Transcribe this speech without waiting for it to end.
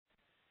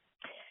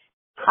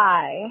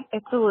Hi,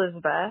 it's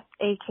Elizabeth,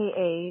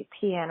 aka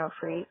Piano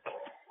Freak.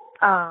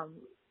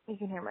 You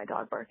can hear my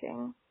dog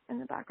barking in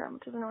the background,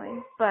 which is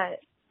annoying.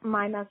 But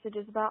my message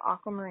is about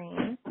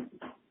Aquamarine.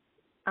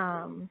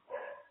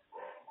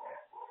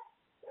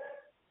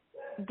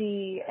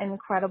 The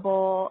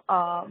incredible,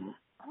 I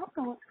don't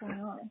know what's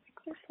going on. I think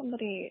there's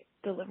somebody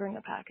delivering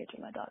a package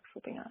and my dog's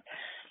flipping out.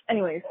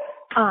 Anyways,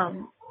 my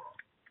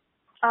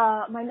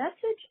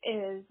message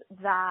is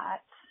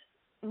that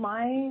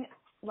my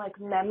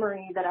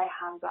memory that I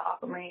have about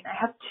Aquamarine, I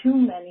have too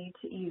many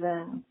to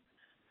even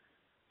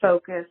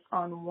focus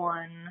on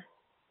one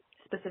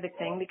specific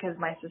thing because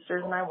my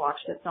sisters and I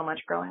watched it so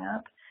much growing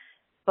up.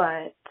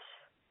 But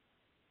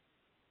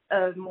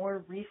a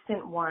more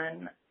recent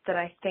one that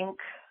I think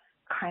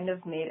kind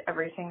of made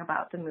everything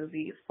about the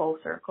movie full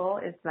circle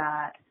is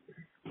that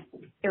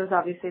it was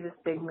obviously this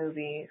big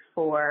movie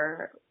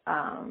for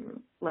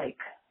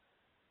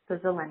the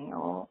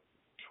millennial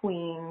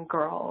tween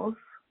girls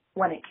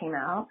when it came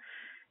out.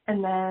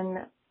 And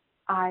then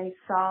I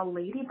saw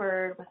Lady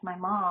Bird with my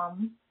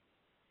mom,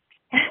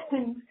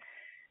 and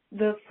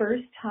the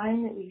first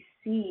time that we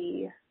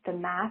see the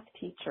math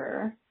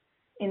teacher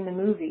in the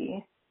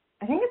movie,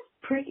 I think it's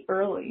pretty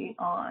early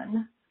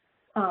on,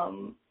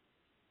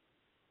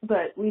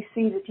 but we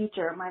see the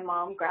teacher. My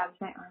mom grabs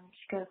my arm and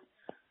she goes,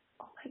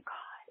 "Oh my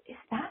God, is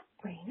that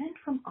Raymond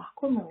from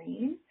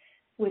Aquamarine?"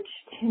 Which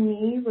to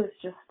me was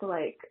just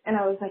and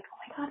I was like, "Oh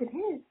my God, it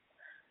is."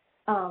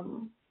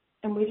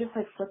 And we just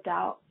flipped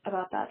out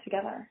about that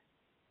together.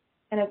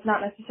 And it's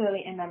not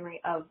necessarily in memory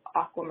of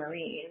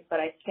Aquamarine, but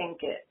I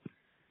think it,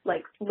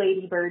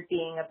 Lady Bird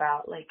being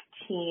about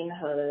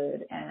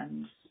teenhood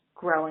and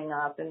growing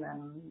up and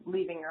then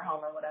leaving your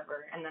home or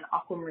whatever. And then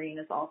Aquamarine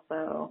is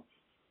also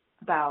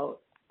about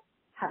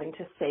having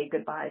to say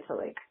goodbye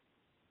to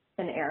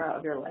an era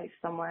of your life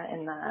somewhat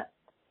in that,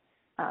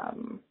 I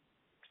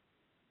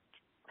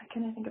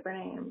can't think of her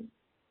name,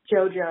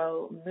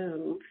 JoJo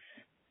moves.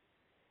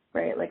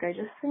 Right, I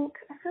just think,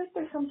 I feel like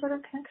there's some sort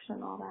of connection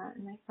in all that,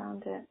 and I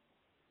found it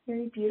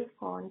very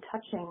beautiful and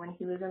touching when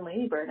he was in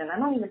Lady Bird, and I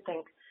don't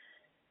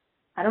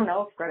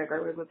know if Greta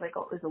Gerwig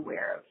was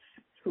aware of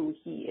who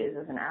he is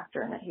as an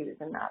actor and that he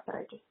was in that, but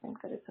I just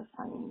think that it's a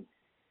funny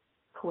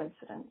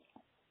coincidence.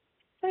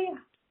 So yeah,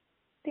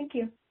 thank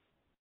you.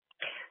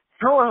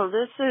 Hello,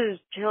 this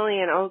is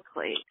Jillian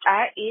Oakley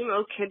at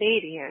Emo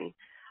Canadian.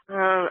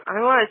 I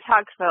want to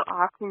talk about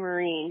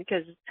Aquamarine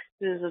because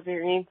this is a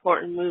very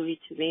important movie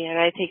to me, and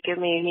I think it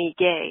made me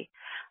gay.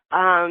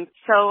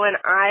 So when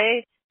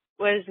I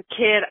was a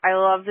kid, I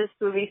loved this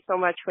movie so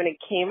much when it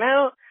came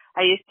out.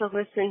 I used to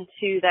listen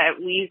to that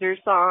Weezer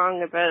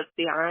song about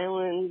the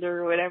island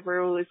or whatever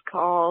it was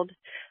called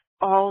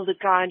all the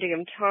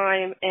goddamn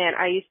time, and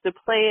I used to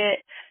play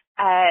it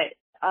at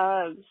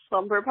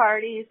slumber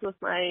parties with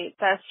my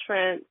best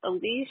friend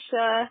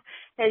Alicia,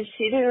 and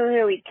she didn't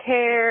really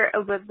care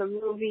about the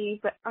movie,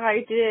 but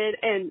I did,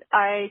 and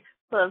I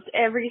loved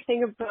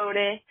everything about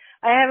it.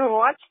 I haven't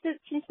watched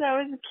it since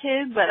I was a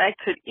kid, but I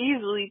could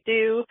easily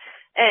do,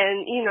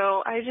 and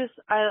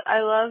I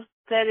love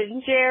Ben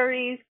and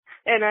Jerry's,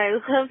 and I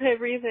love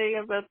everything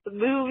about the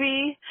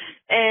movie,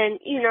 and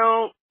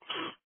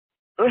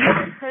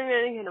I'm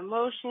getting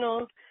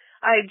emotional.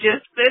 I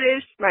just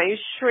finished my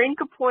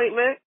shrink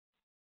appointment.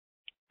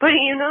 But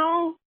you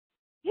know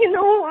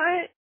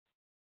what?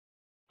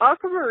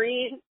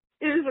 Aquamarine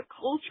is a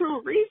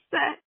cultural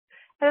reset,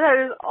 and that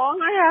is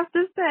all I have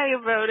to say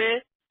about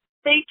it.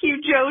 Thank you,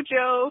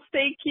 JoJo.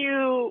 Thank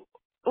you,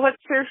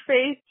 what's her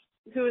face,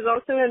 who is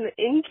also in the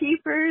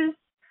Innkeepers.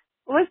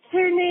 What's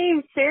her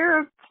name?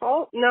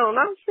 No,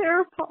 not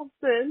Sarah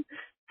Paulson.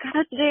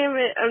 God damn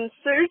it, I'm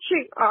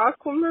searching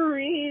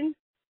Aquamarine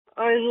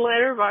on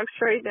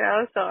Letterboxd right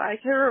now so I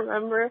can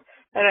remember.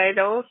 And I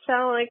don't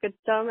sound like a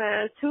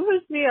dumbass. Who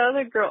was the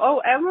other girl? Oh,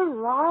 Emma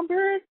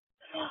Roberts.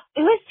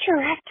 It was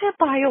directed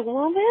by a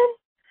woman.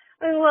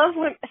 I love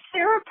what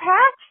Sarah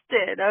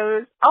Paxton.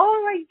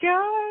 Oh my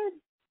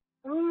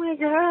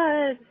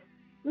god.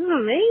 This is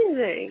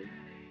amazing.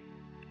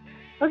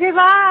 Okay,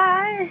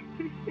 bye.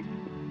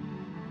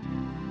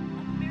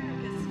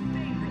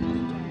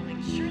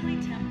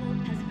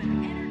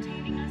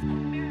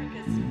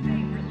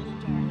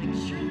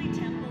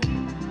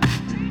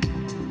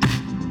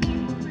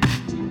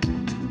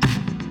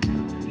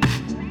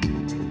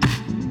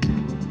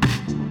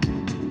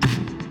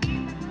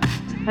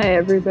 Hi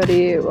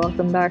everybody,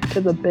 welcome back to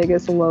the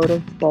biggest load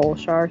of bull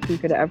shark you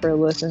could ever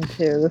listen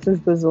to. This is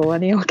the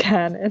Zillennial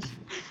Canon.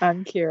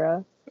 I'm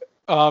Kira.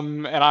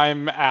 And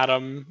I'm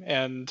Adam,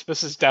 and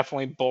this is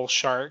definitely bull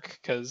shark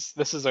because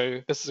this is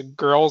a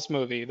girls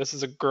movie. This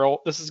is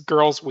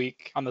Girls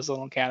Week on the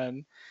Zillennial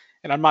Canon,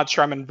 and I'm not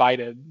sure I'm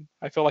invited.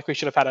 I feel like we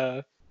should have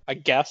had a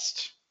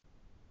guest,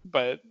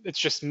 but it's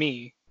just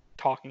me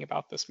talking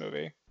about this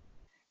movie,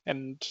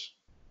 and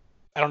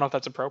I don't know if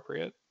that's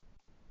appropriate.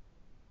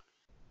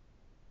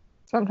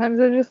 Sometimes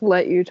I just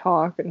let you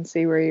talk and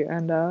see where you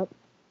end up.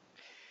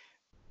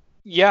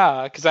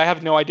 Yeah, because I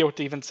have no idea what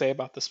to even say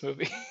about this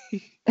movie.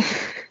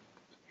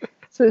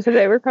 So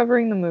today we're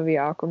covering the movie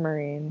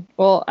Aquamarine.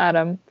 Well,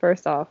 Adam,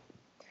 first off,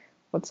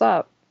 what's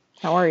up?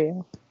 How are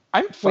you?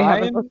 I'm We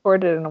haven't fine.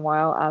 recorded in a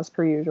while, as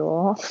per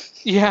usual.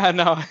 Yeah,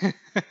 no.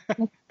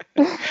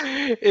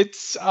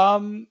 It's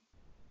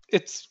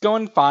it's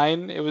going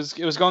fine. It was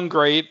going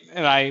great,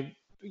 and I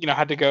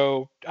had to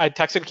go. I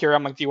texted Kira.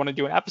 I'm like, "Do you want to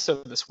do an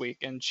episode this week?"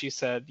 And she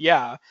said,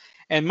 "Yeah."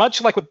 And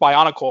much like with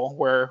Bionicle,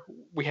 where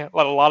we had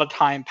let a lot of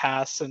time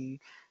pass, and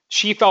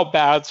she felt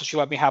bad, so she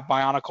let me have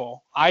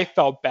Bionicle. I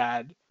felt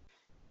bad,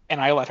 and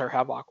I let her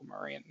have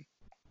Aquamarine.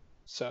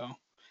 So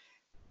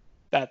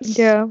that's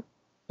Yeah.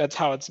 that's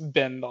how it's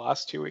been the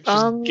last 2 weeks.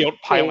 Just guilt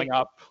piling Wait,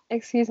 up.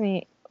 excuse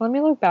me. Let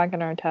me look back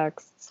in our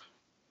texts.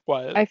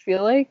 What? I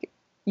feel like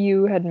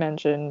you had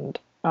mentioned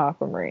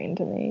Aquamarine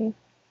to me.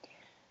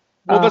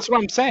 Well, that's what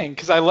I'm saying,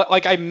 because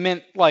I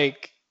meant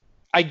like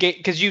I get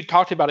because you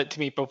talked about it to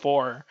me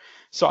before,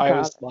 so I Got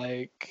was it.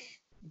 like,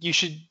 we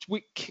should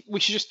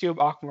just do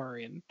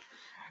Aquamarine.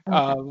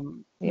 Okay.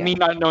 Yeah. Me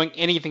not knowing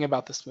anything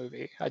about this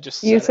movie, I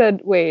just You said it.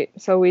 said, wait,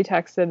 so we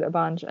texted a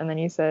bunch and then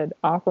you said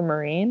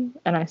Aquamarine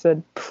and I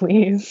said,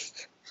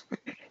 please.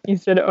 You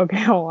said,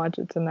 okay, I'll watch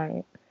it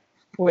tonight.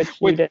 Which you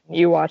Wait, didn't.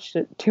 You watched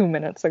it 2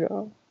 minutes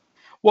ago.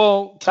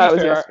 well, to be That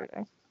was fair,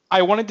 yesterday.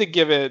 I wanted to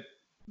give it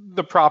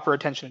the proper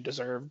attention it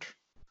deserved.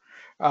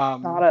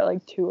 Not at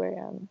like 2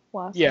 a.m.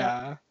 last night.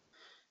 Yeah,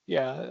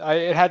 yeah,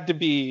 it had to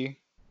be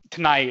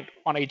tonight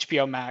on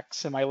HBO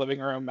Max in my living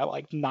room at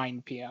like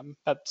 9 p.m.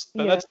 Yeah.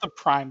 That's the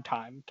prime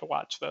time to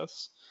watch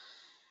this.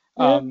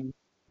 Yeah.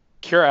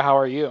 Kira, how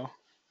are you?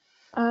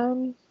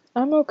 Um,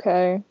 I'm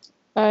okay.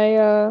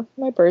 My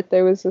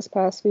birthday was this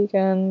past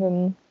weekend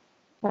and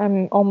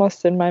I'm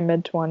almost in my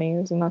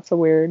mid-20s and that's a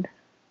weird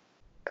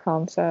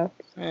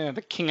concept.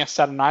 The king of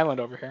Staten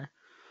Island over here.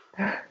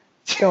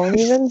 Don't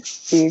even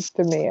speak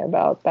to me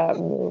about that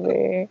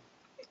movie.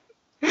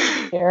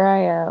 Here I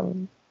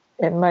am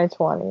in my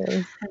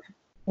 20s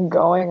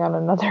going on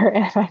another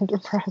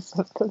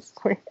antidepressant this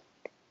week.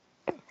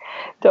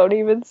 Don't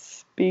even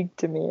speak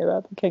to me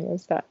about the King of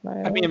Staten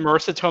I mean, Island.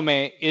 Marissa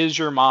Tomei is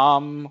your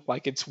mom.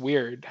 Like, it's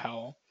weird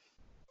how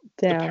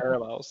the Damn,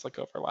 parallels like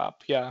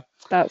overlap. Yeah,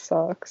 that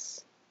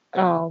sucks.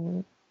 yeah.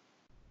 Um,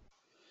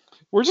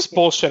 We're just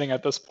bullshitting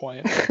at this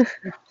point.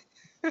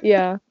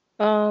 yeah.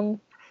 Um,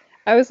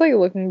 I was like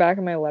looking back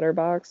at my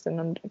letterbox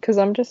and because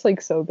I'm just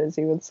like so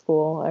busy with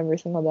school every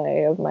single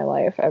day of my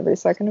life, every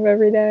second of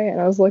every day, and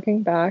I was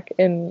looking back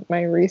in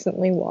my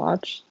recently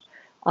watched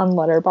on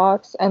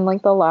Letterbox and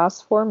like the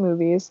last four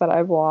movies that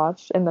I've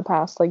watched in the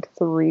past like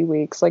 3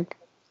 weeks, like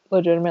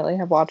legitimately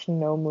have watched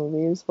no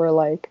movies, were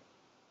like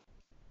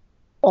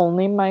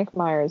only Mike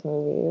Myers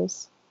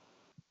movies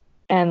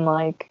and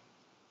like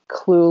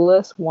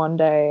Clueless one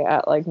day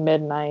at like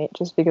midnight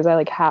just because I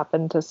like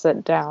happened to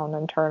sit down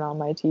and turn on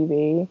my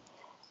TV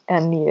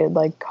and needed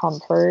like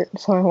comfort,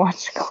 so I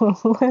watched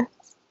Clueless.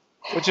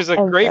 Which is a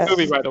And great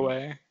movie, then, by the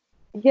way.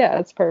 yeah,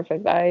 it's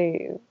perfect.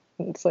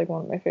 It's like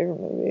one of my favorite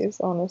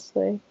movies,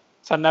 honestly.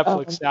 It's on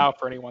Netflix Um, now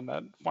for anyone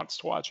that wants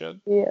to watch it.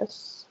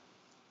 yes,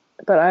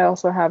 but I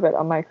also have it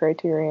on my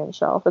Criterion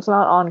shelf. It's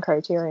not on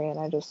Criterion.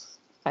 Yeah,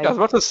 I I was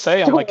about to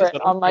say, I'm like, store is it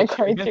that on on my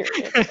Criterion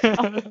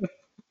shelf.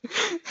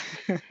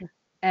 Criterion?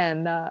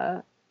 And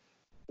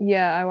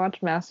yeah, I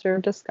watched Master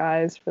of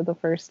Disguise for the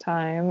first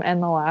time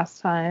and the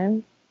last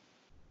time.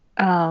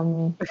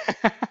 Um,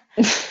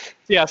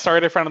 Yeah,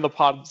 sorry to friend of the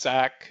pod,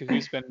 Zach,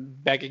 who's been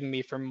begging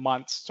me for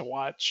months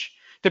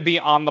to be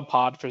on the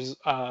pod for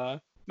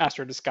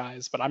Master of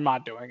Disguise, but I'm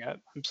not doing it.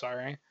 I'm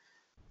sorry.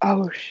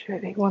 oh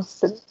shit, he wants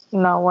to.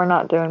 No, we're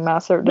not doing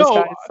Master of No,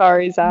 Disguise.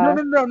 Sorry, no, Zach.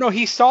 no, no, no.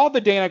 He saw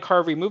the Dana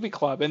Carvey movie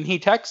club and he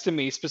texted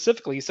me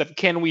specifically. He said,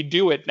 "Can we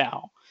do it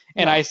now?"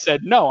 And No, I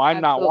said, "No,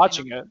 I'm not absolutely not.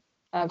 watching it.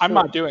 I'm Absolutely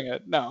not not. doing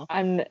it. No."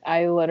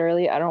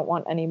 I don't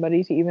want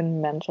anybody to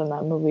even mention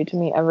that movie to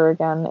me ever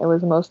again. It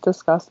was the most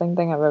disgusting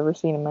thing I've ever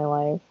seen in my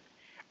life.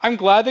 I'm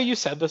glad that you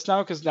said this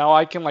now because now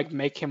I can like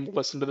make him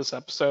listen to this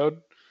episode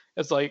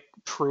as like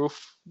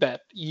proof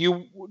that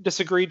you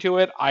disagreed to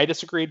it. I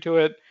disagreed to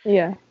it.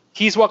 Yeah.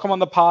 He's welcome on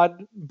the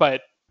pod,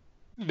 but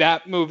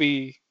that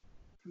movie,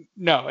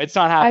 no, it's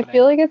not I happening.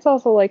 feel like it's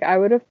also like I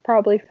would have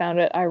probably found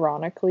it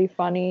ironically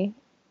funny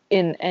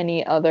in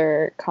any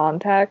other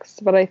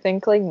context, but I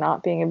think like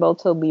not being able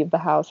to leave the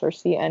house or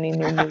see any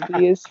new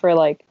movies for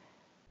like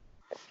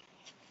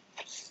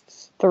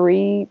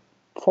 3,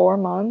 4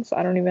 months,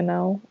 I don't even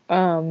know.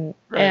 Right.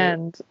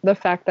 And the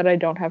fact that I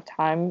don't have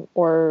time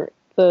or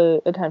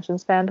the attention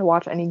span to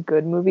watch any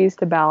good movies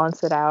to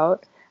balance it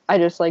out, I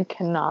just like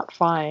cannot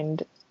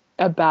find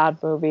a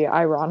bad movie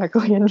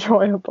ironically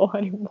enjoyable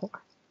anymore.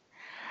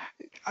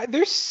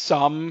 There's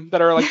some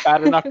that are like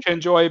bad enough to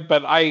enjoy,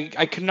 but I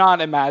could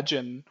not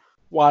imagine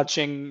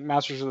watching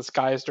Masters of the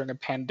Skies during a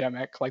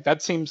pandemic. Like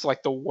that seems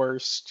like the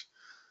worst.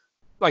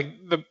 Like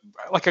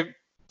a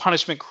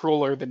punishment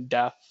crueler than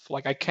death.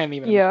 Like I can't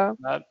even imagine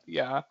Yeah. that.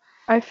 Yeah.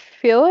 I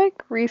feel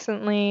like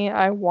recently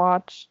I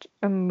watched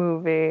a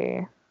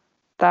movie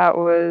that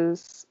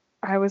was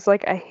I was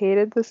like I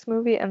hated this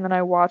movie and then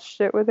I watched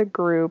it with a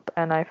group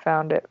and I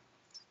found it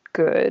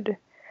good.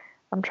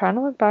 I'm trying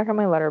to look back at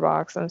my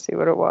letterbox and see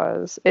what it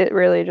was. It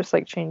really just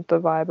like changed the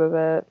vibe of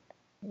it.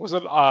 Was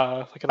it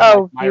like a Mike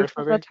Oh, View Myers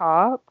from the movie?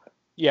 Top.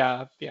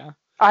 Yeah, yeah.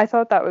 I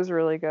thought that was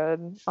really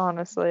good,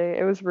 honestly.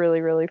 It was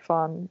really, really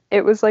fun.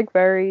 It was like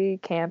very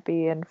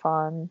campy and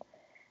fun.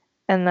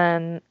 And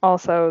then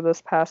also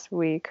this past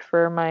week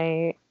for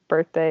my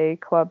birthday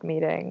club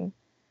meeting,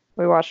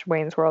 we watched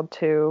Wayne's World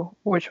 2,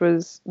 which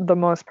was the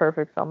most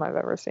perfect film I've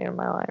ever seen in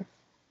my life.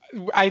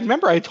 I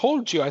remember I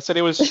told you. I said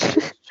it was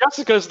just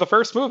as good as the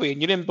first movie,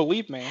 and you didn't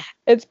believe me.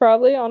 It's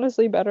probably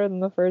honestly better than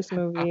the first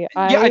movie.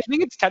 Yeah, I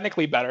think it's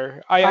technically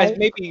better. I I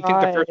maybe think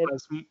the first cried.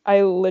 one is.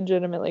 I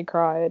legitimately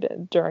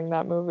cried during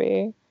that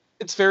movie.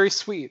 It's very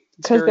sweet.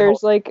 It's Because very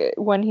there's wholesome. like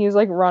when he's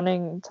like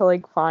running to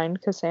like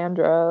find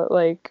Cassandra,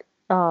 like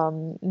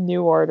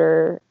New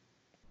Order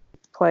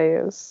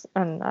plays,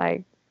 and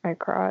I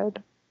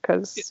cried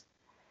because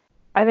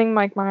I think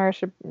Mike Myers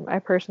should. I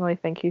personally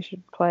think he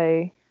should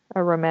play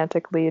a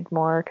romantic lead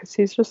more because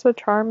he's just a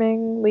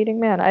charming leading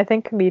man. I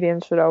think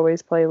comedians should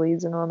always play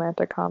leads in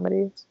romantic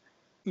comedies.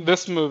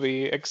 This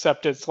movie,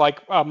 except it's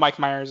like Mike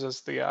Myers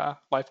is the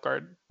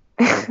lifeguard.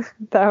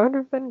 That would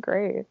have been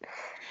great.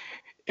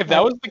 If that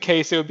Like, was the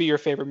case, it would be your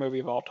favorite movie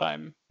of all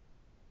time.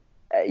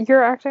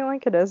 you're acting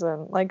like it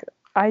isn't. Like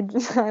I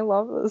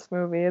love this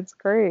movie. It's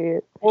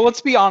great. Well, let's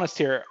be honest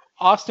here.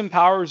 Austin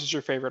Powers is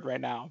your favorite right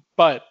now,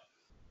 but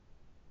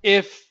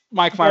if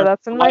Mike Yeah, Myers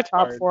that's was in the my top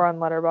lifeguard, 4 on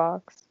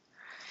Letterboxd.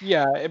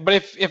 yeah, but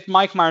if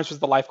Mike Myers was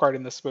the lifeguard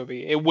in this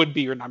movie, it would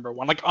be your number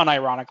one, like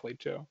unironically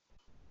too.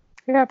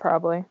 Yeah,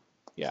 probably.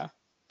 Yeah.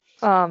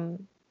 So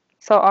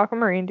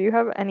Aquamarine, do you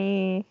have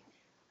any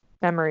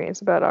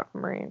memories about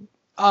Aquamarine?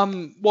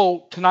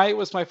 Well, tonight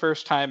was my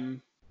first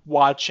time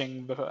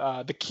watching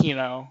the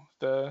Kino,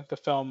 the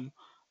film.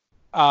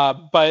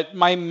 But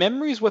my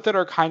memories with it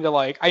are kind of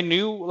like I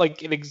knew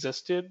like it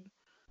existed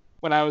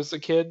when I was a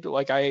kid.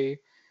 Like I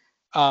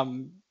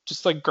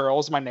just like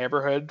girls in my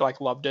neighborhood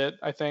like loved it.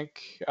 I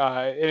think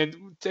it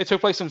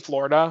took place in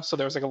Florida, so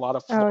there was like a lot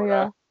of Oh Florida.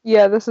 yeah.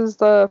 Yeah, this is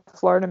the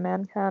Florida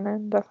Man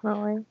canon,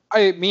 definitely.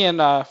 Me and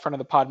friend of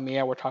the pod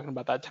Mia were talking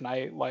about that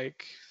tonight,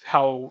 like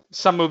how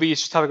some movies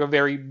just have like a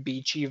very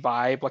beachy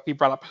vibe. Like we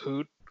brought up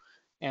Hoot,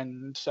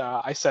 and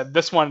I said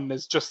this one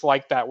is just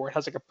like that, where it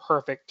has like a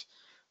perfect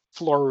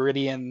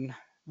Floridian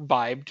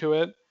vibe to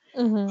it.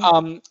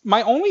 Mhm.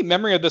 My only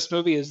memory of this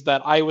movie is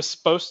that I was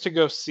supposed to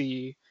go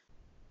see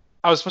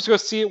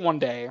it one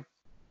day,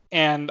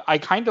 and I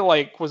kind of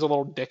like was a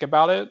little dick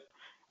about it.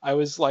 I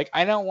was like,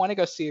 I don't want to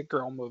go see a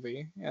girl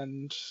movie,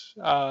 and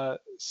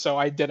so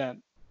I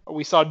didn't.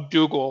 We saw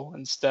Dougal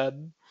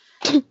instead,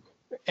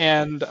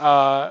 and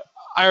I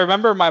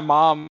remember my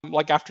mom,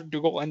 like after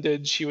Dougal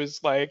ended, she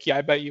was like, "Yeah,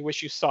 I bet you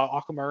wish you saw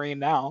Aquamarine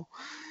now."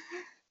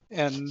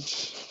 And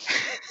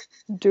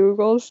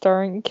Dougal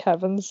starring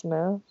Kevin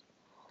Smith.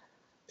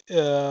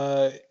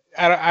 uh,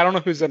 I don't know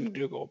who's in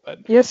Dougal, but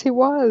Yes, he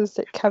was.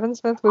 Kevin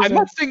Smith was in.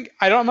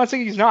 I'm not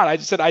saying he's not. I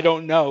just said I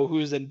don't know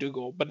who's in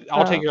Dougal, but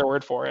I'll take your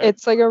word for it.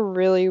 It's like a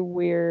really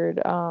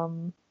weird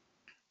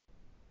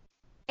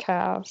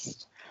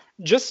cast.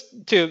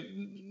 Just to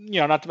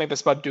not to make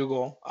this about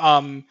Dougal,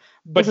 but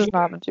This is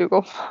not a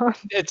Dougal fun.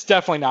 it's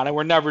definitely not, and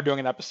we're never doing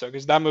an episode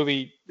because that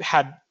movie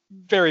had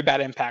very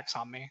bad impacts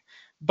on me.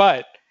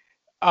 But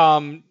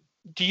um,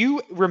 do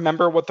you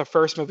remember what the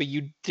first movie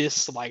you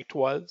disliked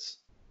was?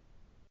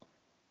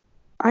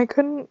 I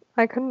couldn't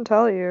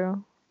tell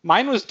you.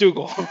 Mine was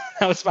Dougal.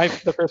 That was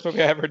the first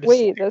movie I ever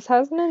Wait, disliked. this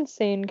has an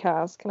insane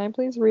cast. Can I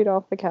please read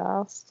off the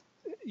cast?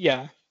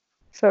 Yeah.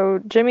 So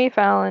Jimmy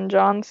Fallon,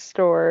 Jon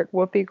Stewart,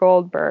 Whoopi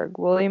Goldberg,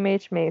 William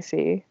H.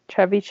 Macy,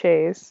 Chevy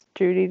Chase,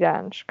 Judi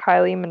Dench,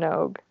 Kylie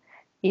Minogue,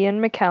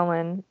 Ian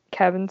McKellen,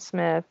 Kevin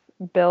Smith,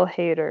 Bill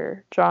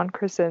Hader, John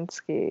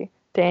Krasinski,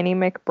 Danny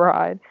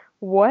McBride.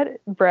 What?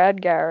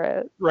 Brad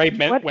Garrett. Ray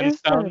What is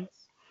Winstone. this?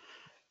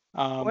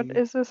 What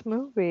is this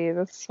movie?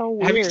 That's so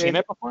Have you seen weird.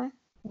 it before?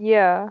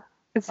 Yeah.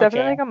 It's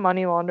definitely Okay. like a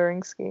money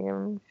laundering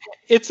scheme.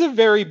 It's a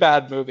very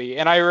bad movie,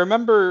 and I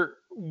remember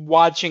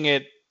watching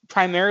it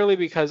primarily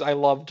because I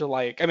loved to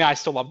like. I mean, I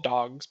still love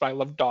dogs, but I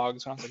loved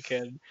dogs when I was a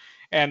kid,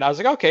 and I was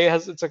like, okay,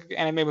 it's like an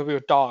anime movie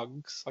with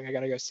dogs. Like, I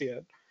gotta go see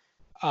it.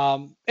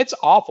 It's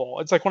awful.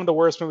 It's like one of the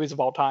worst movies of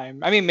all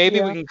time. I mean,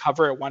 maybe we Yeah. can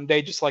cover it one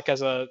day, just like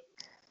as a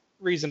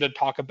reason to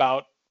talk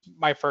about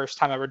my first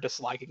time ever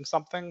disliking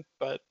something.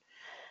 But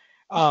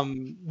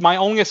my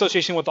only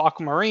association with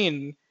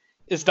Aquamarine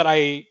is that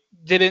I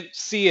didn't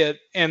see it,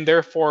 and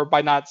therefore,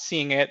 by not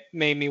seeing it,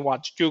 made me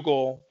watch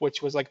Dougal,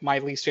 which was like my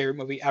least favorite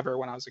movie ever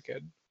when I was a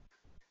kid.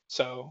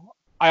 So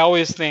I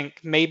always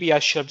think maybe I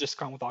should have just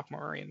gone with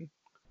Aquamarine.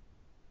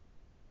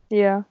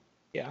 Yeah.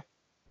 Yeah.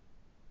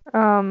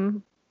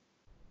 Um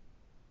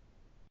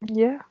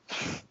yeah.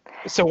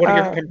 So what are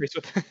your Uh memories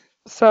with it?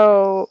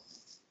 so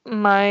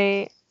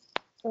my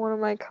one of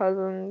my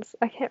cousins,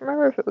 I can't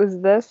remember if it was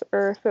this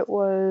or if it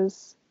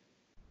was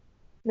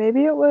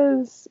maybe it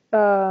was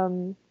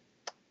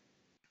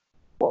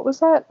what was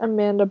that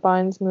Amanda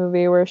Bynes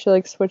movie where she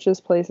like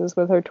switches places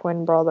with her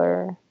twin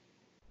brother?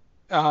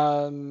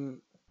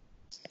 Um,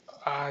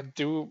 I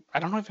don't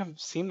know if I've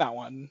seen that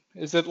one.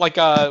 Is it like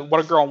What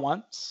a Girl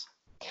Wants?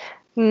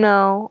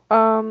 No.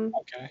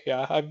 Okay,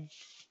 yeah. I've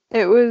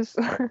It was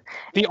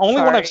the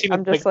only one I've sorry, seen is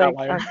I'm Big just Fat like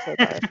Liar. I'm so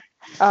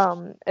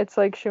tired. It's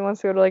like she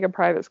wants to go to like a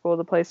private school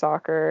to play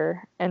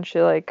soccer and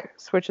she like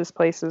switches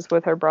places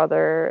with her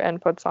brother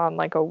and puts on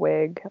like a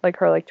wig, like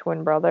her like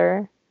twin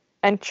brother.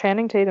 And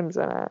Channing Tatum's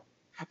in it.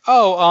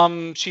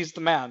 Oh, She's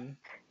the Man.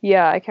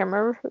 Yeah, I can't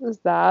remember if it was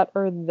that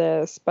or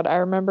this, but I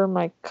remember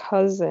my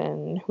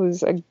cousin,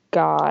 who's a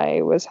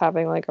guy, was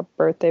having like a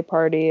birthday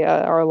party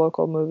at our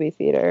local movie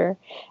theater.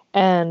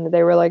 And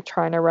they were like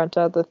trying to rent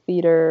out the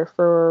theater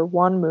for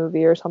one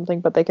movie or something,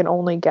 but they can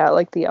only get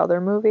like the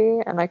other movie.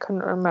 And I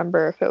couldn't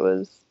remember if it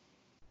was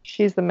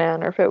She's the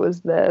Man or if it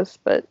was this,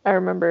 but I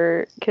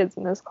remember kids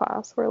in his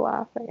class were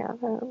laughing at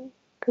him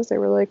because they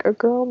were like a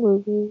girl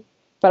movie.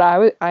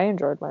 But I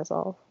enjoyed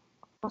myself.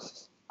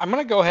 I'm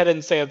gonna go ahead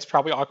and say it's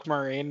probably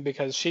Aquamarine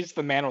because She's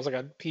the Man was like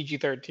a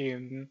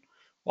PG-13,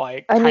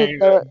 like I mean,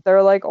 kind of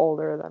they're like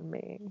older than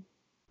me.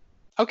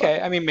 okay.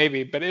 But I mean,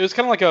 maybe, but it was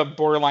kind of like a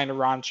borderline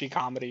raunchy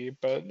comedy.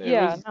 But it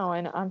yeah, was no,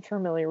 and I'm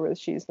familiar with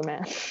She's the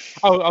Man.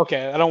 oh,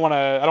 okay. I don't want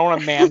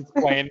to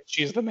mansplain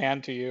She's the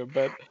Man to you,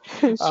 but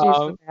She's the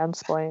um,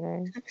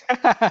 mansplaining.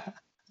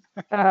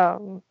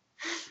 Um,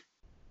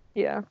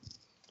 yeah.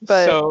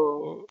 But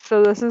so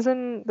so this is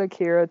in the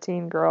Kira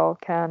teen girl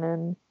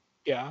canon,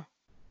 yeah,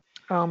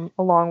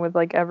 along with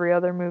like every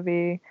other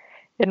movie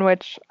in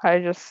which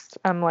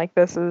I'm like,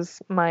 this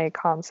is my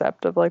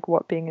concept of like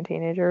what being a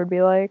teenager would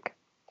be like.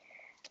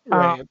 Um,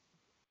 right.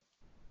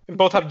 And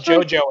both have which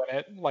like JoJo in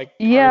it, like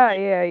our yeah,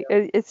 yeah,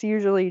 it's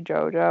usually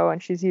JoJo,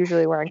 and she's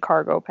usually wearing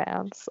cargo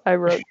pants. I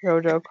wrote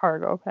JoJo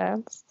cargo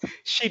pants.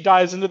 she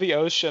dives into the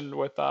ocean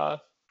with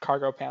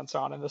cargo pants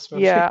on in this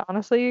movie. Yeah,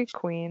 honestly,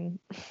 Queen.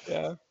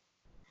 Yeah.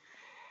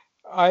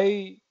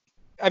 I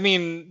I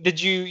mean,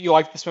 did you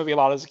like this movie a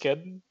lot as a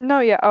kid? No,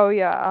 yeah, oh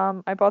yeah.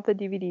 I bought the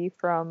DVD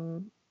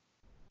from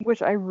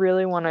which I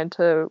really wanted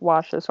to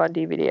watch this on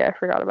DVD. I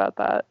forgot about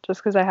that. Just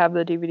because I have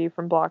the DVD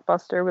from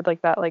Blockbuster with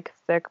like that like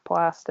thick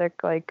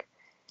plastic like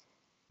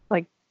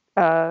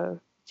uh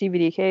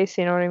DVD case,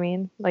 you know what I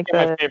mean? Like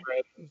Yeah, my the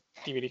favorite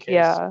DVD case.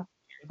 yeah,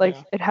 like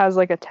Yeah. it has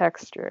like a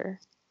texture.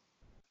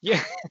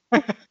 Yeah.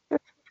 That's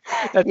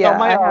how Yeah,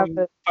 my I have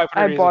it. 500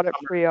 I Days of bought it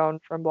Summer.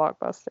 pre-owned from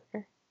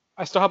Blockbuster.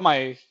 I still have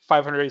my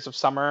 500 Days of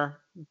Summer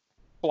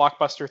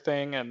Blockbuster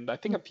thing, and I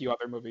think a few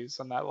other movies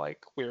in that like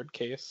weird I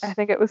case.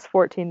 think it was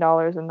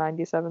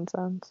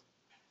 $14.97.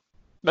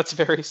 That's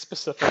very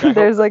specific. I hope.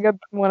 There's like a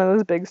one of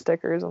those big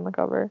stickers on the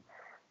cover.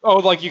 Oh,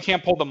 like you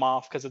can't pull them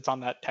off because it's on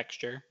that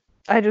texture,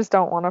 I just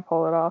don't want to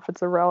pull it off.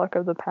 It's a relic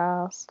of the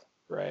past.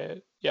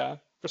 right? Yeah.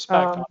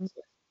 Respect, Um,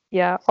 honestly.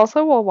 yeah.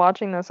 Also, while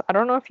watching this, I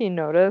don't know if you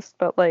noticed,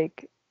 but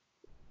like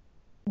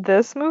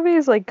this movie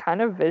is like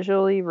kind of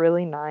visually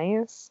really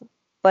nice.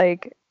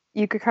 Like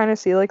you could kind of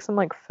see like some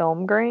like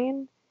film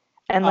grain,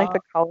 and like Uh, the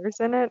colors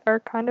in it are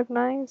kind of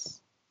nice.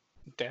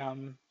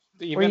 Damn.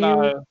 Were Even you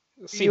were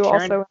see you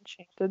Taryn. also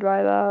enchanted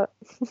by that,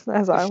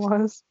 as I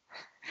was?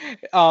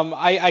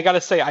 I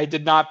gotta say I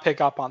did not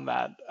pick up on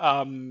that.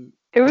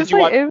 It Did was you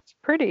like watch? it was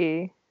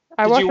pretty.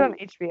 I Did watched it on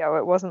you? HBO.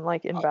 It wasn't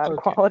like in bad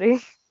Okay.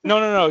 quality. No,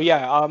 no, no. Yeah.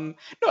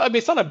 No, I mean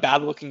it's not a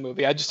bad looking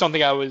movie. I just don't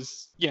think I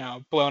was,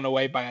 blown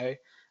away by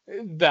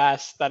the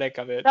aesthetic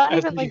of it Not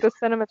as even like you.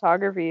 the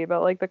cinematography,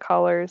 but like the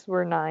colors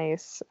were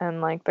nice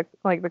and like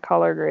the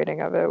color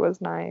grading of it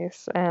was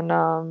nice.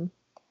 And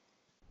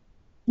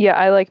yeah,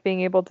 I like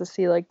being able to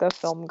see like the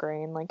film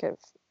grain. Like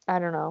I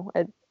don't know.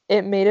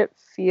 It made it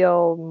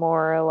feel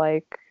more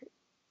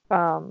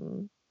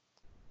um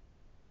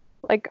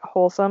like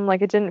wholesome.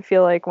 Like it didn't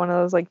feel like one of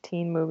those like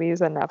teen movies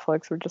that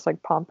Netflix would just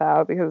like pump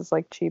out because it's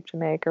like cheap to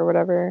make or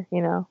whatever,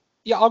 you know.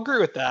 Yeah, I'll agree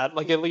with that.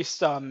 Like at least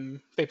they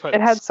It put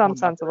had some some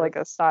sense of effort. like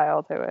a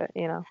style to it,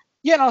 you know.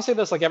 Yeah, and I'll say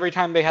this, like every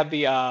time they had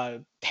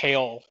the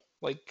tail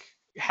like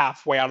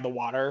halfway out of the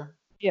water,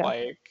 Yeah.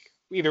 like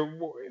either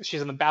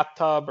she's in the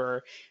bathtub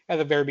or at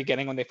the very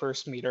beginning when they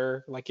first meet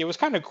her, like it was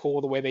kind of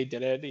cool the way they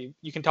did it.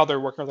 You can tell they're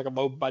working with like a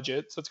low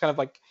budget, so it's kind of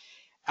like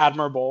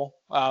admirable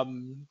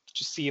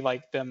to see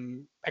like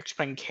them actually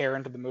putting care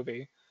into the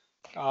movie.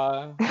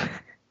 Uh,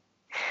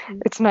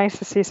 It's nice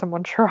to see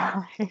someone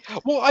try.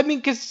 well, I mean,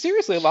 because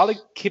seriously, a lot of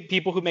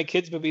people who make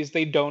kids movies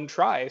they don't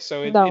try,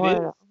 so it No, I is.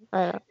 know.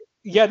 I know.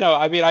 Yeah, no,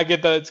 I mean, I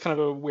get that it's kind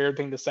of a weird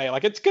thing to say.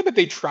 Like, it's good that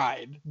they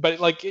tried, but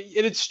like,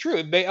 it's true.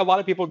 A lot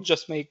of people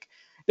just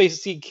they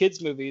see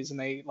kids movies and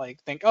they like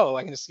think, oh,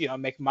 I can just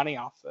make money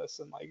off this,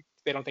 and like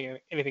they don't think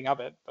anything of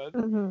it. But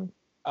Hmm.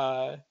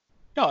 uh,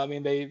 no, I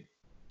mean, they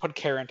put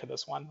care into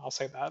this one. I'll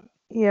say that.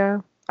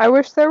 Yeah. I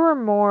wish there were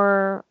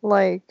more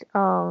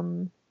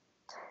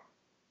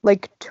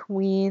like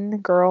tween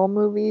girl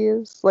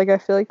movies. Like I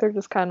feel like they're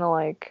just kind of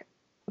like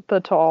the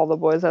To All the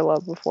Boys I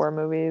Loved Before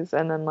movies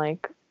and then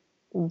like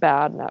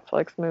bad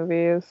Netflix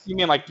movies. You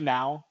mean like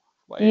now?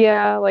 Like,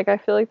 Yeah, like I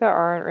feel like there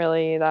aren't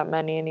really that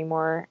many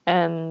anymore.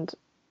 And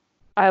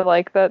I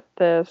like that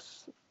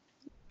this,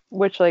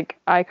 which like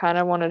I kind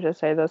of wanted to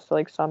say this to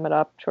like sum it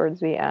up towards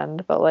the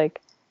end, but like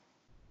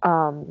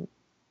um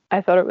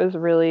I thought it was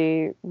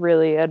really,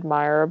 really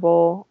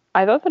admirable.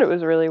 I thought that it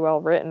was really well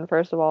written,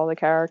 first of all, the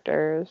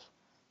characters,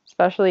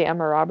 especially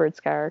Emma Roberts'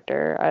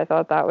 character. I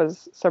thought that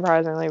was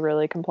surprisingly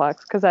really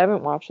complex because I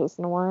haven't watched this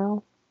in a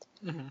while.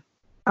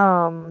 Hmm.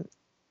 Um,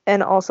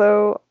 and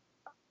also,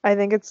 I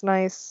think it's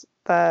nice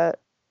that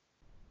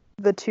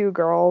the two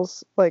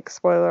girls, like,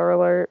 spoiler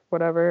alert,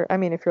 whatever. I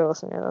mean, if you're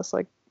listening to this,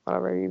 like,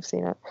 whatever, you've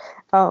seen it.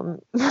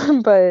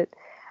 But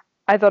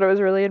I thought it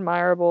was really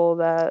admirable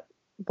that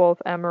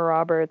both Emma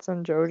Roberts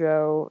and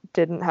JoJo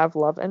didn't have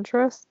love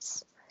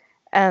interests,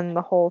 and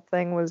the whole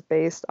thing was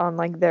based on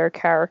like their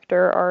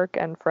character arc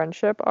and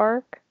friendship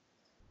arc.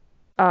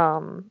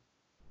 Um,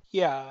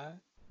 Yeah.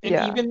 And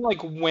yeah, even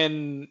like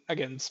when,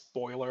 again,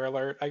 spoiler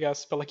alert, I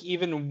guess, but like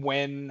even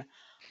when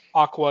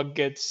Aqua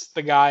gets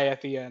the guy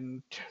at the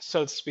end,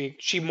 so to speak,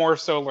 she more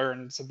so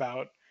learns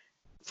about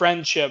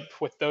friendship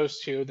with those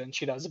two than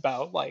she does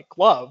about like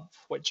love,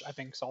 which I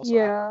think is also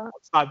yeah, admirable.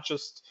 It's not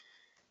just,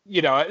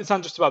 it's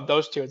not just about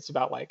those two. It's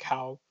about like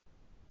how,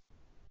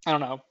 I don't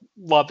know,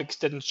 love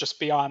extends just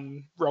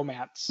beyond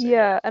romance, I guess.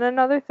 yeah. And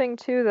another thing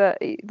too that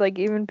like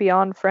even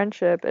beyond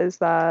friendship is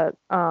that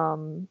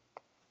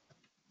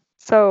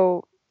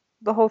so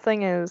the whole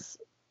thing is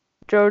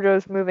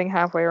JoJo's moving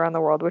halfway around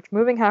the world, which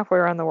moving halfway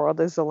around the world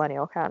is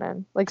Zillennial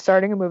canon. Like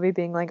starting a movie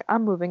being like,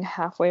 I'm moving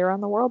halfway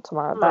around the world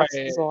tomorrow. That's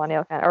Right.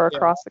 Zillennial canon, or Yeah.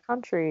 across the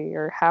country,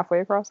 or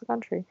halfway across the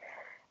country.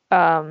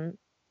 Um,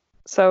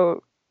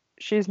 so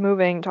she's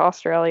moving to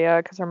Australia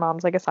because her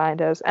mom's like a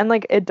scientist, and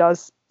like it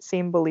does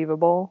seem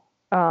believable.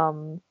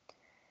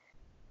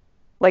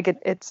 Like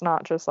it's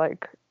not just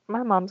like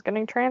my mom's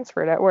getting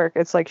transferred at work.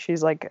 It's like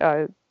she's like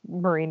a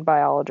marine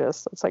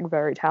biologist that's like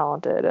very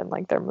talented, and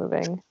like they're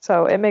moving,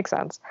 so it makes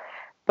sense.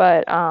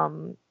 But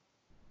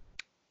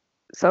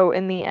so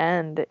in the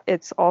end,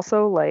 it's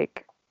also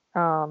like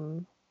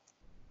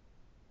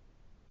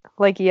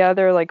yeah,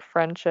 their like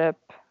friendship,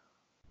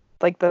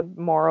 like the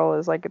moral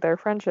is like their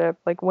friendship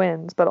like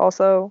wins, but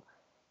also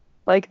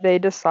like they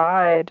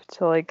decide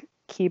to like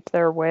keep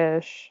their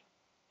wish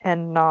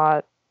and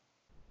not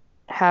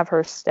have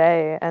her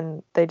stay,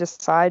 and they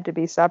decide to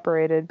be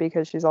separated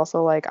because she's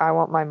also like, I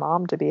want my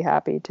mom to be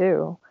happy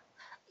too,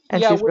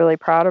 and Yeah, she's really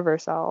proud of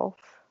herself.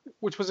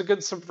 which was a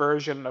good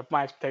subversion of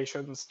my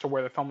expectations to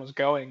where the film was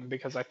going,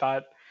 because I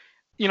thought,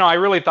 I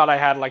really thought I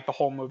had like the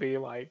whole movie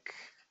like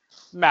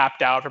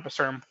mapped out from a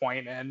certain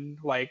point, and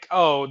like,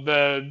 oh,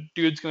 the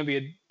dude's gonna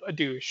be a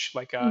douche,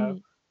 like Mm-hmm.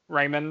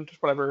 Raymond,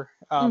 whatever.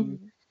 Mm-hmm.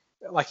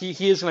 Like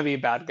he is gonna be a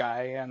bad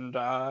guy, and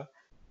the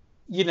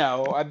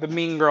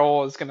mean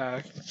girl is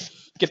gonna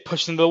get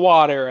pushed into the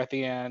water at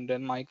the end,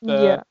 and like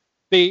Yeah.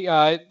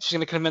 she's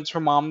gonna convince her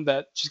mom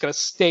that she's gonna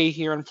stay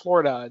here in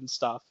Florida and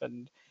stuff,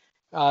 and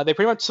they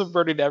pretty much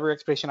subverted every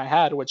expectation I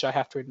had, which I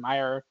have to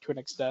admire to an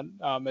extent.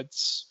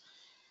 It's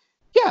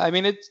Yeah, I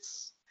mean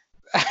it's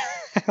I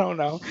don't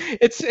know.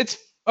 It's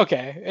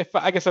okay. If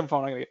I guess I'm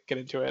finally gonna get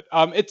into it.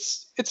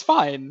 It's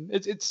fine.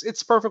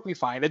 It's perfectly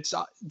fine. It's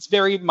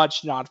very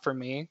much not for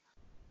me.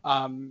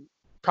 Um,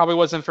 Probably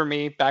wasn't for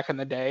me back in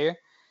the day,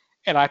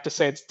 and I have to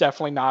say it's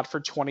definitely not for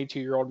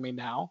 22-year-old me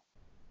now.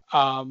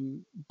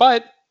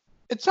 But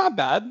it's not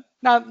bad.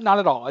 Not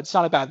at all. It's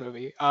not a bad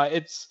movie.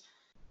 It's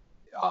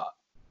uh,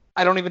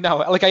 I don't even know.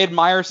 Like I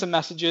admire some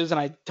messages, and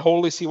I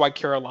totally see why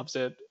Kira loves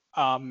it.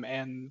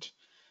 And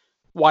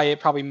why it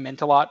probably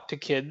meant a lot to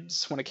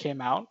kids when it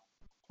came out.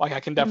 Like I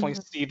can definitely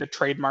Mm-hmm. see the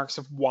trademarks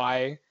of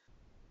why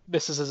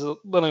this is a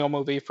lineal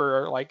movie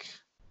for like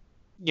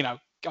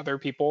other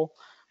people.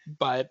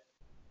 But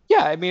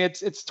yeah, I mean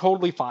it's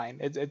totally fine.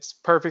 It's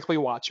perfectly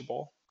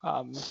watchable.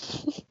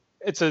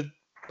 It's a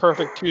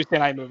perfect Tuesday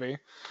night movie.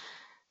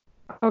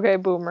 Okay,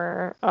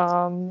 boomer.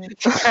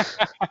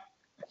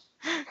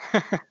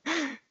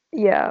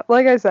 Yeah,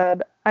 like I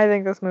said, I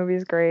think this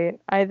movie's great.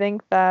 I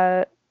think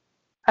that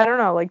I don't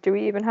know, like, do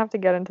we even have to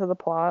get into the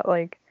plot?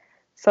 Like,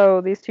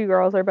 so these two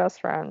girls are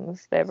best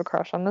friends. They have a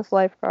crush on this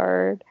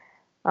lifeguard.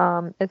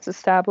 It's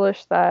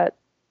established that,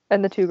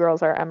 and the two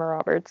girls are Emma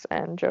Roberts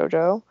and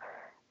JoJo.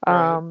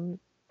 Right.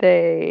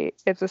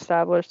 It's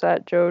established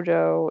that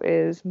JoJo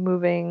is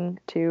moving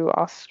to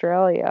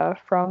Australia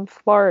from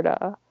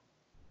Florida,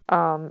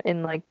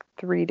 in like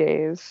 3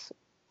 days,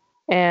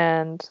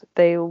 and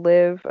they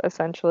live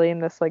essentially in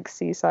this like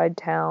seaside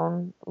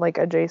town, like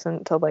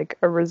adjacent to like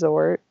a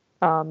resort,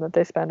 that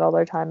they spend all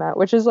their time at,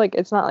 which is like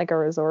it's not like a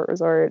resort,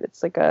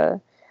 it's like it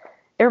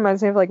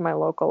reminds me of like my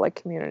local like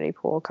community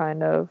pool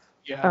kind of,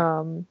 Yeah.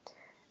 um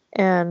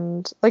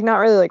and like not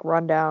really like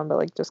run down, but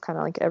like just kind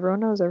of like everyone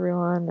knows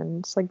everyone and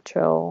it's like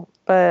chill.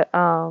 But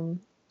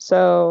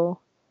so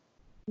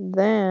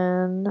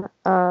then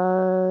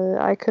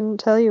I couldn't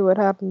tell you what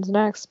happens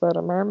next, but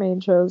a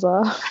mermaid shows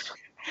up.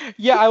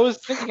 Yeah, I was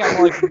thinking,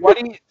 I'm like, what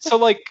do you, so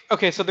like,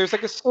 okay, so there's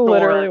like a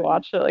Literally storm.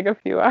 watched it like a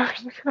few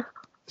hours ago.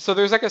 So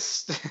there's like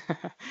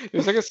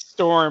there's like a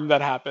storm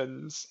that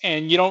happens,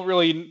 and you don't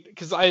really,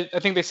 because I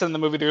think they said in the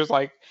movie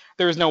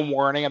there's no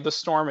warning of the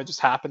storm, it just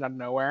happened out of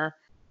nowhere.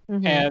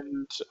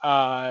 and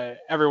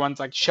everyone's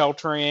like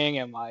sheltering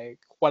and like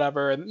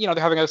whatever, and they're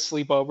having a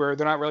sleepover.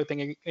 They're not really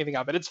thinking anything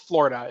of it. It's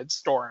Florida. It's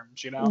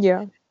storms.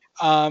 Yeah.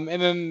 And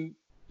then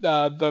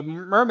the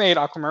mermaid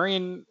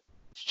Aquamarine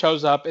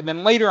shows up, and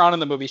then later on in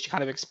the movie, she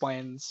kind of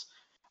explains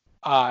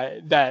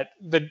that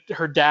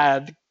her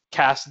dad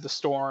cast the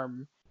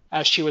storm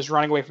as she was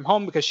running away from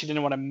home because she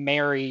didn't want to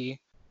marry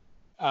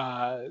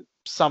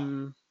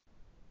some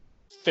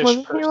fish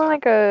Wasn't he person.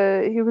 like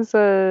he was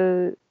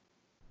She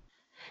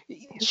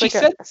like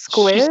said a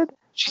squid?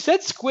 She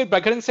said squid, but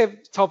I couldn't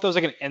tell if it was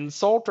like an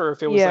insult or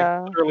if it was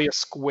like literally a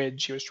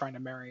squid she was trying to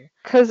marry.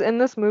 Because in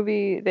this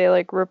movie, they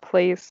like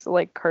replace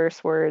like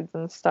curse words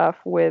and stuff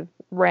with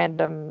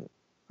random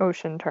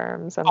ocean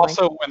terms and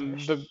also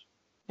like.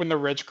 when the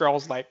rich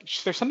girl's like,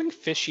 there's something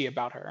fishy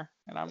about her,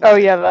 and I'm Oh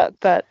like, yeah,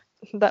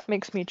 that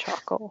makes me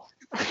chuckle.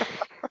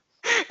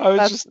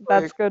 That's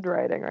good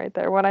writing right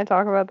there. When I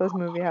talk about this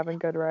movie having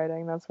good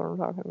writing, that's what I'm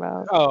talking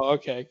about. Oh,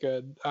 okay,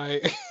 good.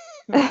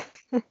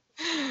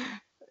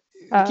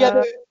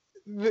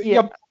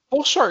 Yeah,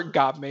 Bull Shark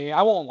got me.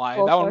 I won't lie.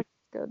 That one,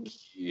 good.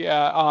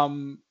 Yeah.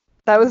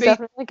 That was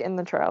definitely like in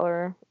the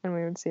trailer, and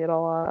we would see it a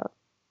lot.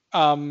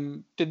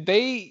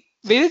 They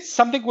did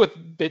something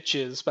with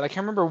bitches, but I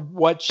can't remember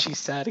what she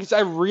said because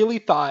I really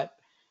thought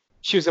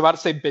she was about to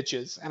say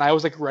bitches, and I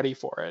was like ready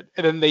for it,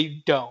 and then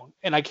they don't,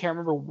 and I can't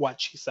remember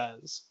what she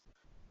says,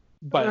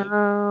 but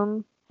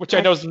which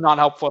I know is not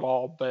helpful at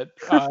all, but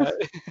but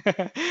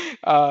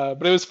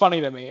it was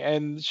funny to me,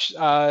 and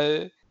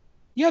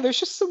yeah,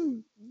 there's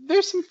some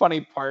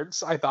funny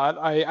parts. I thought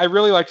I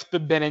really liked the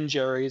Ben and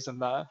Jerry's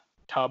and the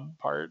tub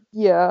part.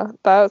 Yeah,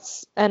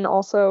 and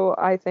also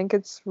I think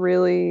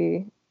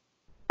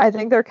I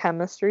think their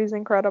chemistry is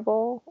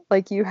incredible.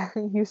 Like you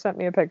sent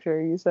me a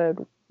picture. You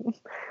said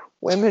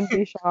women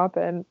be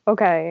shopping.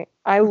 Okay,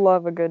 I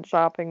love a good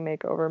shopping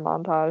makeover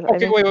montage.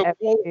 Okay,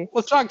 wait.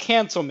 Let's not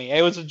cancel me.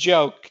 It was a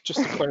joke,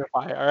 just to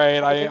clarify. All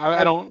right,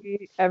 I don't.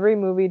 Every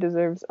movie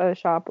deserves a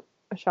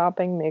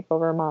shopping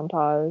makeover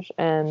montage,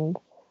 and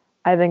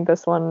I think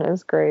this one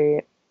is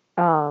great.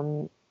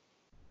 And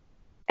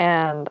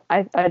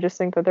I just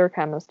think that their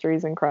chemistry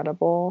is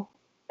incredible,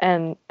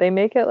 and they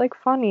make it like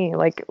funny,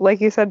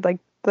 like you said, like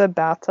the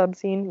bathtub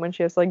scene when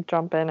she has to like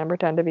jump in and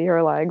pretend to be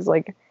her legs,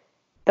 like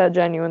that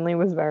genuinely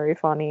was very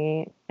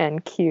funny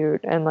and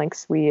cute and like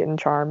sweet and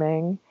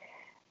charming.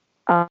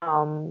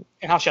 And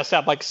how she has to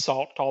add like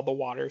salt to all the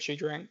water she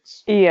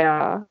drinks.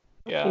 Yeah.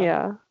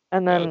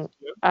 And then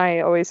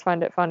I always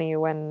find it funny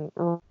when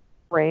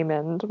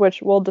Raymond,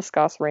 which we'll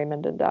discuss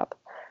Raymond in depth,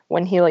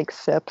 when he like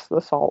sips the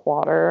salt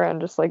water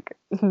and just like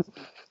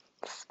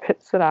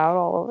spits it out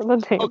all over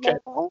the table. Okay,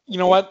 you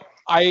know what?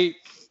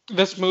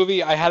 This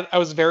movie I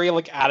was very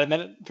like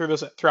adamant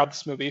throughout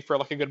this movie for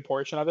like a good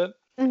portion of it.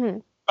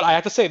 But I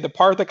have to say the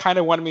part that kind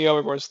of won me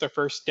over was the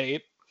first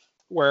date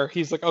where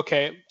he's like,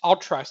 okay, I'll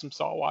try some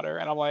salt water,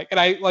 and I'm like, and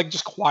I like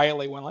just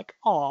quietly went like,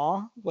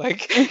 aw,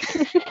 like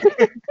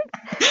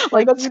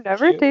like that's you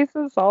never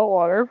tasted salt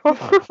water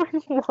before.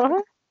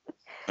 What?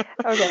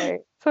 Okay,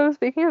 so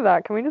speaking of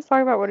that, can we just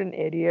talk about what an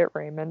idiot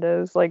Raymond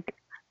is? Like,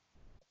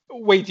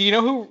 wait, do you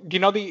know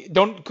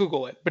don't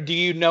Google it, but do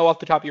you know off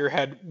the top of your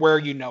head where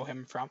you know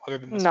him from other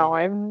than this movie?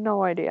 I have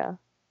no idea.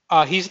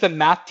 He's the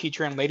math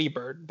teacher in Lady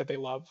Bird that they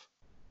love.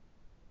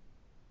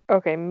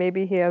 Okay,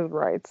 maybe he has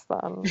rights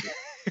then.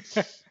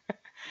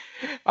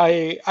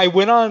 I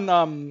went on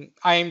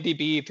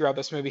IMDb throughout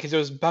this movie because it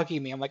was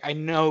bugging me. I'm like, I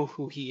know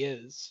who he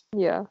is.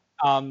 Yeah.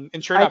 And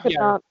sure enough,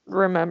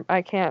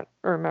 I can't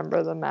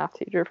remember the math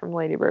teacher from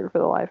Lady Bird for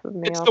the life of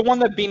me. It's the one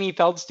that Beanie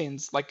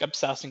Feldstein's like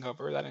obsessing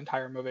over that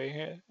entire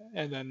movie,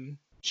 and then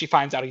she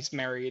finds out he's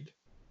married.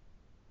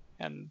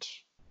 And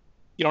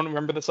you don't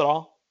remember this at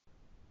all?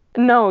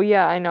 No,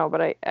 yeah, I know,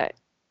 but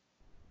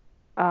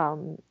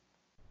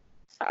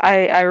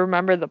I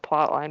remember the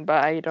plot line,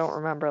 but I don't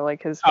remember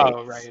like his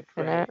face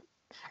in it.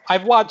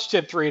 I've watched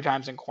it 3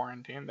 times in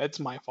quarantine. It's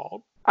my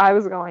fault. I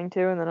was going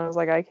to, and then I was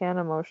like, I can't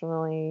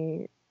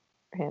emotionally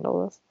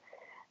handle this.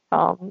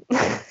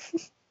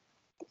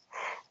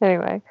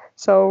 Anyway,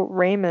 so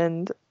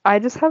Raymond, I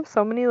just have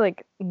so many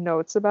like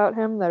notes about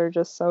him that are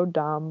just so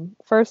dumb.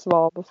 First of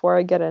all, before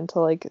I get into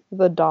like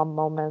the dumb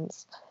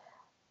moments,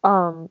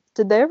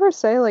 did they ever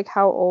say like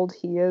how old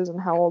he is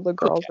and how old the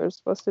girls are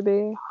supposed to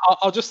be?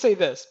 I'll just say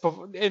this,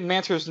 and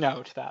answer's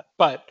no to that.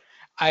 But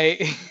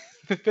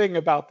the thing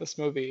about this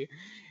movie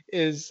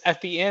is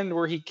at the end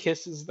where he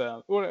kisses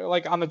them,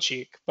 like on the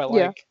cheek, but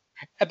like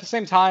at the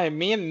same time,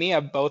 me and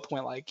Mia both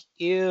went like,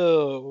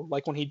 ew,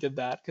 like when he did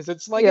that, because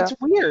it's like it's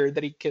weird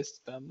that he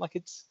kissed them, like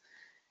he's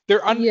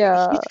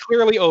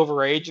clearly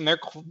overage and they're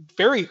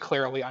very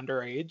clearly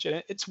underage,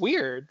 and it's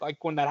weird,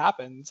 like when that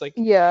happens, like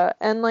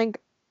and like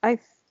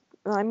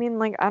I mean,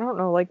 like, I don't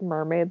know, like,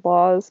 mermaid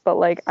laws, but,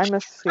 like, I'm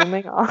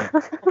assuming...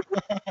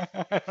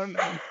 I don't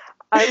know.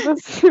 I'm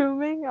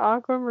assuming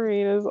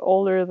Aquamarine is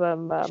older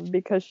than them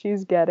because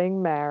she's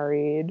getting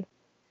married.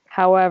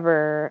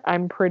 However,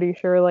 I'm pretty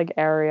sure, like,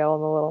 Ariel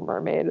in The Little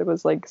Mermaid, it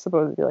was, like,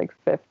 supposed to be, like,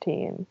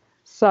 15.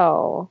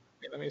 So,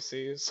 Wait, let me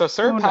see. So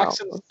Sarah Who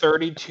Paxton's knows?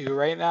 32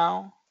 right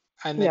now,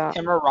 and then Yeah,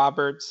 Emma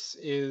Roberts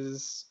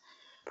is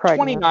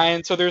pregnant.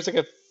 29. So there's like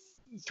a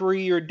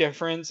 3-year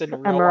difference in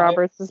real Emma life.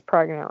 Roberts is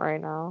pregnant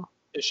right now.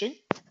 Is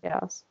she?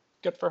 Yes.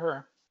 Good for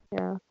her.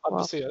 Yeah. Love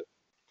to Well. see it.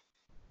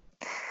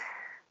 Yeah.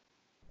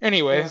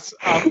 Anyways,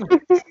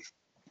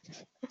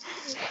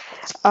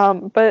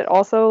 But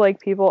also like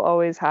people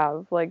always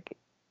have like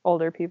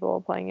older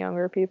people playing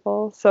younger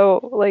people.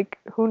 So like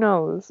who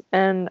knows?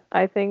 And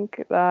I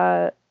think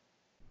that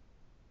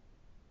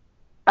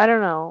I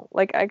don't know.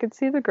 Like I could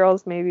see the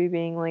girls maybe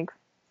being like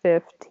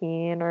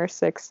 15 or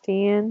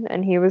 16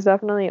 and he was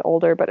definitely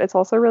older, but it's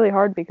also really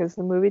hard because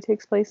the movie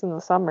takes place in the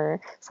summer.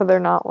 So they're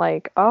not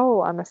like,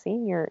 "Oh, I'm a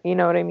senior." You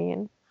know what I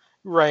mean?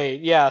 right,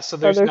 yeah. So So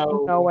there's there's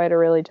no no. way to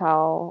really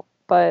tell.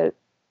 But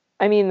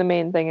I mean, the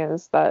main thing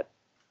is that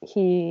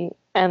he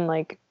and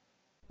like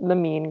the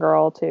mean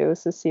girl too,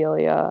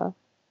 Cecilia,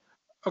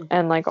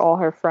 and like all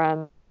her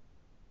friends.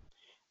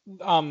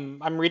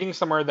 I'm reading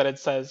somewhere that it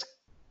says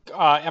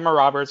Emma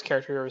Roberts'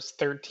 character was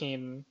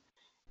 13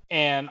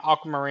 and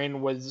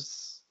Aquamarine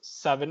was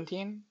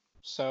 17.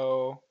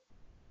 So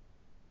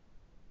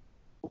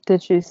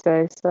Did she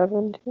say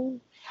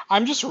 17?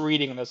 I'm just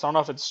reading this. I don't know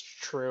if it's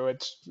true.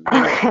 It's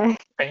maybe it's Okay.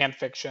 fan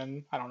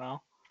fiction. I don't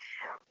know.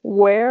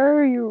 Where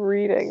are you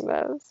reading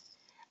this?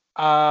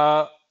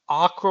 Uh,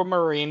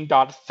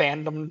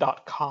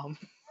 aquamarine.fandom.com.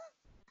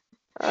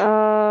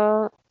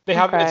 They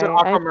have it's an Okay.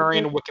 I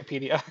Aquamarine mean,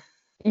 Wikipedia.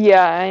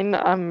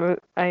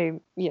 yeah,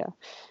 yeah.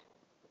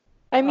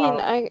 I mean,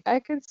 Uh, I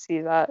could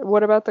see that.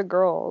 What about the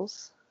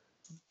girls?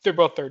 they're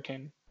both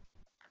 13.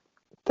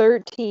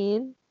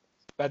 13?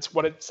 That's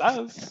what it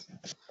says.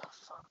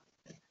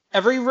 I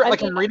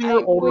Like mean, I'm reading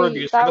I old wait,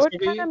 reviews for that this would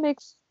kind movie. of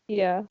makes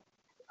yeah.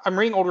 I'm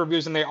reading old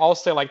reviews and they all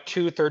say like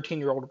two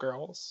 13-year-old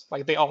girls.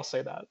 Like they all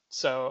say that.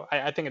 So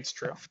I think it's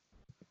true.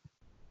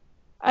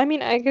 I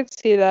mean, I could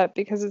see that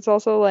because it's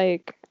also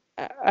like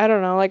I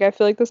don't know, like I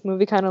feel like this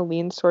movie kind of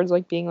leans towards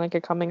like being like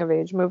a coming of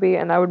age movie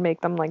and that would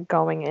make them like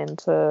going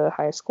into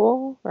high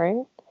school,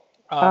 right?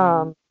 Um,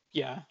 Um,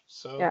 yeah.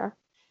 So yeah.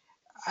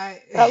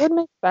 I That would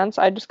make sense.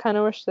 I just kind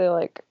of wish they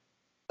like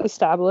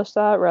established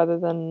that rather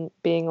than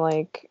being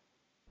like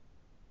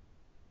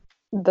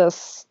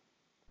this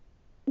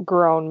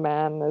grown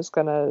man is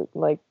gonna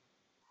like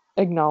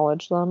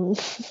acknowledge them.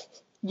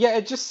 yeah,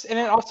 it just and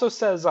it also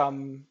says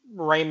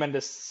Raymond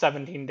is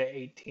 17 to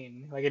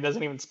 18. Like it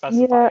doesn't even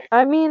specify. Yeah,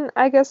 I mean,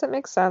 I guess it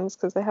makes sense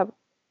because they have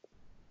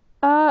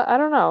I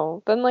don't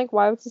know. Then like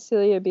why would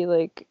Cecilia be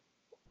like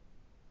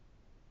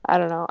I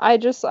don't know. I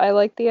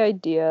like the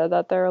idea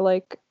that they're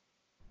like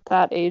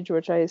that age,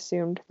 which I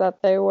assumed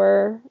that they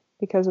were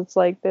because it's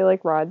like they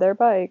like ride their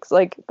bikes.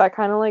 Like that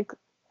kind of like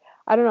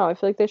I don't know. I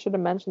feel like they should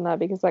have mentioned that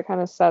because that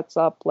kind of sets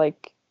up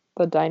like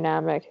the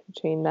dynamic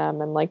between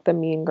them and like the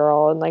mean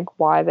girl and like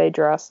why they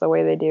dress the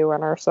way they do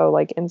and are so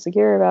like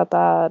insecure about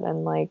that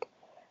and like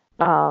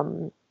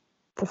um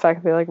the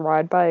fact that they like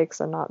ride bikes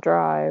and not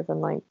drive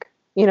and like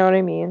you know what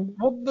I mean?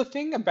 Well, the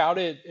thing about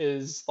it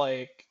is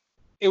like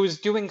it was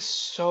doing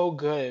so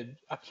good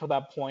up to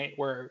that point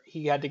where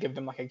he had to give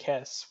them like a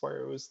kiss, where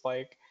it was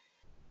like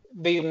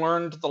they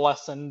learned the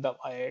lesson that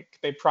like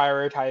they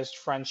prioritized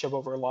friendship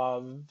over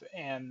love,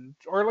 and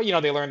or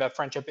they learned that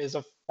friendship is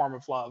a form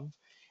of love,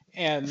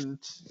 and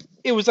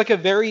it was like a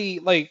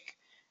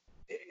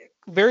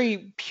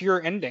very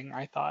pure ending,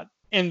 I thought.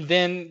 And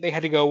then they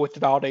had to go with the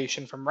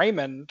validation from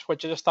Raymond,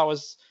 which I just thought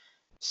was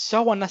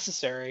so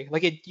unnecessary.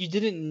 Like you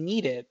didn't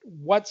need it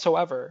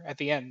whatsoever at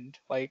the end.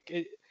 Like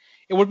it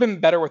would have been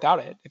better without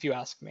it, if you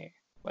ask me.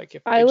 Like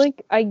if I it just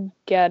like I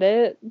get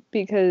it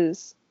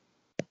because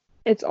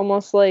it's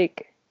almost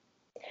like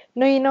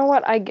no, you know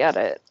what? I get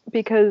it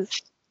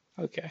because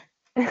okay.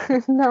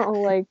 no,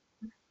 like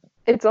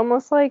it's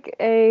almost like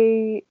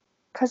a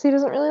because he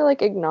doesn't really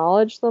like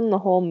acknowledge them the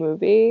whole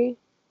movie,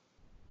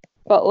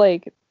 but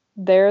like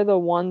they're the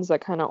ones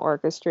that kind of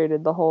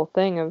orchestrated the whole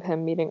thing of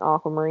him meeting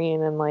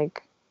Aquamarine and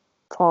like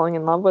falling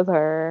in love with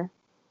her.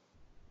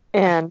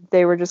 And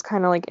they were just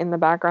kind of like in the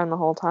background the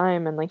whole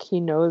time, and like he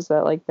knows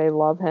that like they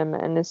love him,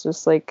 and it's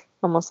just like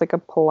almost like a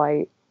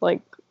polite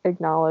like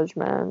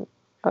acknowledgement.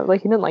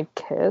 Like he didn't like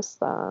kiss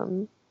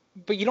them.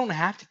 But you don't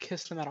have to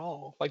kiss them at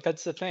all. Like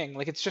that's the thing.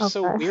 Like it's just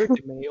so Okay. weird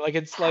to me. Like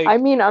it's I like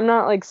mean, I'm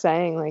not like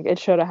saying like it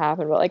should have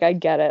happened, but like I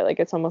get it. Like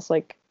it's almost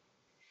like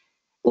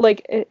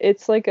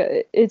it's like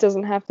it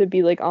doesn't have to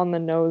be like on the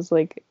nose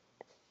like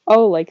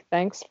oh like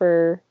thanks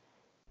for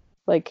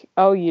like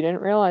oh you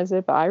didn't realize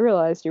it but I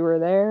realized you were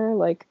there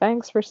like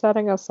thanks for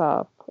setting us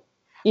up.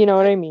 You know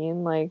what I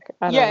mean? Like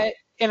I don't know. yeah.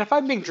 And if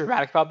I'm being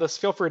dramatic about this,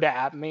 feel free to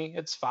at me.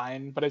 It's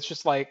fine. But it's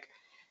just like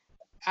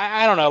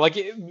I don't know. Like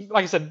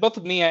I said,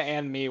 both Mia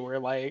and me were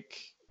like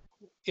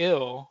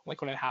ill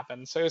like when it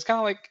happened. So it was kind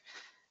of like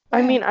I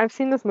eh. mean, I've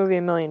seen this movie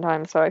a million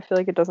times, so I feel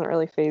like it doesn't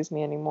really phase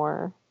me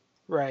anymore.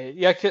 Right.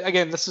 Yeah.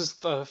 Again, this is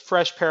the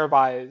fresh pair of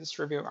eyes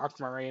reviewing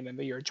Aquamarine in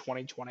the year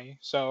 2020.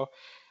 So,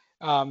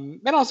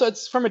 and also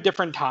it's from a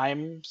different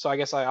time. So I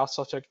guess I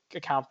also took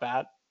account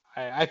that.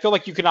 I feel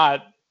like you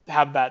cannot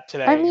have that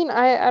today. I mean,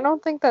 I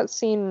don't think that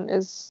scene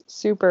is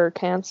super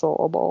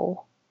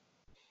cancelable.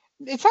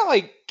 It's not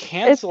like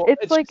cancel.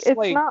 It's like just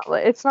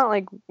it's not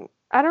like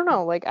I don't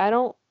know, like I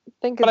don't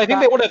think But it's I think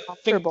that they would have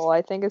uncomfortable.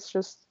 I think it's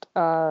just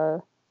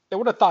they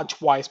would have thought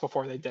twice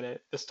before they did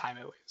it this time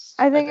at least.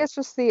 I think it's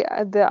just the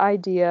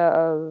idea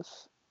of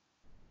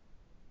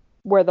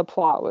where the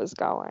plot was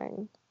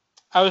going.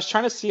 I was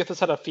trying to see if this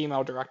had a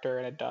female director,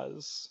 and it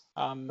does.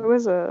 Who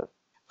is it?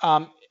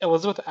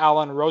 Elizabeth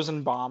Allen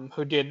Rosenbaum,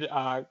 who did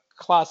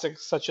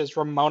classics such as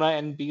Ramona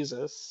and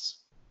Beezus,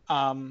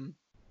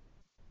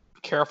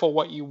 Careful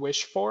What You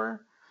Wish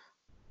For,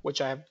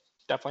 which I have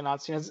definitely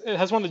not seen. It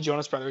has one of the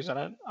Jonas Brothers in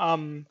it.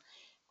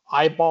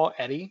 Eyeball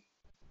Eddie.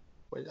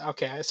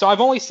 Okay, so I've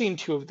only seen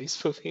 2 of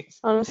these movies.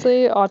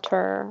 Honestly,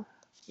 auteur.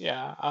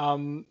 Yeah.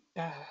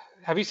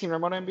 Have you seen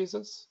Ramona and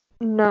Beezus?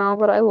 No,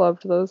 but I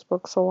loved those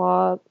books a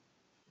lot.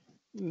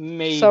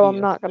 Maybe. So I'm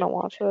not gonna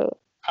watch it.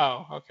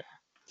 Oh, okay.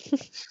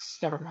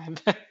 Never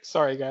mind.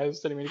 Sorry,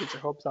 guys. Didn't mean to get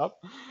your hopes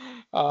up.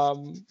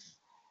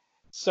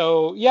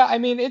 So yeah, I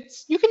mean,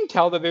 you can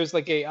tell that there's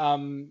like a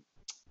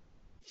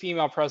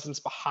female presence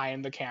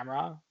behind the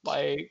camera,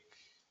 like.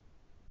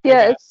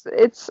 Yeah,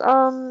 it's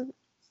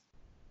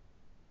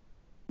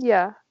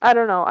yeah, I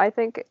don't know. I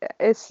think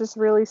it's just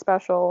really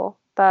special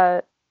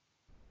that,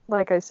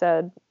 like I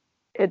said,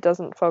 it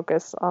doesn't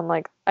focus on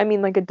like I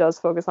mean like it does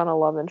focus on a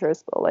love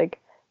interest, but like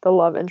the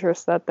love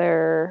interest that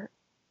they're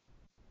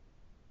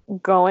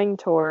going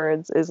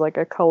towards is like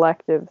a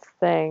collective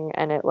thing,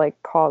 and it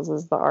like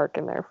causes the arc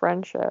in their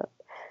friendship.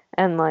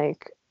 And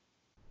like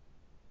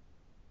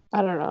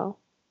I don't know.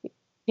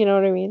 You know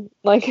what I mean?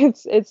 Like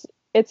it's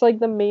like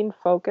the main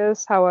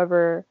focus,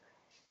 however,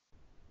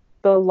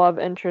 the love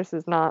interest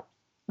is not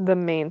the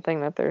main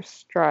thing that they're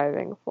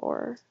striving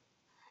for.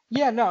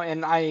 Yeah, no,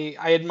 and I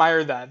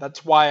admire that.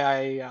 That's why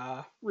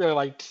I really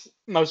liked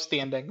most of the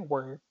ending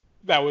where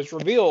that was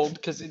revealed,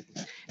 because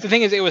the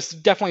thing is, it was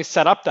definitely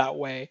set up that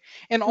way,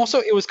 and also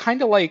it was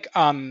kind of like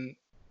I'm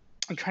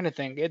trying to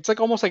think. It's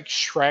like almost like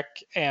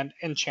Shrek and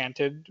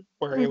Enchanted,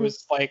 where it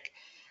was like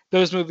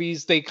those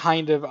movies. They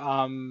kind of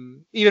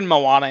even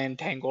Moana and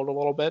Tangled a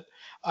little bit.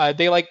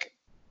 They like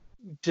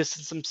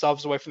distance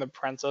themselves away from the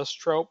princess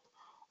trope.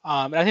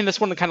 And I think this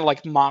one kind of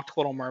like mocked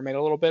Little Mermaid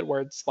a little bit, where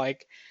it's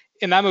like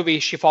in that movie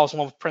she falls in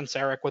love with Prince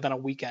Eric within a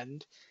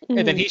weekend,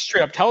 and then he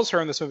straight up tells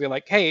her in this movie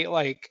like, "Hey,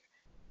 like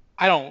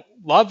I don't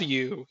love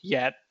you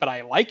yet, but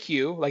I like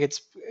you. Like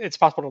it's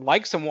possible to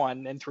like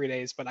someone in 3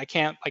 days, but I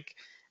can't like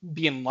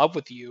be in love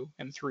with you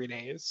in 3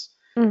 days."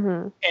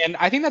 And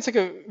I think that's like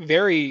a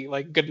very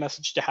like good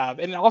message to have,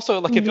 and also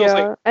like it feels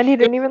like and he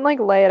didn't even like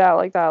lay it out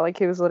like that. Like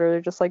he was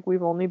literally just like,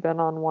 we've only been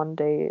on one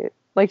date.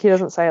 Like he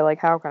doesn't say like,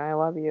 how can I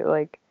love you?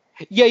 Like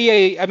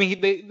yeah. I mean,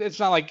 it's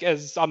not like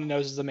as on the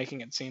nose as they're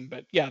making it seem,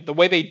 but yeah, the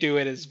way they do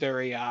it is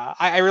very.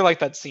 I really like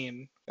that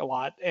scene a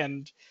lot,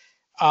 and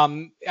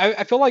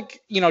I feel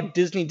like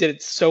Disney did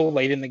it so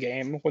late in the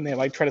game when they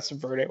like try to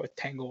subvert it with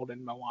Tangled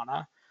and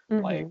Moana,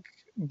 like.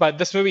 But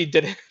this movie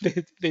did it.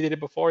 They did it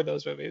before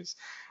those movies,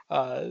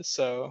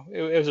 so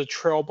it was a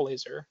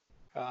trailblazer,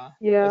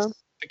 yeah. as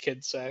the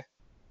kids say.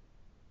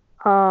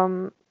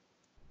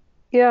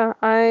 Yeah,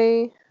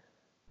 I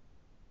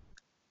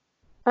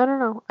don't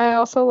know. I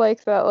also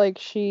like that like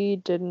she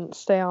didn't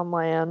stay on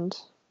land.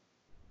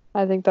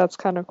 I think that's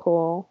kind of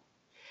cool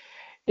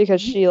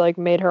because she like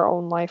made her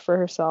own life for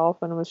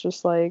herself and was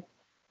just like,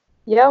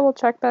 yeah, we'll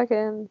check back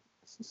in.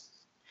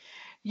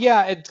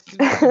 Yeah, it's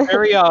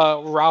very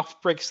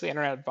Ralph Breaks the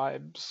Internet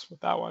vibes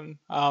with that one.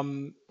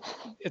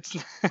 It's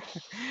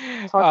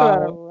Talk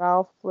about a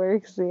Ralph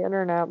Breaks the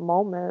Internet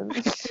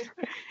moment.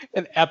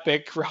 an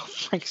epic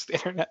Ralph Breaks the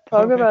Internet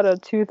Talk moment. about a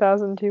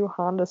 2002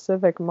 Honda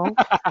Civic moment.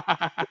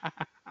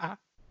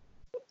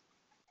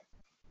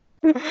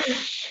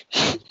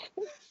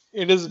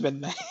 It is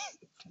midnight.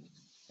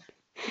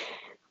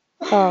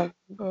 Oh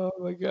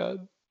my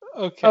god.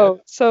 Okay. Oh,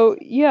 so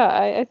yeah,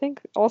 I think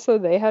also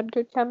they had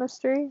good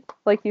chemistry.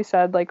 Like you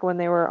said, like when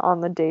they were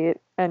on the date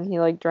and he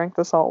like drank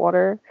the salt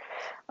water.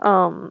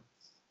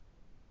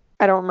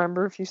 I don't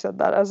remember if you said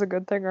that as a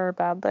good thing or a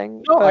bad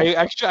thing. No,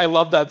 but I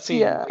love that scene.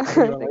 yeah, Like,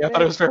 I think I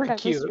thought it was very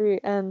chemistry, cute.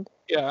 and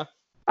Yeah.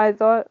 I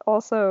thought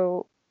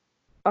also,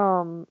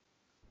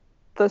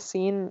 the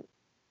scene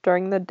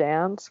during the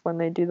dance when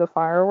they do the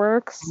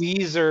fireworks.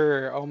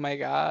 Weezer. Oh my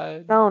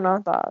god. No,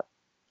 not that.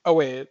 Oh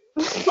wait.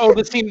 Oh,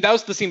 that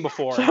was the scene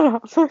before. Shut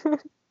up.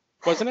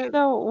 Wasn't it?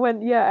 No,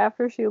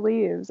 after she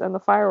leaves and the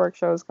fireworks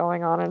show is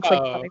going on and it's like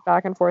cutting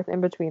back and forth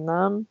in between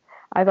them.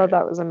 I thought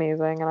that was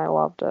amazing and I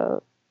loved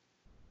it.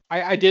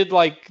 I did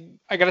like.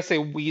 I gotta say,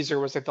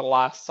 Weezer was like the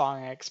last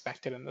song I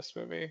expected in this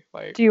movie.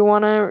 Like, do you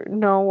want to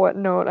know what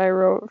note I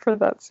wrote for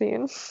that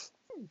scene?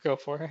 Go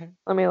for it.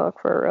 Let me look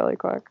for it really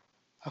quick.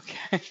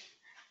 Okay.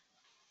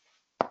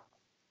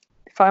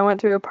 If I went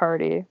to a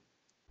party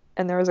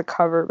and there was a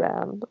cover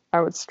band,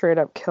 I would straight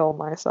up kill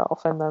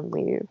myself and then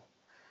leave.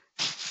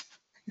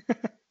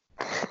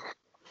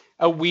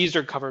 A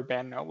Weezer cover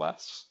band, no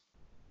less.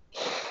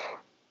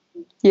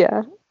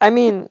 Yeah. I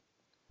mean,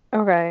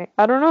 okay.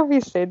 I don't know if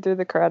he stayed through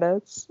the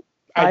credits.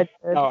 I I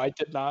did, no, I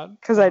did not.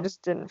 because I No.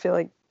 just didn't feel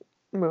like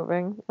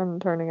moving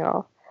and turning it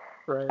off.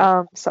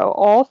 Right. So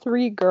all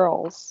three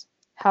girls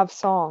have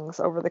songs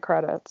over the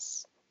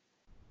credits.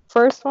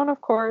 First one,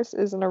 of course,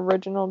 is an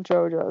original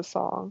JoJo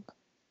song.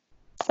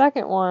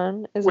 Second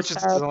one is a Which is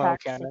Sarah still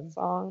Paxton canon.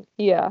 song.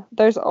 Yeah,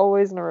 there's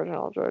always an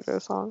original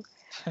JoJo song.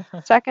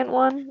 Second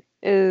one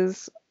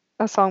is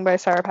a song by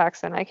Sarah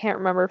Paxton. I can't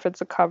remember if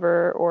it's a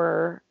cover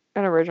or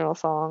an original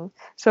song.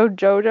 So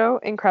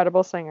JoJo,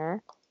 incredible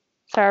singer.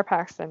 Sarah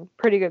Paxton,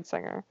 pretty good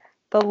singer.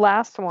 The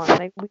last one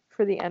they leave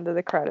for the end of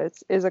the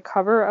credits is a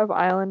cover of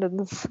Island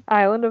of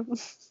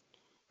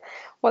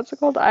what's it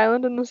called?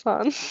 Island in the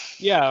Sun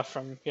Yeah,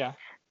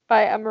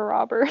 by Emma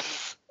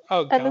Roberts.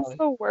 Oh And it's god.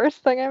 the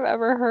worst thing I've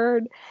ever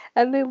heard.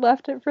 And they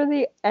left it for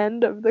the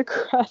end of the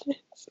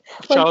credits.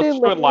 Should I Like they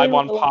listen to it live literally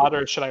on were like, pod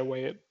or should I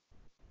wait?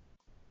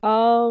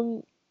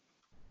 um,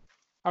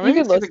 I'm you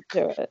gonna could see if listen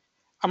to it.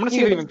 I'm gonna see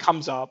You if could it even listen.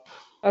 comes up.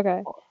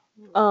 Okay.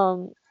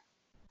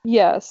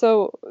 Yeah,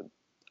 so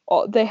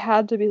they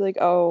had to be like,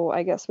 oh,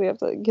 I guess we have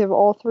to give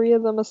all three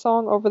of them a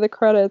song over the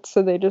credits,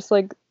 so they just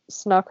like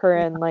snuck her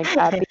in like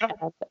at the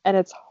end, and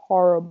it's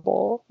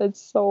horrible.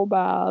 It's so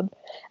bad,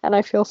 and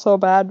I feel so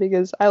bad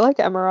because I like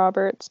Emma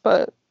Roberts,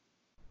 but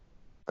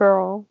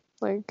girl,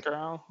 like,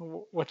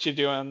 Girl, what you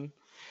doing?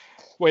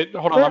 Wait,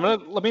 hold on. we're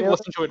Let me really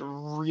listen to it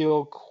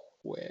real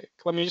quick.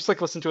 Let me just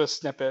like listen to a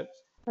snippet.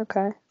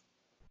 okay.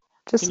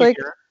 Can Just you like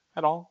hear it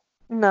at all?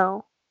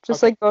 no,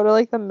 just Okay. like go to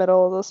like the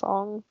middle of the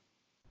song.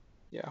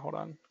 Yeah, hold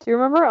on. Do you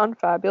remember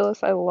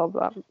Unfabulous? I love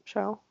that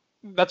show.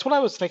 That's what I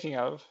was thinking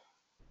of.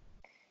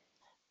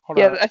 Hold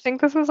Yeah, on. I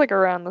think this was like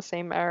around the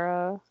same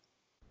era.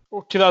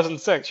 Oh,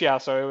 2006. Yeah,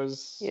 so it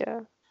was.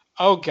 Yeah.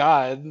 Oh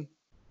God.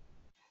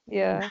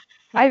 Yeah.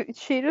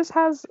 She just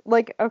has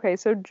like okay,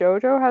 so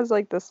JoJo has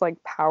like this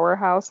like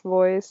powerhouse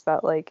voice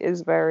that like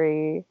is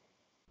very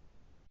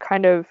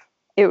kind of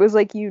it was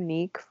like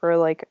unique for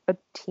like a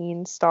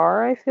teen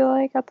star, I feel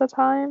like at the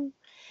time.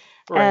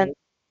 Right. And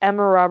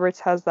Emma Roberts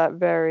has that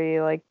very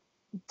like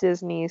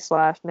Disney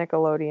slash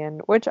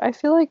Nickelodeon, which I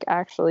feel like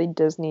actually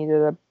Disney did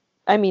a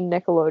I mean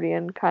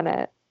Nickelodeon kind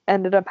of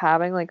ended up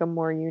having like a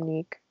more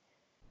unique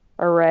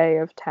array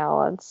of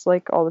talents,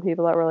 like all the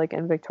people that were like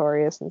in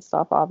Victorious and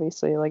stuff,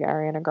 obviously like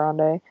Ariana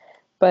Grande,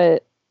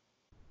 but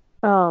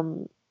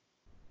um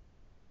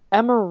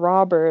Emma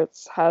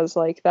Roberts has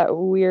like that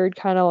weird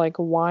kind of like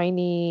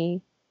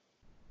whiny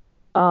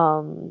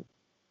um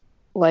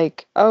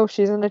like oh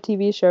she's in a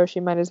TV show, she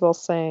might as well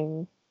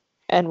sing,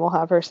 and we'll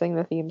have her sing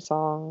the theme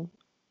song,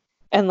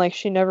 and like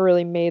she never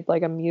really made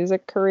like a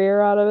music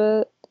career out of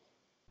it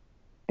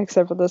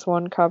except for this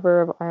one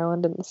cover of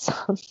Island in the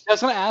Sun. I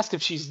was gonna ask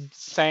if she's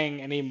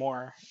sang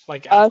anymore,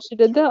 like after. She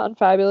did the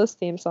Unfabulous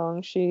theme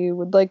song. She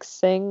would like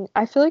sing.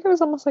 I feel like it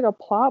was almost like a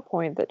plot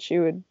point that she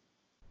would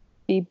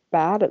be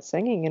bad at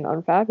singing in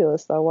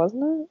Unfabulous, though,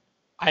 wasn't it?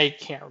 I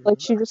can't Like remember.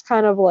 she just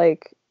kind of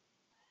like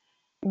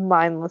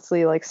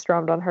mindlessly like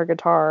strummed on her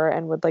guitar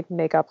and would like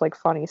make up like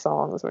funny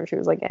songs when she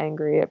was like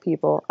angry at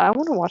people. I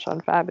want to watch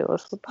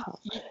Unfabulous. What the hell?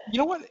 You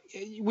know what?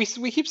 We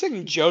keep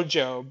saying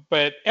JoJo,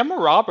 but Emma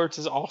Roberts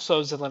is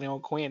also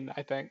Zillennial Queen.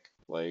 I think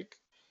like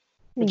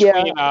Yeah,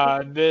 between I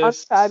think this.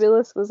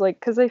 Unfabulous was like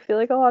because I feel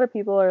like a lot of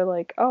people are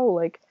like, oh,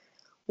 like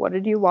what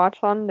did you watch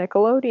on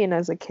Nickelodeon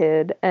as a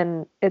kid?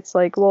 And it's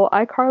like, well,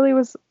 iCarly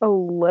was a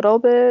little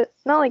bit,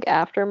 not like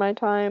after my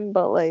time,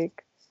 but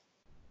like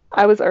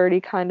I was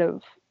already kind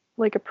of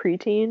like a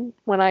preteen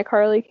when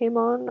iCarly came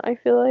on, I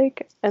feel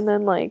like. And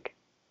then like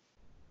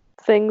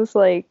things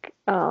like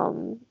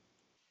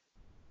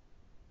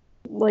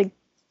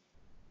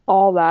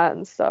all that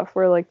and stuff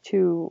were like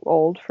too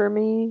old for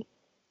me.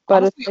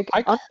 But it's Honestly,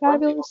 like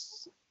iCarly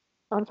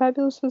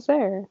Unfabulous was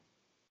there.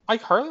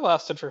 iCarly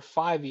lasted for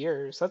 5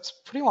 years. That's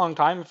a pretty long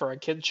time for a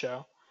kid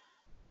show.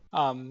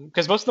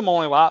 Because most of them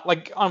only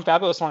like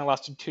Unfabulous only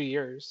lasted 2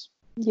 years.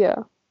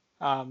 Yeah.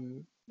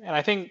 And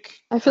I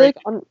think I feel Drake.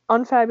 like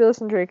Unfabulous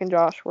and Drake and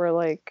Josh were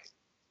like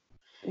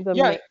the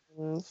Yeah,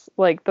 mains.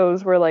 Like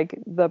those were like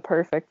the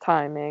perfect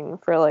timing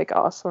for like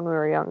us when we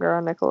were younger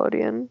on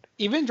Nickelodeon.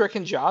 even Drake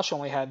and Josh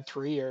only had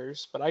 3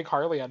 years, but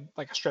iCarly had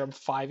like a straight up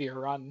 5 year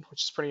run,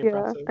 which is pretty Yeah.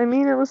 impressive. I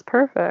mean, it was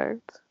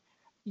perfect.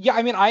 Yeah,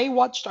 I mean, I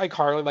watched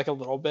iCarly like a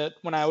little bit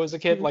when I was a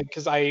kid, Mhm. like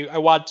because I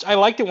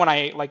liked it when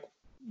I like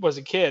was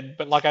a kid,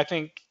 but like I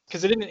think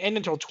because it didn't end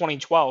until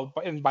 2012,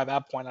 and by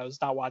that point I was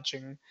not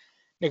watching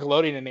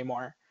Nickelodeon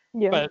anymore.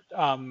 Yeah. But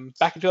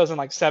back in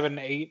 2007,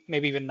 8,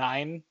 maybe even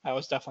 9, I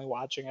was definitely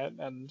watching it,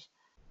 and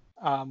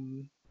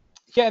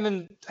yeah, and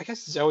then I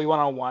guess Zoe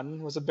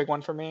 101 was a big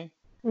one for me.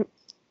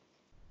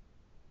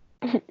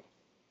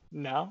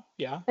 No,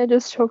 yeah. I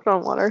just choked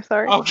on water,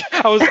 sorry. Okay,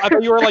 I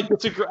thought you were like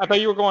I thought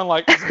you were going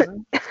like I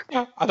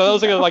thought that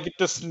was like a No. like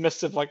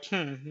dismissive like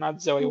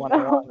not Zoe No,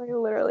 101. I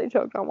literally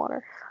choked on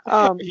water.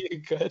 Are you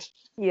good?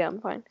 Yeah, I'm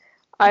fine.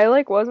 I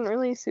like wasn't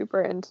really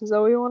super into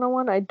Zoe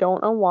 101. I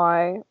don't know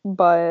why,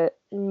 but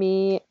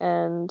me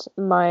and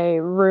my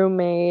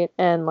roommate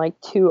and like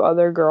two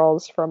other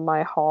girls from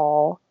my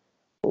hall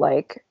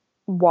like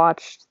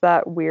watched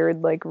that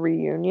weird like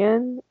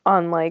reunion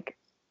on like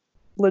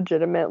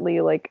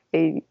legitimately like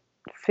a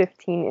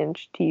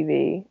 15-inch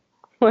TV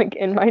like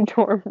in my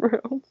dorm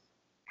room.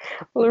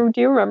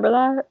 Do you remember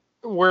that?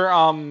 Where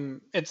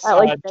it's At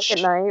like Nick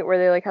at Night, where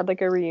they like had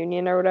like a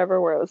reunion or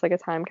whatever, where it was like a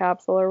time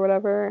capsule or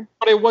whatever.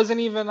 but it wasn't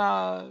even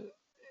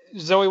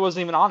Zoe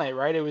wasn't even on it,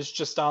 right? It was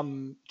just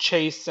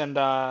Chase and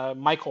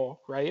Michael,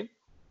 right?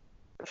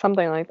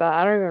 Something like that.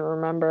 I don't even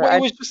remember. Well, it I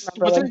was just just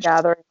remember wasn't like it just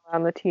gathering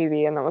around the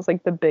TV, and that was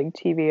like the big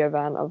TV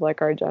event of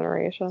like our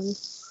generation.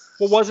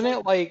 well, wasn't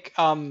it like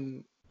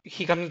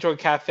he comes into a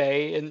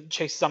cafe and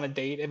Chase is on a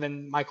date, and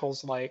then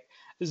Michael's like,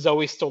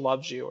 Zoe still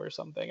loves you or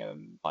something,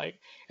 and like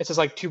it says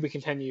like to be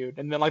continued,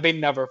 and then like they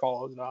never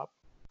followed it up.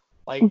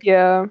 Like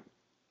Yeah.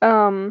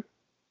 Um,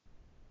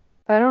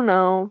 I don't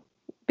know.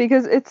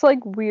 Because it's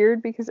like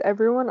weird because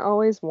everyone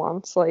always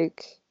wants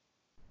like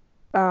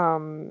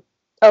oh,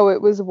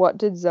 it was What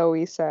Did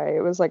Zoe Say?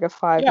 It was like a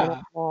 5 minute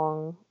yeah,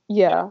 long.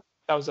 yeah, Yeah.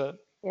 that was it.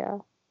 Yeah.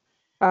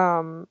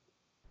 Um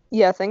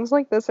yeah, things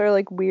like this are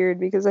like weird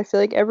because I feel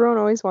like everyone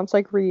always wants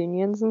like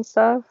reunions and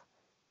stuff,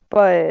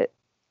 but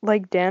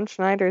like Dan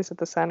Schneider's at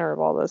the center of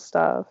all this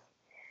stuff.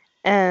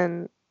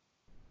 And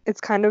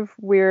it's kind of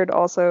weird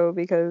also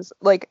because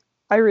like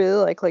I really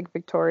like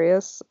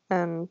Victorious,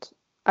 and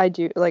I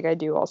do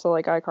also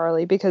like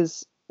iCarly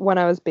because when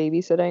I was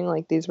babysitting,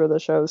 like these were the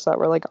shows that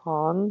were like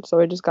on, so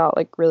I just got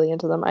like really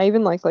into them. I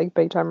even like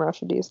Big Time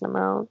Rush a decent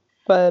amount.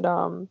 But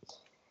Yeah,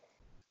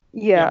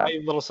 yeah. my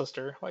little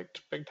sister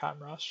liked Big Time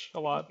Rush a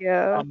lot.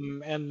 Yeah.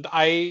 And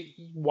I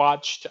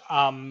watched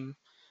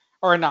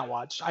or not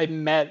watched. I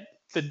met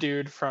the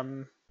dude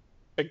from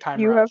Big Time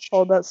You have Rush.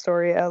 told that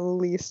story at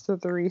least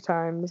 3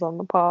 times on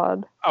the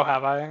pod. Oh,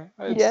 have I?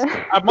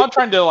 Yeah. I'm not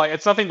trying to like.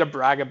 It's nothing to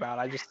brag about.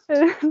 I just.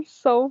 It's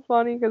so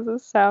funny because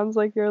it sounds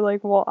like you're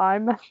like, well, I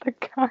met the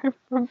guy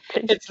from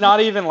Big It's not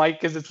even like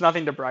because it's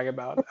nothing to brag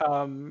about.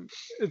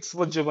 It's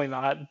legitimately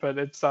not. But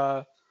it's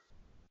I'm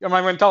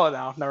not going to tell it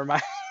now. Never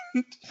mind.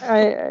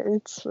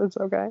 It's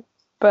okay.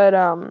 But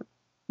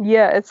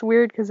yeah, it's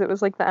weird because it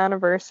was like the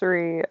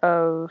anniversary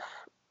of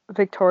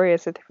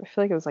Victorious. I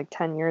feel like it was like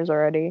 10 years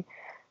already.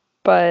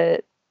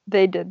 But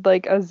they did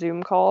like a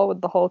Zoom call with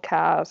the whole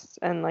cast,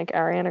 and like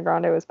Ariana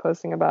Grande was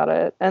posting about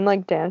it, and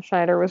like Dan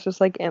Schneider was just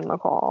like in the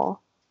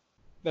call.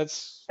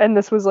 That's And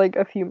this was like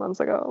a few months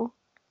ago.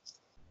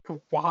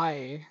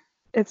 why.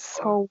 It's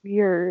so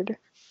weird.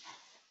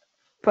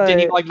 Did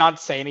he But like not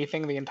say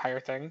anything the entire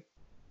thing?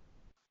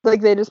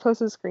 like they just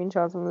posted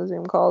screenshots from the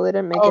Zoom call. They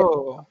didn't make it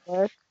Oh,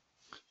 public.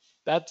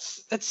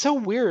 that's so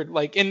weird.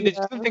 Like, and it's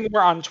Yeah. the thing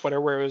where on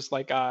Twitter where it was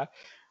like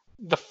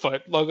the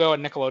foot logo at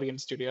Nickelodeon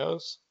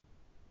Studios.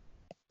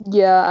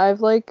 Yeah,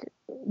 I've like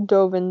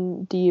dove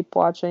in deep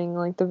watching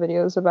like the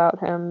videos about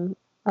him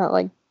at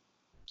like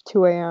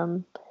 2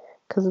 a.m.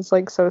 because it's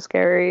like so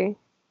scary.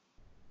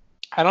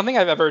 I don't think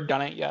I've ever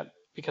done it yet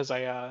because I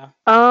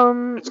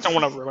just don't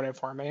want to ruin it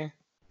for me.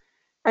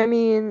 I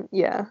mean,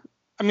 yeah.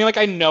 I mean, like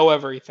I know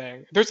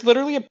everything. There's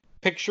literally a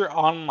picture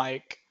on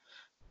like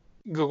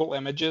Google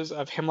Images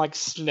of him like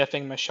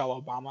sniffing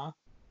Michelle Obama.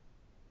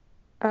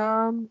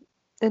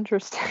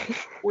 Interesting.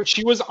 Where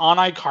she was on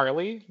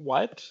iCarly.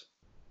 What?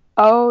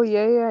 Oh,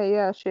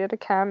 yeah. She had a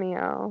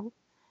cameo.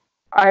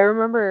 I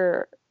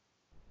remember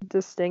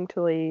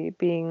distinctly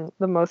being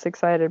the most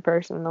excited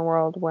person in the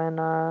world when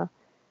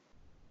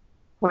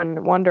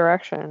One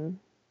Direction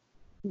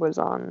was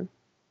on.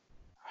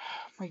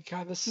 Oh my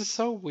god, this is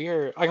so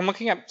weird. Like I'm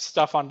looking at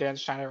stuff on Dan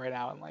Schneider right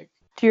now and like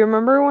Do you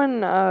remember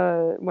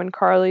when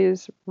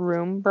Carly's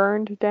room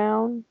burned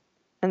down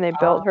and they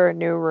built her a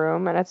new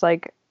room, and it's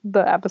like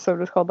the episode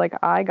was called like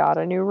I Got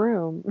a New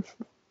Room.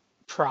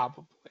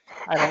 probably.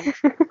 I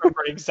don't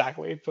remember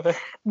exactly, but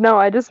No,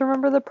 I just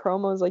remember the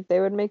promos, like they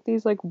would make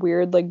these like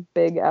weird like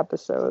big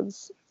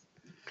episodes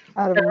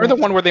out of I remember the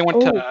nowhere. one where they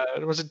went Oh,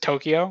 to was it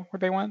Tokyo where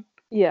they went?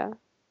 yeah.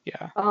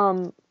 Yeah.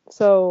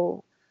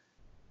 So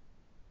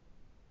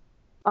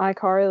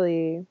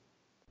iCarly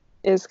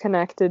is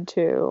connected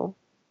to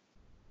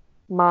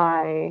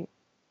my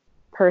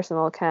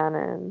personal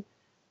canon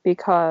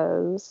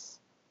because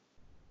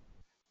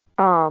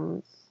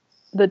um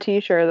the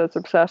teacher that's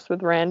obsessed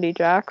with Randy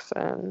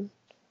Jackson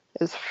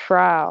is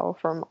Frau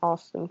from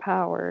Austin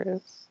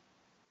Powers.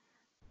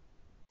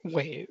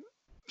 Wait.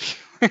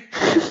 Did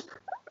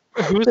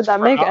Who's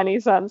that make Frau? any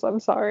sense? I'm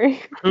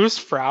sorry. Who's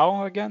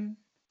Frau again?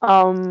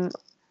 Um,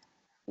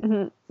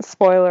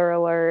 Spoiler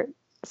alert,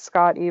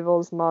 Scott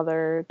Evil's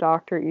mother,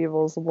 Dr.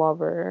 Evil's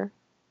lover.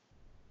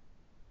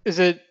 Is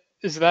that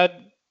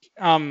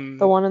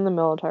The one in the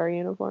military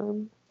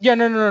uniform. yeah,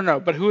 no.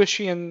 But who is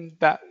she in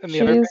the other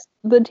thing? She's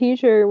the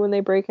teacher when they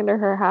break into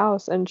her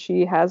house, and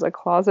she has a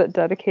closet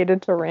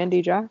dedicated to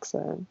Randy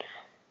Jackson.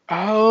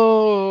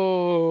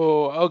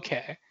 Oh,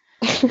 okay.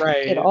 It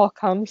Right. all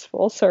comes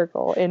full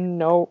circle for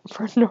no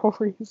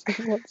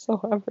reason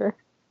whatsoever.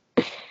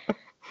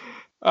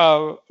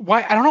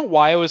 Why I don't know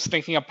why I was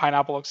thinking of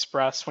Pineapple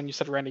Express when you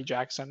said Randy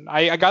Jackson.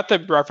 I got the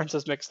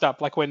references mixed up.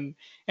 Like when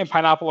in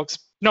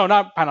no,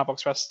 not Pineapple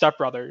Express, Step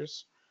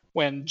Brothers,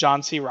 when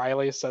John C.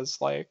 Riley says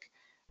like,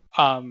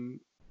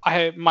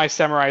 my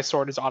samurai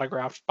sword is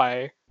autographed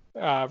by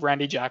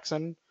Randy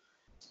Jackson.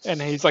 And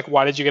he's like,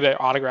 why did you get it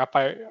autographed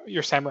by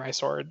your samurai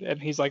sword?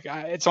 And he's like,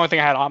 it's the only thing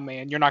I had on me,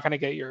 and you're not going to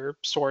get your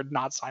sword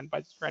not signed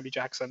by Randy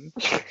Jackson.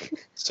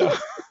 So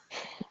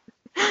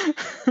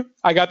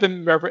I got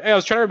them. I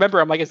was trying to remember.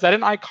 I'm like, is that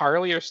an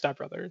iCarly or Step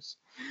Brothers?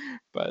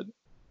 But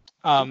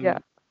Yeah.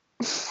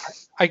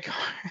 I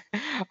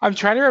I'm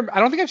trying to remember. I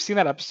don't think I've seen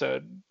that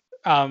episode.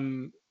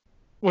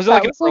 Was it That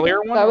like an was like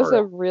earlier one? that was or?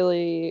 a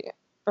really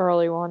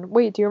early one.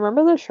 Wait, do you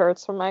remember the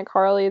shirts from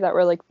iCarly that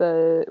were like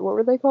what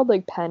were they called?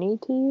 Like penny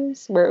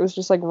tees, where it was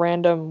just like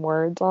random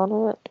words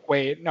on it?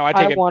 Wait, no, I I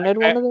take it wanted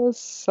back. one of those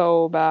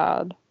so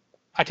bad.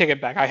 I take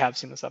it back. I have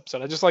seen this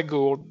episode. I just like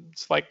Googled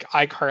like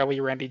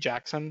iCarly Randy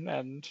Jackson,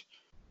 and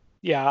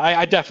yeah,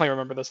 I definitely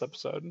remember this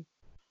episode.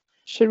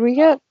 Should we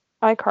get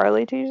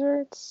iCarly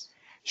t-shirts?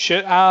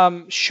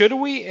 Should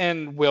we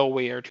and will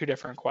we are two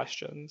different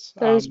questions.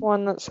 There's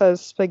one that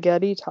says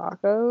spaghetti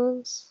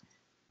tacos.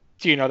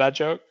 Do you know that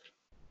joke?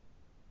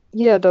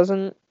 Yeah,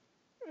 doesn't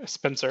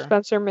Spencer.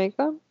 Spencer make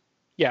them?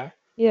 Yeah.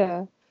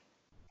 Yeah.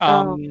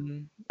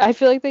 I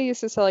feel like they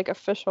used to sell like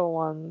official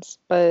ones,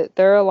 but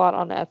there are a lot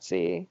on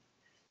Etsy.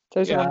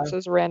 There's one that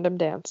says random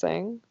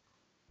dancing,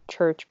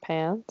 church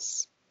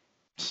pants,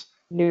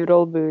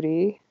 noodle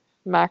booty,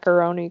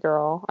 macaroni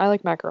girl. I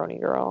like macaroni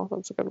girl.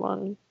 That's a good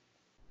one.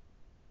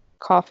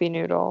 Coffee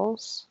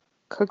noodles,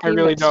 cookie. I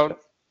really don't.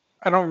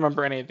 I don't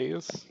remember any of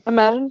these.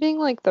 Imagine being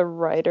like the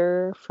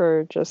writer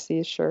for just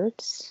these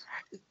shirts.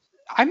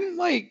 I'm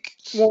like,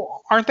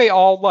 well, aren't they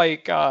all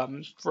like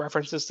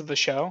references to the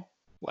show?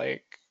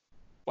 Like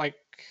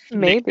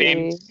Maybe.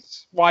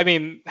 Nicknames? Well, I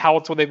mean, how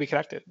else would they be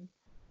connected?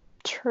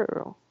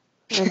 True.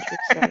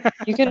 Interesting.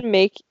 you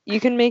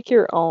can make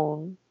your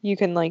own. You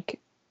can like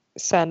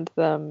send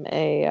them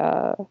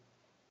a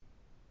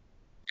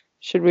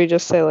should we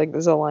just say like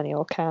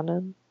Zillennial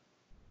Canon?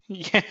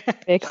 Yeah.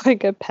 Make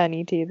like a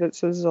penny tee that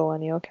says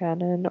Zillennial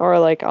Canon, or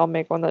like I'll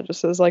make one that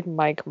just says like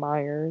Mike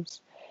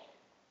Myers.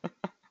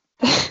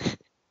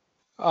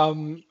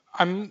 I'm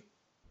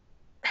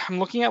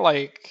looking at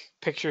like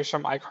pictures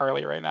from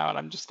iCarly right now, and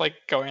I'm just like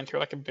going through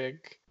like a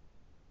big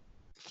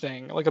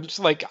thing. Like I'm just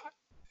like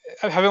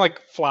I'm having like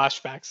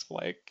flashbacks,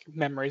 like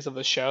memories of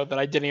the show that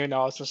I didn't even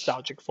know I was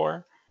nostalgic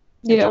for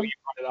until you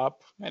brought it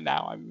up, and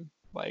now I'm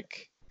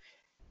like,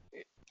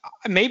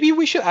 maybe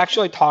we should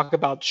actually talk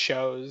about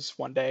shows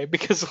one day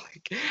because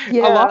like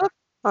a lot of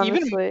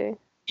honestly.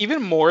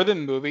 even more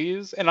than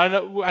movies, and I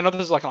know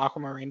this is like an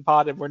Aquamarine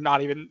pod, and we're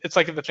not even. It's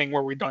like the thing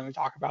where we don't even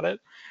talk about it,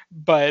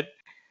 but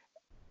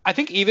I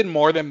think even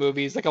more than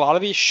movies, like a lot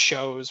of these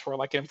shows were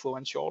like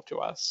influential to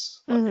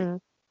us.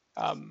 Like,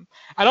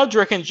 I know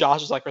Drake and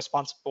Josh is like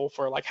responsible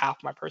for like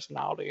half my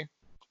personality.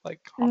 Like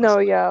honestly. No,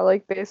 yeah,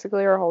 like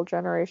basically our whole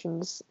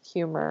generation's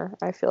humor,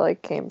 I feel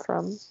like came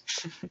from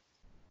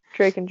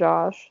Drake and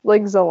Josh,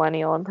 like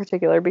Zillennial in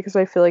particular, because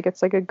I feel like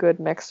it's like a good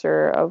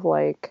mixture of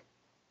like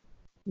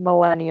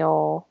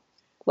millennial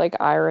like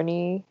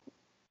irony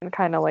and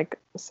kind of like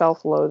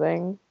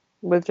self-loathing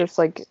with just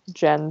like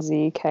Gen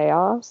Z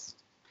chaos.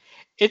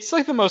 It's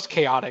like the most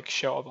chaotic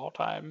show of all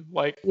time.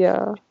 Like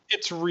it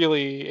gets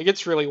really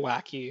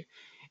wacky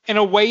in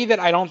a way that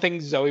I don't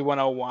think Zoe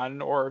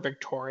 101 or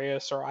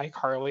Victorious or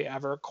iCarly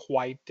ever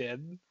quite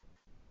did.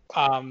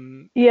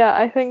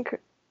 I think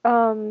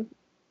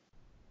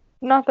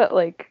not that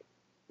like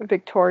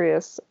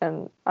Victorious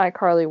and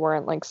iCarly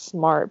weren't like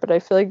smart, but I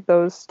feel like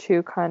those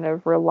two kind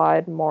of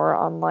relied more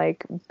on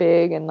like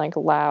big and like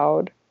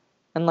loud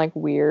and like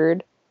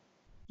weird.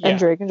 And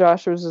Drake and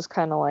Josh was just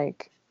kind of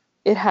like,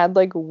 it had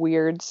like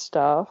weird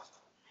stuff,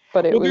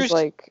 but it was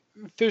like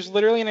there's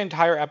literally an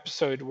entire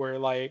episode where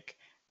like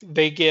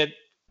they get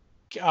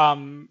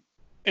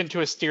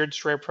into a steered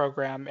straight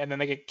program and then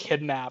they get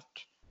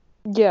kidnapped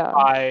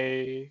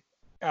by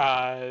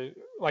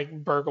like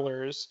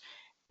burglars,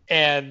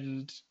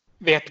 and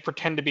they have to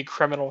pretend to be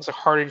criminals, like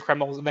hardened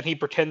criminals, and then he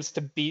pretends to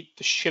beat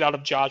the shit out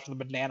of Josh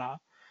with a banana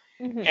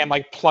and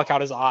like pluck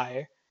out his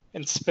eye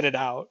and spit it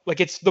out.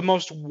 Like it's the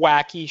most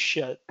wacky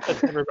shit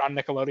that's ever been on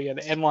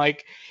Nickelodeon. And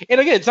like,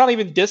 and again, it's not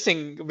even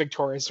dissing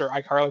Victorious or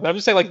iCarly, but I'm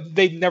just saying like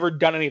they've never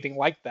done anything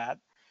like that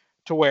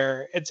to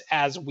where it's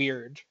as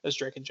weird as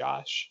Drake and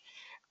Josh.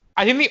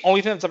 I think the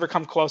only thing that's ever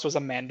come close was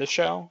Amanda's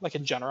show, like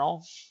in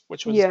general,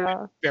 which was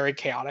very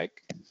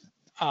chaotic.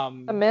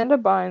 Amanda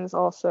Bynes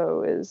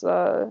also is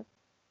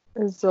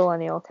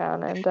Zillennial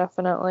Canon,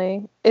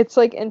 definitely. It's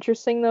like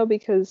interesting though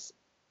because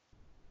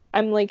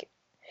I'm like,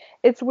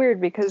 it's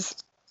weird because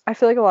I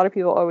feel like a lot of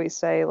people always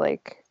say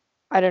like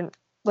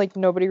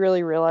nobody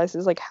really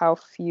realizes like how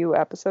few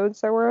episodes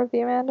there were of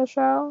the Amanda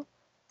show.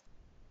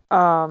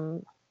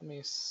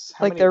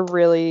 There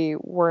really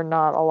were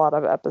not a lot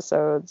of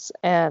episodes,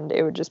 and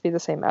it would just be the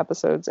same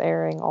episodes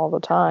airing all the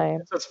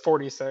time. That's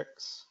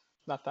 46.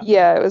 Not that.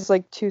 Yeah, it was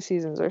like 2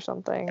 seasons or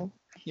something.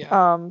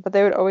 Yeah. But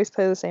they would always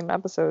play the same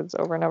episodes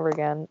over and over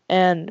again,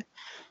 and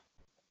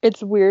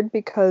it's weird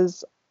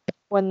because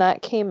when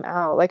that came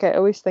out, like I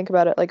always think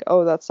about it like,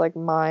 oh, that's like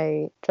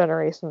my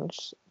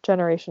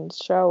generation's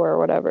show or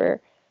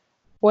whatever.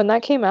 When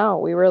that came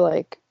out, we were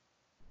like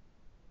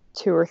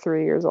 2 or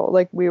 3 years old.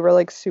 Like we were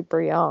like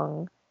super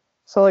young.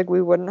 So like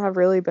we wouldn't have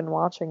really been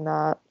watching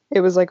that.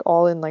 It was like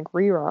all in like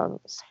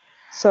reruns.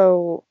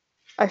 So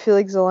I feel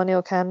like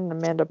Zillennial Ken and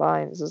Amanda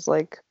Bynes is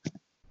like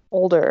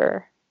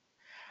older.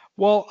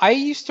 Well, I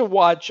used to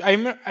watch. I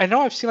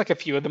know I've seen like a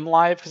few of them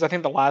live because I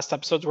think the last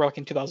episodes were like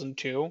in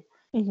 2002,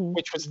 Mhm.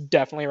 which was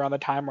definitely around the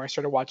time where I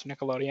started watching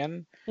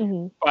Nickelodeon.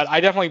 Mhm. But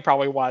I definitely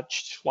probably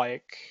watched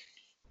like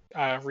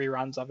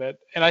reruns of it,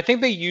 and I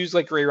think they use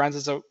like reruns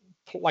as a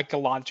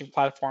launching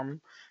platform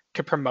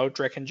to promote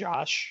Drake and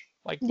Josh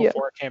like Yeah.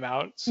 before it came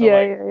out. So Yeah,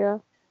 like yeah, yeah.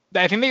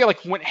 I think they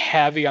like went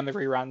heavy on the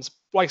reruns,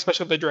 like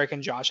especially the Drake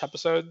and Josh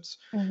episodes,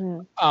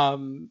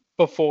 Mhm.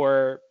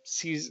 before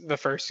the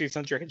first season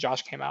of Drake and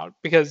Josh came out.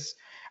 Because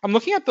I'm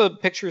looking at the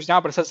pictures now,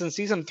 but it says in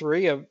season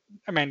 3 of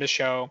Amanda's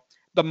show,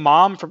 the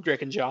mom from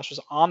Drake and Josh was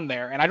on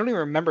there, and I don't even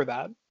remember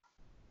that.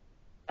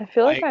 I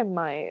feel like Like, I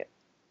might.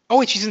 oh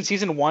wait, she's in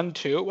season 1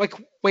 too. Like,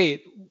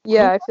 wait,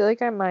 Yeah, who? I feel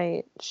like I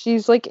might.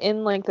 She's like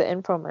in like the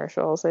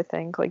infomercials, I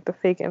think, like the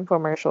fake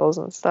infomercials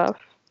and stuff.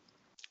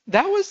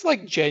 That was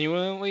like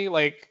genuinely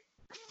like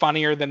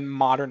funnier than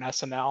modern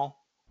SNL.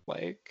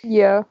 Like,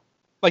 Yeah.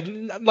 like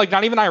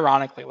not even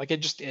ironically, like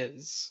it just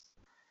is.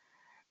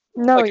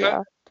 No, Like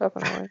yeah,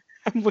 definitely.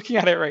 I'm looking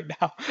at it right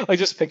now, like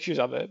just pictures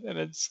of it, and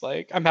it's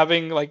like I'm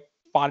having like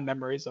fond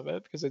memories of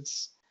it because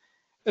it's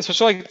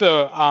especially like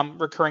the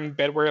recurring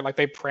bit where like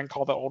they prank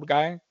call the old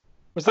guy.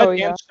 Was Oh that Dan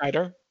yeah,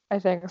 Schneider? I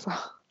think so.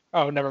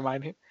 Oh, never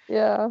mind.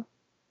 Yeah.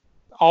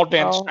 All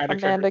Dan Well, Schneider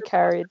characters Amanda are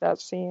carried classic.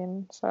 that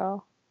scene,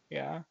 so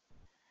Yeah.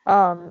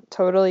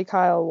 totally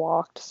Kyle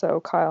walked so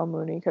Kyle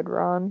Mooney could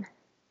run.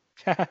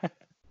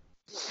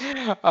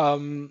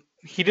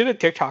 He did a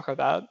TikTok of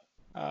that.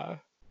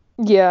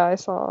 Yeah, I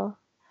saw.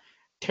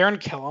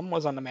 Taron Killam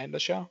was on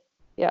Amanda's show,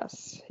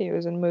 Yes, he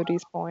was in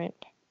Moody's Point.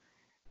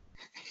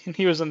 and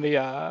he was in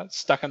the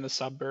Stuck in the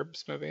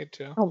Suburbs movie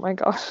too. Oh my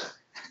god.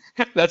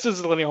 That's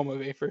his millennial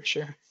movie for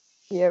sure.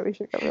 Yeah, we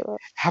should cover that.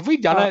 Have we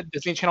done Uh, a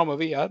Disney Channel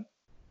movie yet?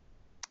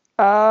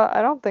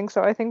 I don't think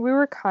so. I think we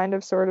were kind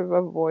of sort of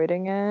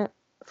avoiding it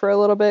for a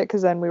little bit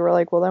because then we were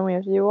like, well, then we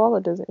have to do all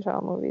the Disney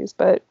Channel movies.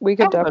 But we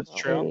could Oh, that's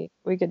true.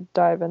 we could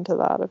dive into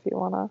that if you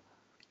wanna.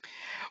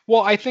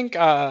 Well, I think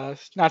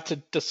not to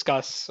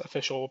discuss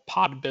official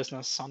pod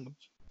business on the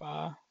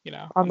On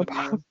on the the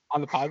pod, main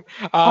on the pod,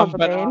 on the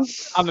but main.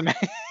 on the main.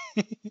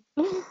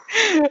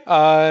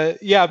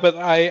 Yeah, but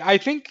I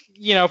think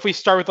if we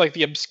start with like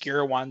the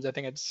obscure ones, I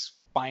think it's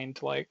fine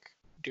to like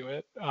do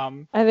it.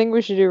 I think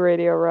we should do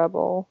Radio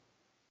Rebel.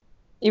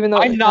 Even though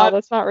I'm no, not.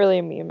 that's not really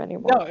a meme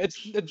anymore. No,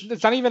 it's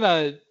not even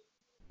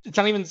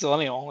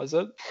Zillennial, is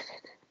it?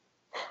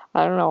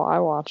 I don't know. I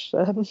watched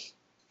it.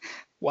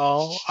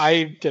 Well,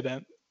 I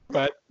didn't.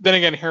 But then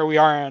again, here we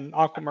are in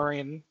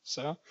Aquamarine,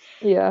 so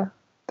Yeah. that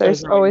There's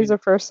doesn't really always mean. a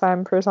first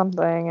time for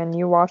something, and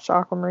you watched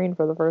Aquamarine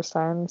for the first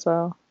time,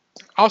 so.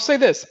 I'll say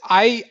this: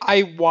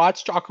 I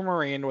watched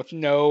Aquamarine with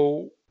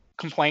no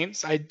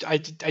complaints. I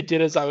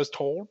did as I was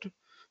told.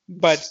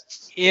 But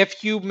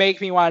if you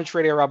make me watch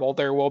Radio Rebel,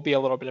 there will be a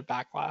little bit of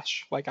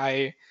backlash. Like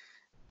I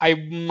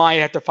might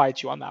have to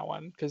fight you on that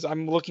one because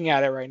I'm looking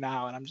at it right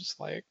now and I'm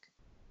just like,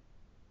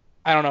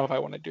 I don't know if I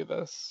want to do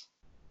this.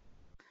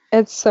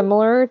 It's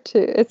similar to,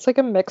 it's like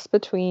a mix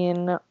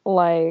between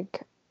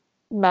like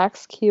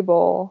Max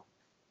Keeble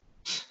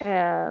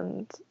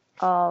and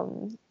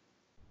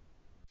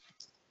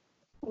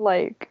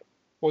like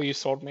Well, you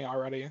sold me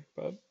already,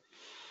 but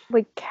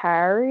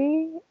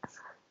Carrie.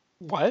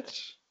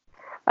 what?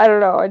 I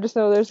don't know. I just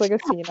know there's like a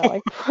scene at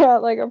like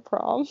at like a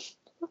prom.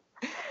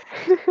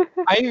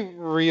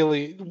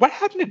 What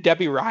happened to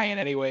Debbie Ryan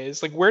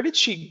anyways? Like, where did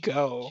she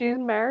go? She's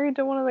married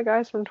to one of the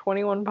guys from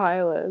 21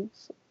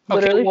 Pilots. Okay,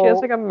 Literally, she has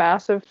well, like a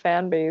massive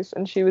fan base,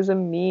 and she was a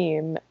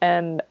meme,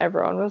 and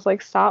everyone was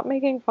like, "Stop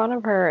making fun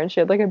of her." And she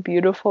had like a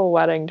beautiful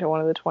wedding to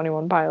one of the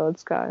 21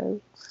 Pilots guys.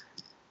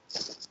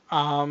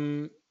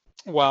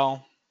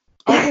 well,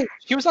 oh wait,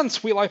 she was on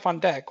Sweet Life on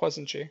Deck,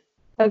 wasn't she?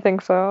 I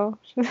think so.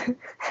 Why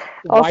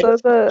Also,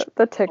 does the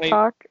 20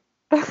 TikTok,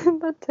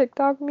 the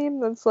TikTok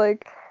meme that's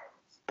like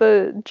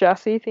the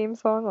Jessie theme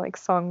song, like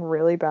sung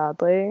really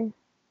badly.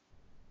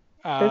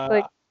 It's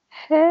like, uh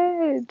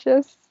 "Hey,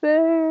 Jessie,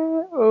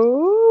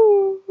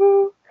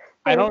 ooh,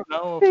 I it don't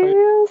know if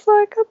feels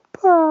like a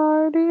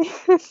party."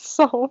 It's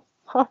so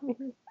funny.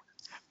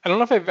 I don't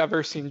know if I've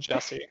ever seen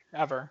Jessie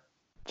ever.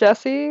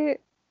 Jessie,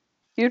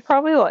 you'd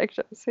probably like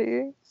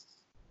Jessie.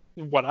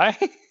 Would I?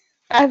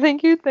 I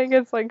think you'd think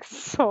it's like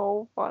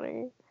so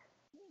funny.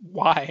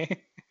 Why?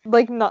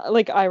 Like not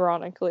like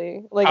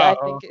ironically. Like I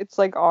Oh, think it's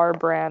like our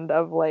brand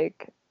of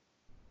like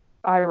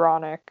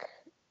ironic,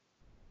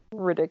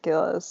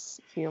 ridiculous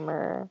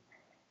humor.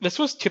 this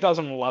was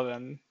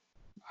 2011.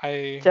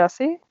 I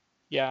Jessie?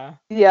 Yeah.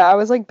 Yeah, I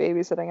was like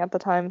babysitting at the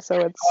time, so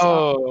it's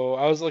Oh,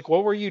 I was like,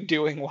 what were you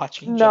doing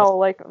watching Jessie? no,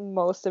 like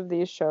most of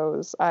these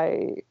shows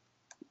I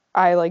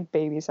like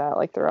babysat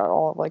like throughout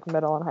all of like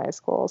middle and high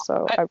school,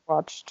 so I, I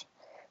watched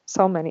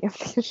so many of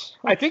these shows.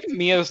 I think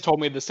Mia's told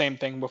me the same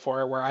thing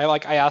before, where I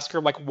asked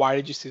her like, why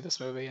did you see this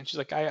movie? And she's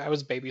like, I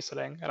was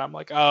babysitting, and I'm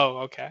like, oh,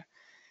 okay.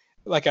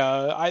 like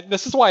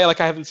this is why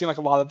like I haven't seen like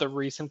a lot of the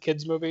recent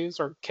kids movies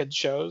or kids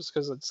shows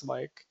because it's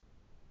like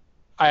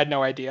I had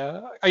no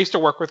idea. I used to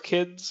work with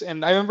kids,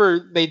 and I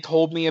remember they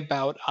told me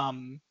about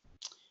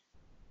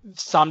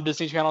some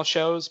Disney Channel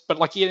shows, but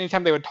like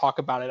anytime they would talk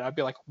about it, I'd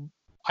be like,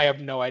 I have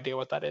no idea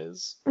what that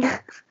is.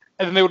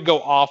 And then they would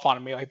go off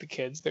on me, like the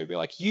kids. They'd be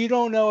like, "You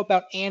don't know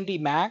about Andy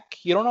Mack?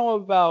 You don't know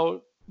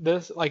about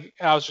this?" Like,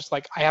 and I was just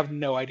like, "I have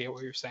no idea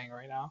what you're saying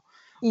right now."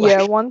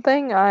 Yeah, Like, one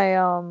thing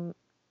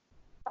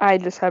I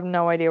just have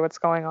no idea what's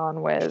going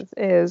on with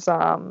is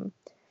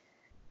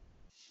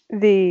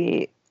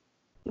the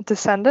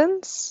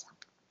Descendants.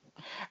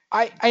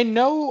 I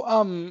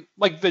know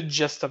like the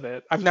gist of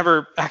it. I've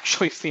never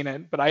actually seen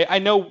it, but I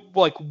know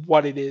like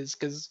what it is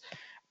because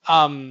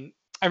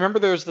I remember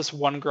there was this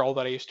one girl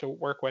that I used to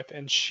work with,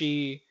 and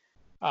she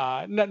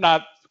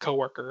not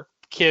coworker,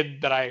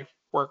 kid that I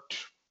worked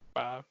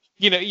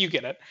you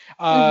get it.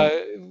 Hmm.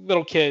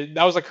 Little kid,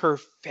 that was like her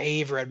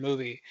favorite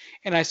movie.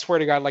 And I swear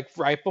to God, like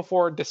right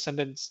before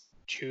Descendants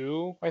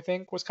 2, I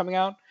think, was coming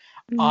out,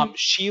 Hmm.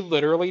 she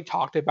literally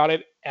talked about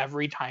it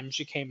every time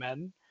she came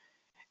in.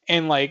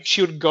 And like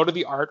she would go to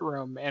the art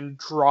room and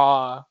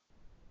draw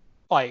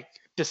like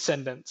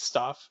Descendant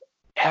stuff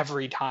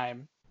every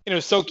time. And it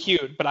was so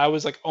cute, but I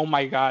was like, oh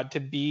my God, to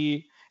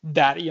be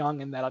that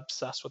young and that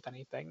obsessed with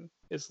anything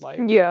is like,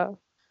 Yeah,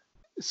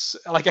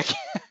 like I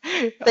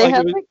can't, they like it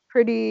have was. like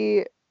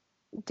pretty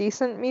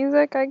decent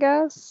music, I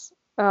guess.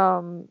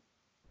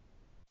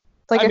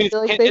 Like I I mean, feel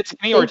like it's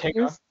Kenny they've Ortega.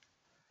 used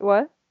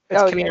what?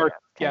 It's Oh Kenny yeah, Ortega.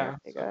 yeah, Kenny Yeah.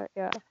 So, Ortega,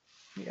 yeah.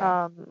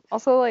 yeah.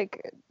 Also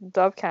like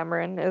Dove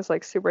Cameron is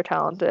like super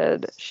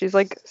talented. She's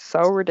like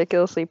so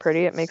ridiculously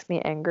pretty. It makes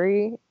me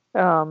angry.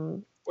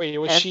 Wait,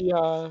 was And she?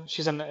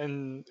 She's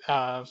in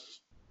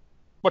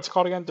what's it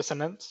called again?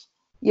 Descendants.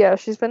 yeah,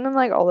 she's been in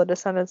like all the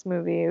Descendants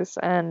movies,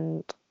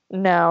 and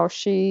now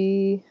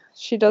she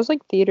does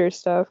like theater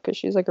stuff because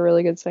she's like a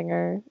really good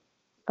singer.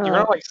 You're Um,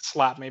 gonna like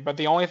slap me, but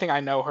the only thing I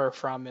know her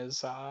from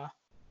is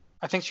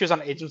I think she was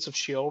on Agents of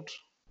Shield.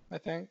 I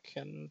think,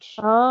 and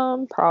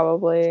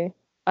Probably.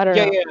 I don't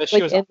yeah, know. yeah, she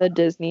Like was on. in the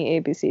Disney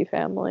ABC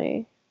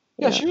family,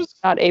 you Yeah, know, she was.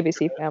 not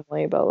ABC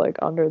family, but like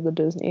under the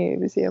Disney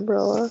ABC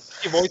umbrella.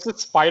 She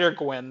voices Spider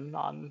Gwen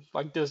on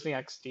like Disney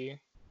XD.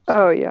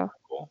 Oh So yeah.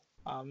 cool.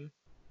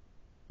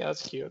 Yeah,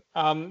 that's cute.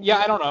 Yeah,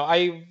 I don't know.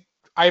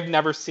 I've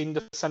never seen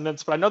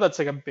Descendants, but I know that's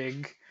like a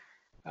big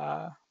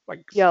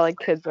like Yeah, like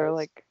kids are franchise.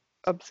 like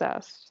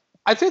obsessed.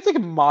 I'd say it's like a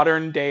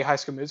modern day High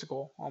School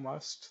Musical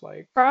almost.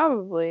 Like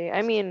Probably.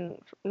 I mean,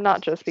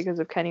 not just because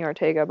of Kenny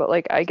Ortega, but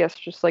like I guess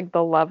just like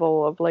the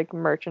level of like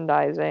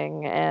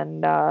merchandising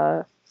and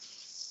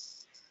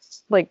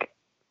like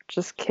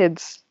just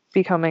kids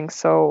becoming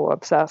so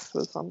obsessed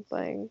with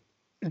something.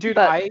 dude,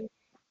 But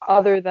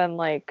other than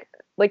like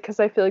because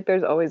I feel like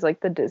there's always like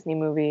the Disney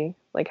movie,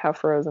 like how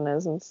Frozen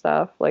is and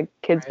stuff, like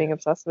kids right. being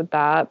obsessed with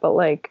that, but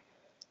like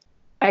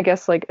I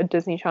guess like a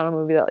Disney Channel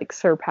movie that like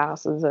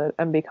surpasses it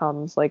and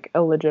becomes like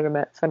a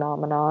legitimate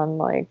phenomenon,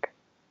 like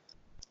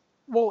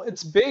Well,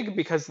 it's big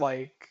because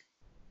like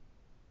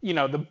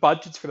the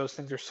budgets for those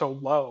things are so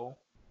low,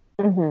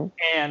 hmm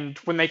and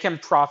when they can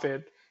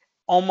profit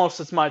almost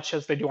as much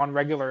as they do on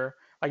regular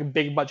like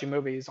big budget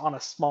movies on a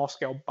small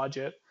scale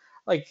budget,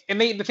 like and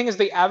the thing is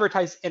they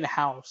advertise in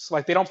house,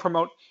 like they don't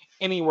promote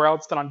anywhere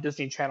else than on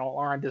Disney Channel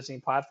or on Disney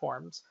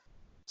platforms.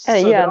 So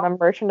yeah, they're and the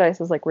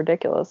merchandise is like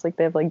ridiculous. Like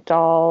they have like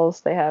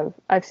dolls,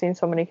 I've seen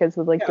so many kids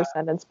with like yeah,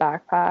 Descendants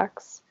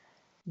backpacks.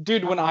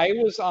 dude. When Um, I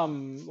was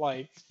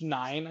like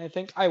 9, I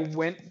think I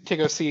went to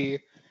go see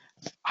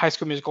High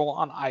School Musical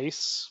on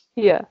ice,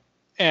 yeah,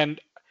 and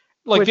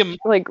like which the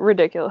like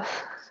ridiculous.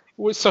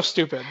 was so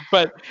stupid.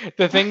 But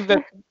the thing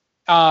that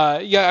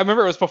yeah, I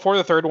remember it was before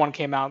the third one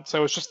came out, so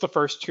it was just the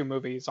first two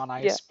movies on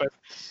Yeah, ice. But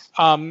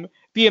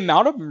the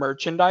amount of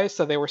merchandise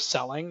that they were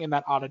selling in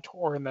that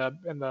auditorium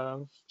in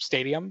the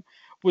stadium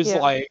was yeah,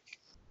 like,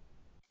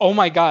 oh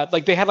my God,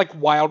 like they had like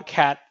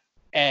Wildcat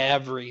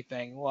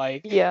everything,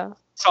 like yeah,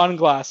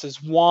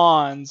 sunglasses,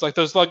 wands, like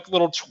those like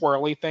little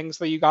twirly things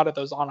that you got at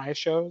those on ice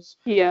shows.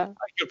 yeah,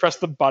 Like you press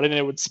the button and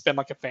it would spin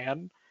like a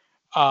fan.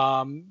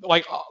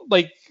 Like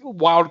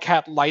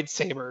Wildcat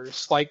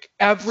lightsabers, like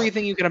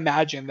everything you can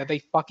imagine that they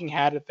fucking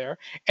had it there.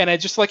 And I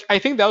just like I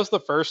think that was the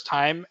first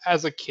time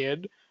as a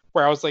kid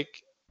where I was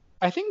like,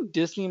 I think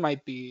Disney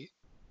might be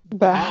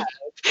bad.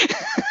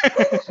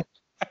 bad.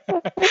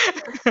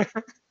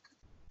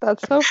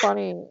 That's so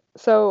funny.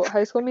 So,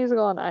 High School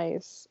Musical on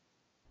Ice.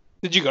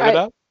 Did you go to I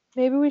that?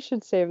 maybe we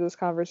should save this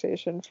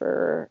conversation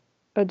for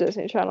a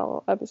Disney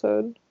Channel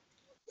episode.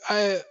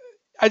 I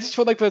I just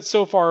feel like that's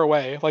so far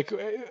away. Like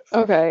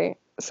Okay.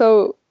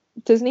 So,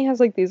 Disney has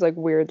like these like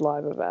weird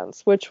live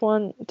events. Which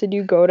one did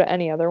you go to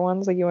any other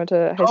ones? Like you went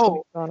to High School oh,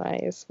 Musical on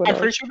Ice. What I'm else?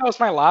 pretty sure that was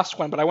my last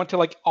one, but I went to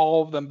like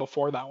all of them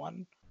before that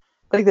one.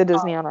 Like the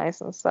Disney on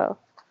Ice and stuff.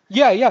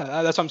 Yeah,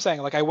 yeah, that's what I'm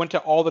saying. Like I went to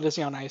all the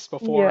Disney on Ice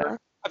before. Yeah.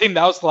 I think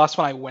that was the last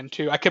one I went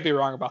to. I could be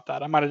wrong about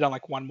that. I might have done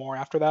like one more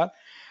after that.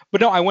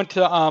 But no, I went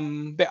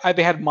to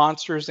they had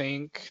Monsters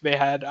Inc. They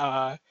had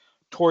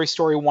Toy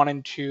Story 1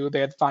 and 2. They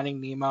had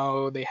Finding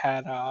Nemo. They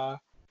had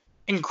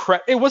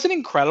it wasn't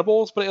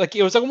Incredibles, but like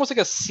it was like almost like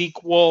a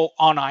sequel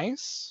on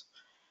ice,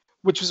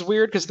 which was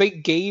weird because they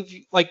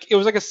gave like it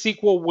was like a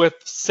sequel with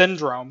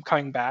Syndrome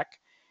coming back,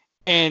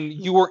 and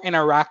you were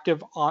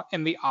interactive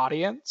in the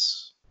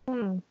audience.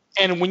 Hmm.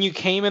 And when you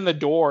came in the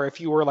door,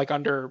 if you were like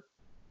under,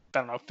 I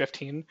don't know,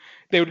 15,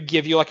 they would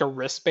give you like a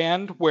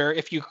wristband where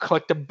if you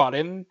clicked a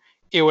button,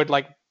 it would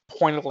like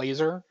point a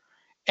laser.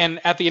 And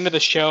at the end of the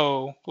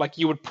show, like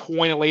you would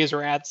point a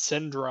laser at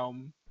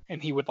Syndrome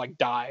and he would like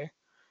die.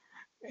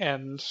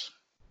 And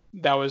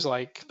that was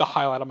like the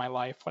highlight of my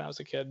life when I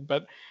was a kid.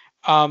 But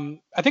I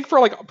think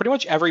for like pretty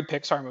much every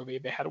Pixar movie,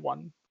 they had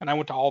one. And I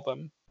went to all of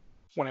them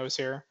when I was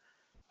here.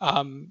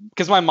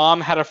 Because my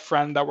mom had a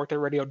friend that worked at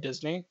Radio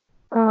Disney.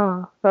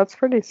 Oh, that's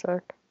pretty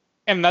sick.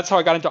 And that's how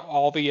I got into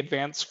all the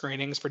advanced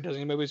screenings for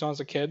Disney movies when I was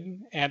a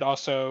kid, and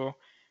also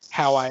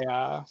how I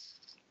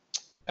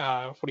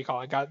what do you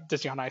call it? I got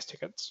Disney on Ice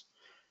tickets.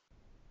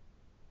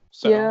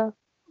 So Yeah,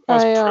 I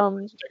was I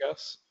privileged, I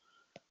guess.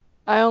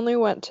 I only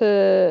went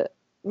to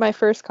my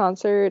first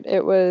concert.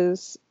 It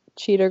was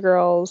Cheetah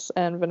Girls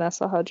and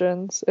Vanessa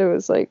Hudgens. It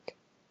was like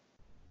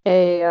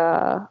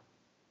a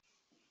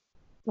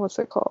what's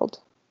it called?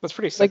 That's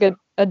pretty sick. Like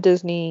a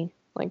Disney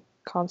like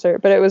concert,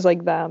 but it was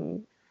like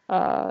them,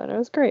 and it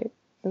was great.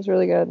 It was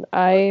really good.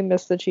 I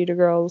miss the Cheetah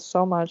Girls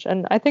so much,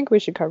 and I think we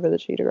should cover the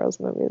Cheetah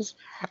Girls movies.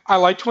 I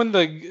liked when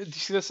did you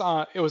see this?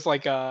 It was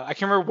like I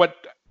can't remember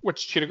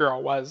which Cheetah Girl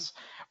it was,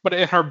 but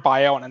in her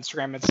bio on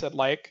Instagram it said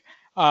like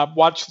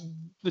watch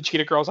the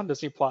Cheetah Girls on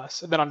Disney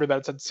Plus, and then under that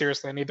it said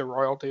seriously I need the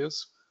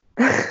royalties.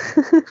 I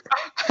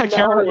can't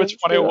remember which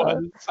one it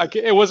was.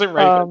 It wasn't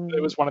Raven.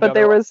 It was one of the but other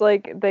there ones. was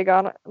like they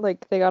got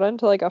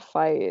into like a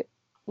fight.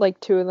 Like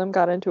two of them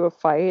got into a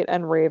fight,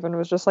 and Raven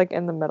was just like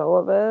in the middle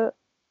of it.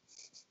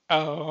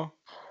 Oh.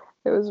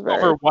 It was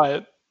very Over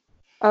what?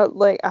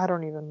 like I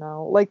don't even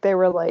know. Like they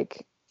were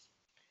like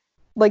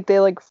they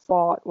like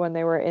fought when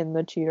they were in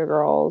the Cheetah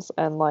Girls,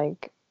 and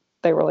like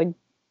they were like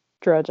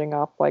dredging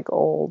up like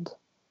old.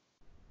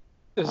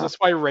 Is this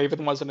why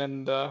Raven wasn't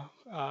in the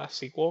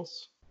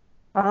sequels?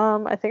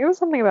 I think it was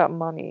something about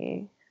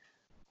money.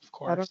 Of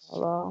course. I don't know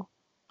though.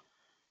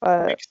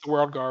 But Makes the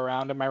world go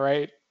around, am I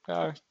right?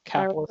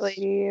 Capitalist.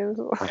 ladies,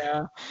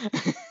 Yeah.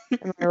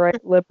 am I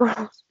right,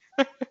 liberals?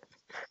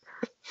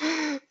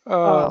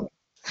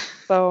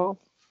 So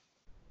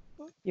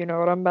you know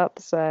what I'm about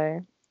to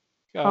say.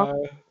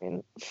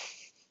 Aquamarine.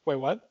 Wait,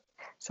 what?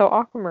 So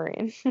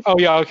Aquamarine. Oh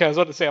yeah, okay. I was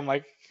about to say, I'm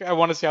like, I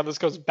want to see how this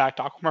goes back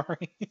to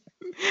Aquamarine.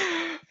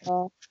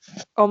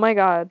 Oh my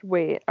god,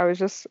 wait. I was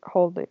just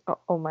holding.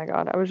 Oh my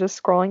god. I was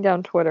just scrolling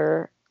down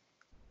Twitter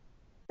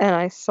and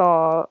I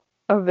saw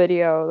a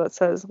video that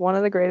says one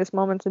of the greatest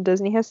moments in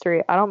Disney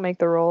history. I don't make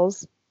the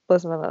rules.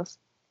 Listen to this.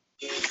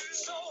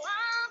 So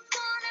I'm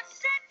gonna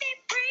set me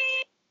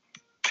free.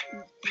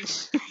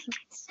 I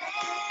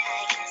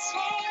can slay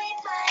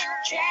my own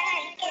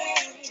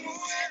dragon.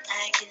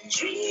 I can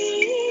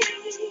dream.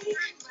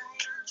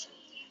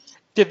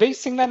 Did they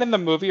sing that in the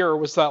movie, or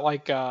was that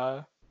like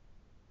Yeah,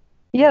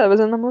 that was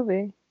in the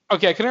movie.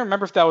 Okay, I couldn't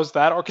remember if that was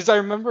that, or because I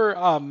remember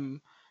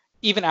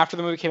even after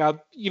the movie came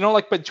out,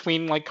 like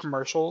between like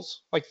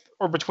commercials, like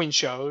or between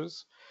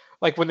shows,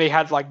 like when they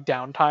had like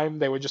downtime,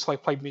 they would just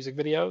like play music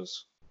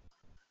videos.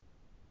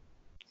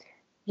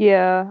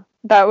 Yeah,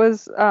 that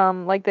was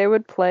like they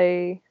would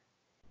play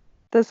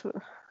this.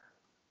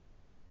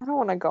 I don't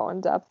want to go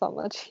in depth on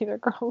the Cheetah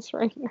Girls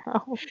right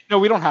now. No,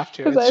 we don't have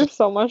to. Because I have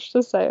so much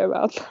to say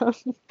about them.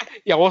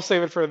 Yeah, we'll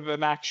save it for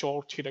an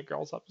actual Cheetah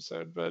Girls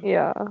episode. But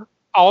yeah.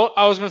 All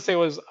I was gonna say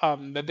was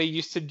that they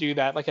used to do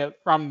that like at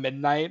around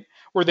midnight,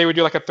 where they would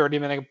do like a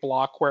 30-minute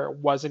block where it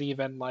wasn't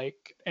even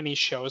like any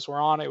shows were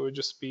on. It would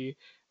just be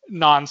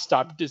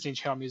nonstop Disney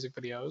Channel music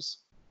videos.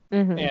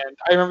 Mm-hmm. And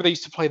I remember they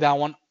used to play that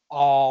one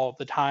all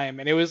the time,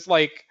 and it was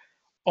like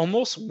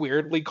almost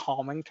weirdly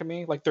calming to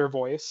me, like their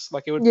voice,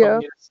 like it would put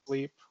me to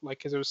sleep, like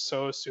because it was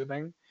so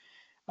soothing.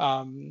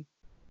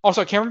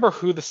 Also, I can't remember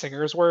who the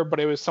singers were, but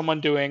it was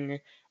someone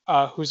doing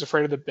 "Who's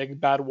Afraid of the Big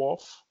Bad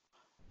Wolf,"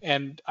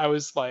 and I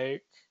was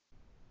like,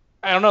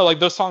 I don't know, like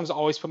those songs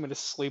always put me to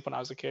sleep when I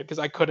was a kid because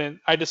I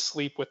had to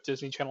sleep with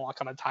Disney Channel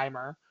like on a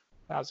timer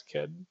when I was a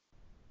kid,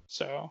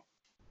 so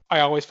I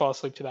always fall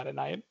asleep to that at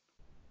night.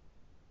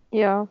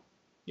 Yeah.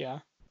 Yeah.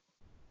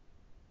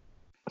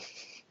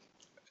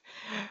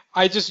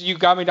 You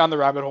got me down the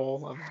rabbit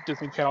hole of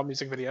Disney Channel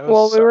music videos.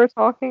 Well, we were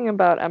talking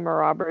about Emma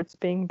Roberts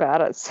being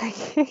bad at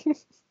singing.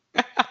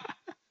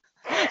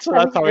 So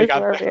that's how we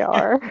got where there. we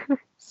are.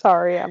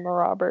 Sorry, Emma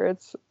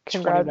Roberts.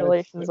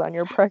 Congratulations on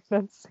your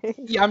pregnancy.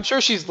 Yeah, I'm sure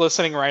she's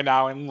listening right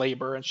now in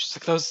labor, and she's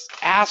like, those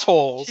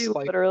assholes. She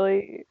like,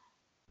 literally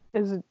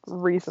is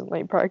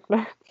recently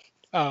pregnant.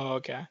 Oh,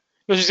 okay.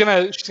 No, she's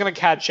gonna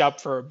catch up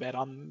for a bit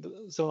on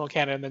Zillow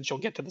Canon, and then she'll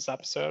get to this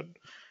episode.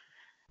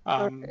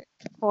 Okay.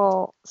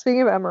 Well,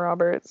 speaking of Emma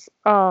Roberts,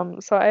 so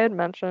I had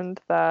mentioned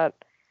that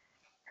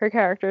her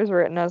character is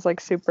written as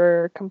like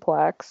super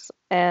complex,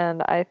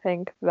 and I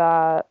think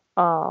that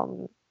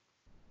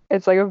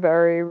it's like a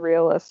very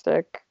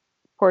realistic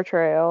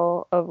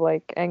portrayal of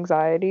like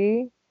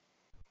anxiety.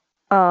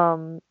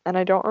 And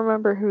I don't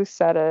remember who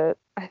said it.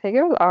 I think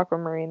it was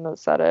Aquamarine that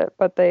said it,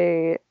 but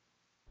they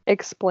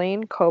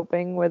explain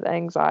coping with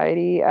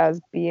anxiety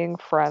as being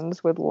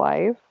friends with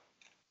life.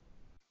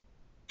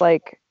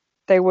 Like,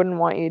 they wouldn't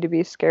want you to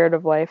be scared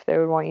of life, they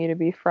would want you to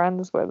be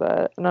friends with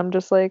it. And I'm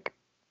just like,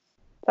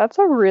 that's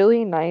a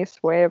really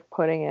nice way of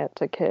putting it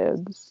to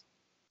kids.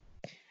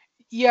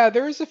 Yeah,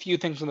 there's a few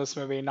things in this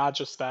movie, not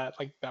just that,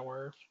 like that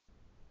were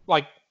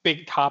like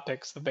big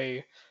topics that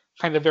they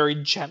kind of very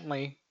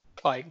gently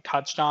like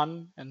touched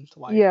on and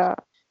like Yeah.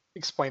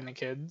 explain to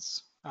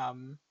kids,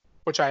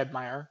 which I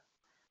admire.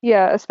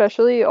 Yeah,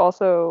 especially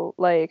also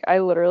like I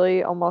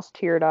literally almost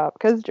teared up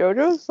because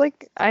JoJo's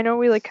like I know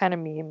we like kind of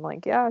meme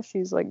like yeah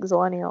she's like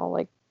Zillennial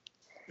like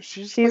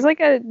She's she's like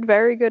like a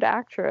very good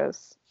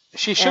actress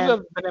she should and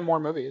have been in more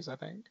movies, I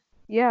think.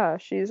 yeah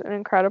she's an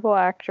incredible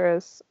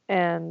actress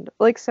and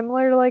like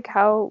similar to like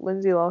how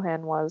Lindsay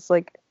Lohan was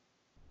like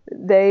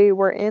they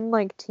were in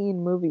like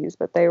teen movies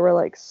but they were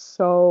like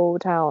so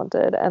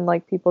talented and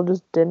like people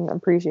just didn't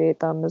appreciate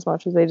them as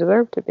much as they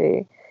deserved to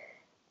be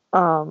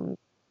um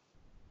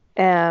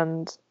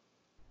and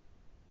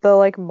the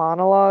like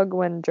monologue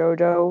when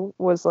JoJo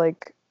was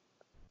like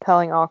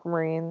telling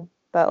Aquamarine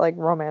that like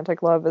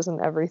romantic love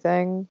isn't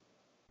everything.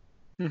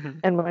 Hmm.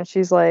 And when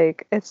she's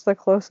like, it's the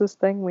closest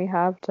thing we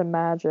have to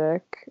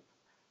magic.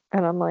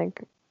 And I'm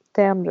like,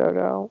 damn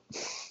JoJo.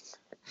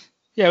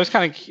 Yeah,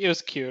 it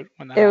was cute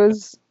when that It happened.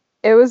 was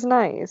it was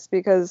nice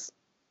because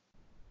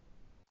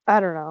I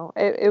don't know.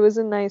 It was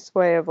a nice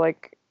way of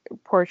like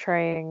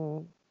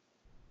portraying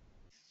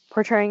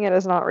it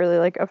as not really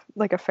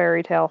like a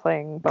fairy tale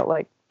thing, but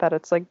like that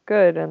it's like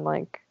good and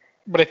like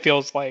But it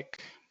feels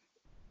like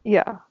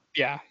yeah.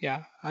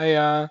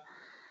 yeah.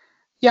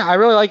 Yeah, I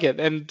really like it.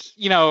 And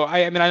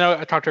I mean I know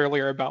I talked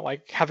earlier about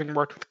like having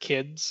worked with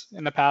kids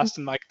in the past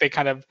and like they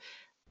kind of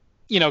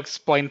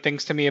explain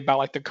things to me about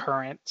like the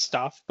current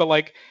stuff. But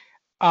like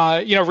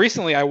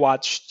recently I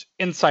watched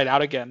Inside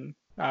Out again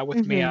with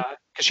Mhm. Mia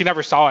because she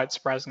never saw it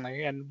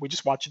surprisingly, and we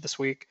just watched it this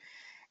week.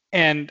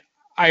 And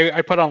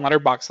I put on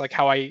Letterboxd like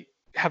how I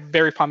have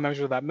very fond memories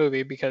of that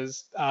movie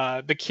because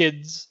the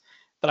kids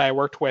that I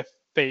worked with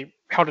they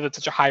held it in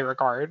such a high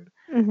regard.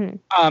 Mhm.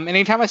 And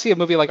anytime I see a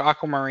movie like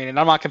Aquamarine, and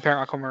I'm not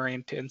comparing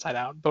Aquamarine to Inside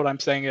Out, but what I'm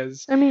saying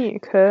is, I mean, you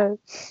could.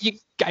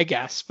 I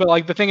guess, but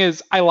like the thing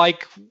is, I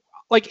like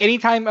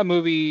anytime a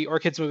movie or a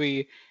kids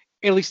movie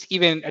at least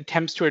even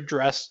attempts to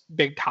address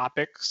big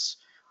topics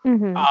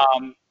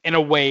Mhm. in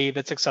a way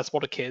that's accessible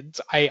to kids,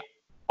 I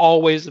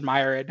always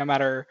admire it, no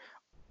matter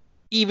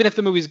even if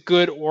the movie's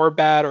good or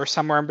bad or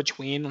somewhere in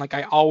between. Like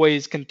I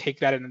always can take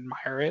that and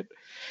admire it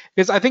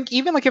because I think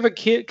even like if a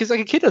kid, because like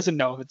a kid doesn't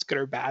know if it's good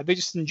or bad, they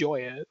just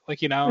enjoy it, like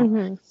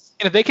Mhm. and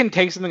if they can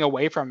take something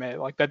away from it,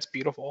 like that's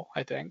beautiful,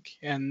 I think.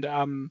 And that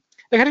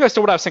kind of goes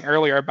to what I was saying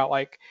earlier about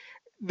like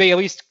they at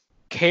least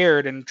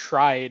cared and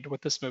tried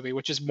with this movie,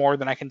 which is more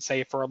than I can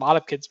say for a lot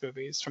of kids'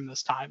 movies from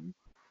this time.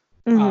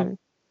 Mhm.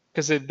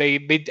 Because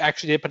they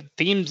actually did put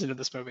themes into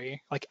this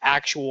movie, like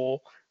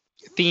actual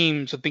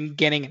themes with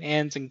beginning and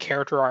ends and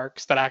character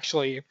arcs that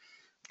actually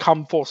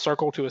come full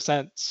circle to a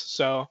sense.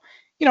 So,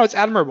 it's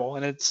admirable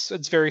and it's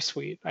very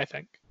sweet, I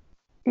think.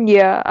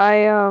 Yeah,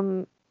 I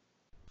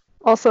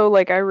also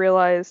like I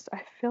realized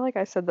I feel like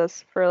I said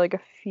this for like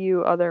a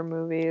few other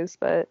movies,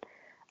 but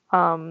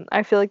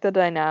I feel like the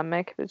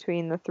dynamic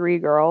between the three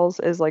girls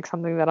is like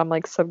something that I'm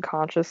like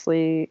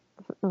subconsciously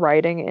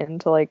writing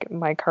into like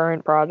my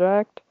current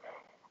project.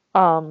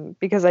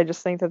 Because I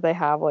just think that they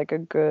have like a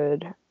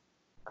good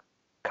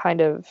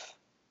kind of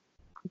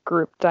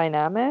group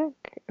dynamic,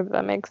 if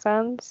that makes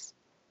sense.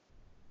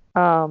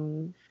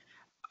 Um,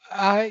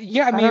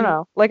 Yeah, I I don't mean,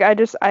 know. Like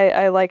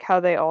I like how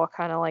they all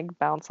kind of like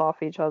bounce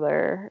off each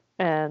other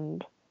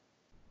and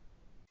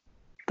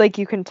like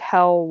you can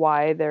tell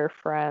why they're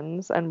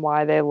friends and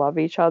why they love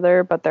each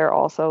other, but they're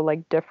also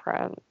like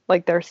different.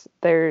 Like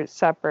they're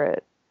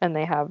separate and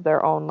they have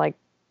their own like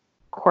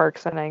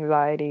quirks and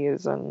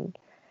anxieties and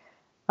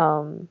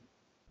um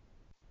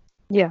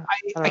yeah, I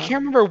I don't know.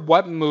 can't remember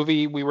what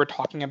movie we were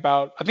talking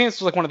about. I think this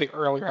was like one of the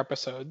earlier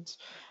episodes,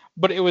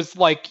 but it was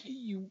like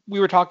we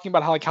were talking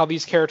about how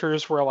these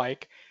characters were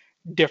like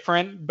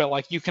different, but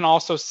like you can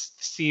also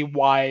see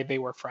why they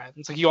were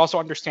friends. Like you also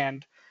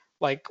understand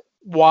like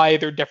why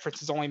their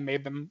differences only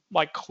made them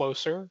like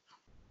closer.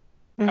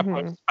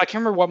 Mhm. I can't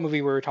remember what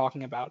movie we were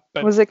talking about,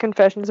 but Was it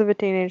Confessions of a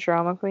Teenage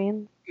Drama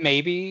Queen?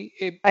 maybe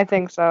it. I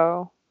think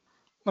so.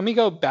 Let me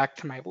go back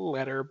to my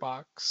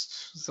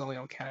letterboxed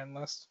Zillion canon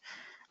list.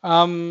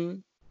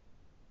 Um,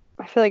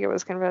 I feel like it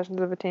was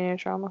Confessions of a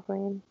Teenage Drama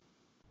Queen.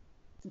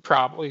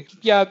 Probably.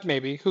 Yeah,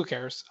 maybe. Who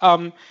cares?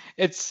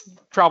 It's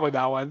probably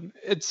that one.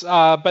 It's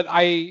but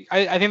I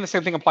think the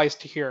same thing applies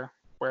to here,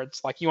 where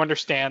it's like you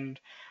understand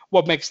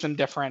what makes them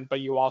different,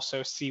 but you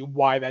also see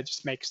why that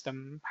just makes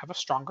them have a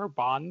stronger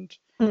bond.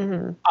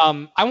 Mhm.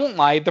 I won't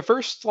lie, the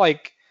first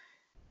like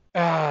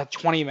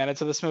 20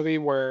 minutes of this movie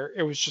where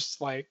it was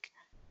just like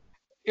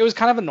it was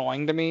kind of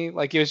annoying to me.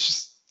 Like it was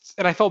just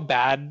and I felt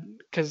bad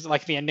because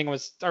like the ending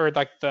was or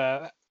like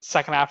the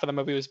second half of the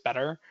movie was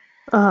better.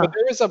 But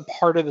there is a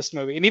part of this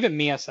movie, and even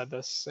Mia said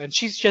this, and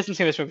she hasn't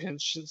seen this movie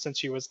since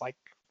she was like,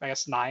 I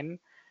guess 9,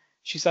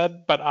 she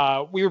said.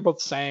 But we were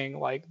both saying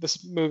like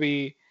this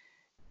movie,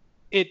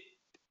 it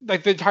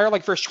like the entire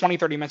like first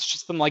 20-30 minutes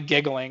just them like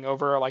giggling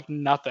over like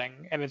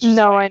nothing, and it's just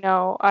No, like, I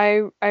know.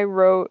 I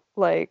wrote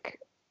like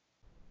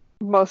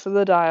most of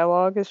the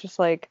dialogue is just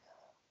like,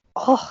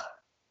 oh,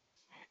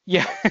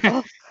 yeah.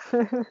 oh.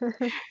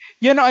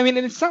 Yeah, no, I mean,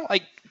 and it's not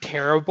like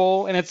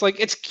terrible, and it's like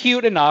it's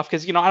cute enough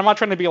because I'm not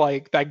trying to be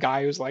like that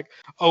guy who's like,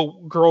 oh,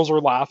 girls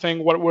were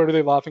laughing. What are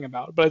they laughing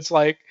about? But it's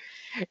like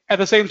at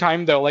the same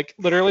time though, like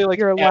literally like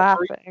You're every,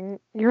 laughing.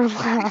 You're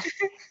laughing.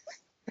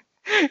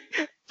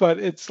 but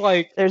it's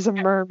like There's a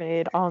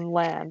mermaid on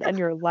land and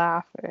you're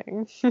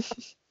laughing.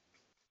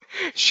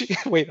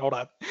 wait, hold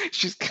on,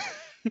 she's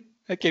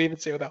I can't even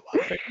say it without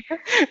laughing.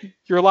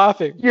 You're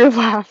laughing. You're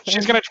laughing.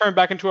 She's gonna turn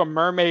back into a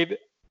mermaid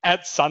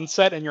at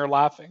sunset, and you're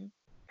laughing.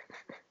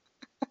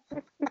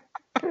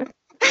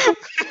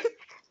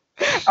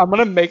 I'm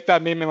gonna make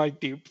that meme in like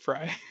deep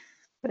fry.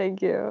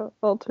 Thank you.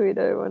 I'll tweet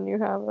it when you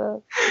have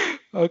it.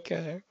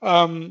 Okay.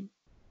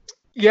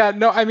 Yeah,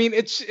 no, I mean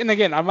and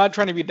again, I'm not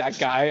trying to be that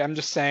guy. I'm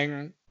just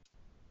saying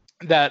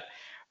that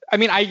I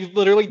mean I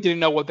literally didn't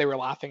know what they were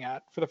laughing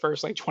at for the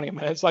first like 20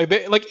 minutes. Like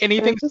like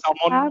anything They're just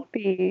someone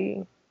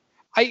happy.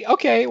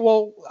 okay,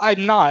 well,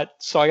 I'm not,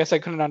 so I guess I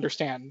couldn't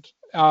understand.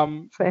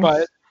 Same.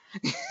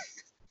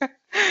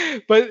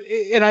 But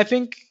and I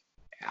think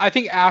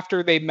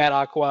after they met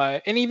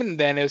Aqua, and even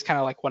then it was kind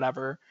of like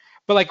whatever.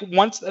 But like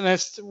once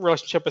this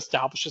relationship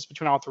establishes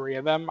between all three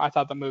of them, I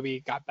thought the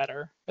movie got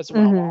better as it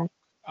went along.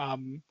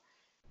 And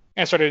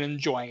I started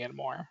enjoying it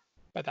more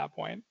at that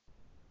point.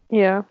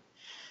 Yeah.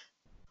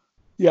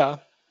 Yeah.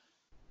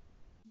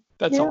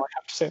 That's Yeah. all I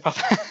have to say about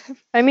that.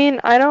 I mean,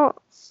 I don't.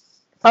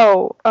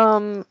 Oh,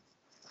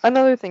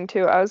 another thing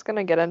too. I was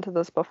gonna get into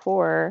this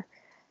before.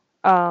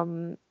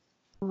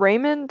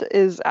 Raymond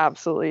is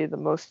absolutely the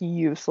most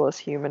useless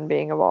human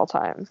being of all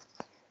time.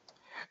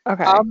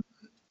 Okay.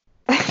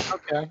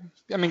 Okay.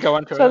 I mean, go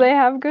into So it. they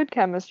have good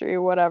chemistry,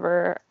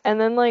 whatever. And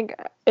then like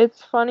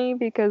it's funny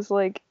because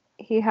like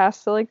he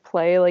has to like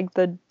play like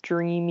the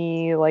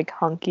dreamy, like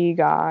hunky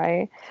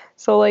guy.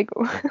 So like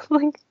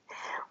like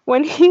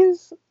when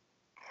he's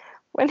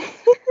when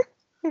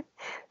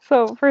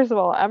so first of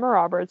all, Emma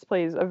Roberts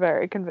plays a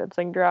very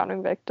convincing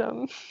drowning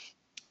victim.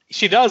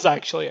 She does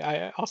actually.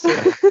 I'll say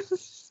that.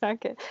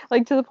 Second,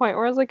 like to the point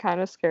where I was like kind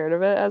of scared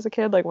of it as a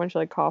kid, like when she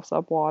like coughs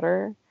up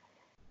water.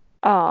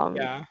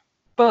 Yeah.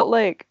 But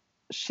like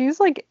she's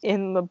like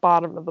in the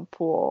bottom of the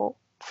pool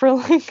for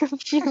like a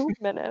few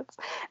minutes,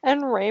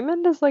 and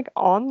Raymond is like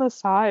on the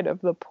side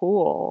of the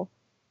pool,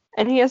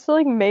 and he has to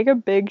like make a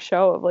big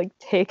show of like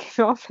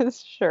taking off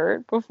his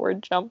shirt before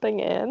jumping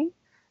in.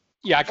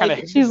 Yeah, I kind of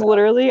Like she's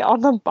literally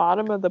on the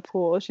bottom of the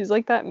pool. She's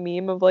like that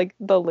meme of like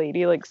the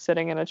lady like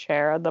sitting in a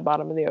chair at the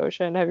bottom of the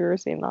ocean. Have you ever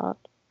seen that?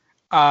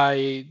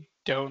 I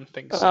don't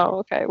think so. Oh,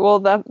 okay. Well,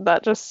 that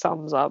just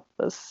sums up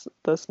this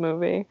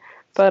movie.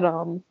 But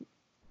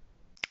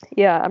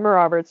yeah, Emma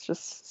Roberts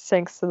just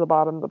sinks to the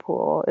bottom of the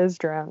pool, is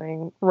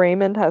drowning.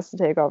 Raymond has to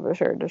take off his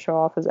shirt to show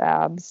off his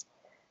abs.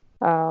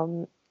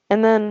 And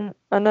then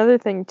another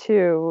thing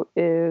too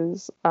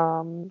is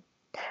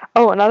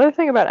another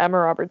thing about Emma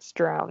Roberts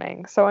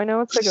drowning. So I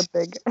know it's like a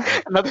big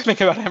Another thing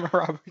about Emma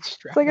Roberts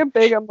drowning. It's like a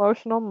big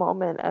emotional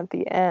moment at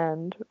the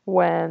end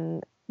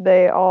when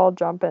they all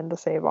jump in to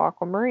save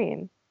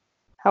Aquamarine.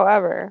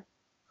 However,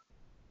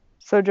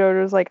 so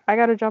JoJo's like, I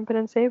gotta jump in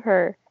and save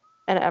her.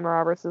 And Emma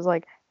Roberts is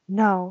like,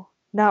 no,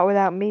 not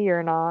without me,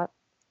 you're not.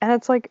 And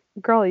it's like,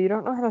 girl, you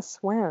don't know how to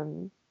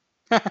swim.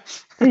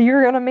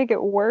 You're gonna make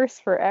it worse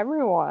for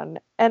everyone.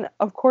 And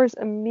of course,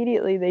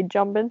 immediately they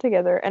jump in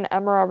together and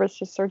Emma Roberts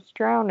just starts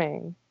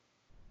drowning.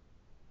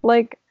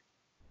 Like,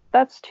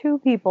 that's 2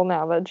 people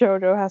now that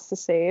JoJo has to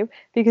save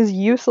because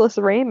useless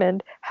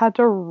Raymond had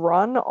to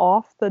run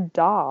off the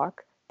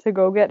dock to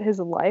go get his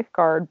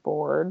lifeguard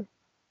board.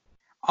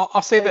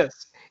 I'll say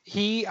this.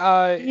 He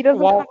doesn't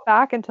come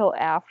back until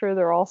after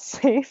they're all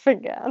safe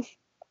again.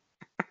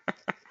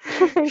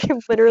 Like,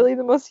 literally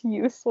the most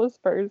useless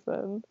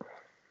person.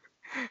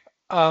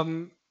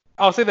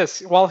 I'll say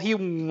this. While he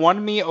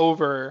won me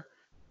over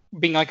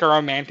being like a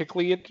romantic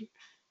lead,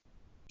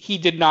 he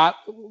did not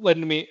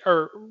win me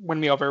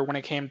over when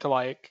it came to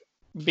like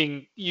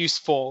being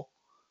useful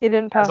He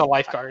didn't pass as a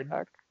lifeguard.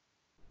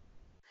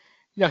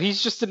 No,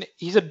 he's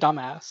a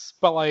dumbass,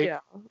 but like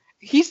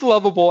he's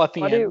lovable at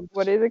the end.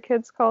 What do the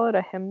kids call it?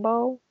 A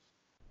himbo?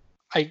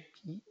 I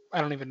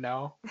don't even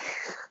know.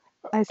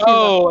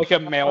 Oh, like a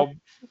male.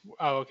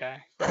 Oh, okay.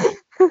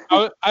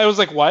 Right. I was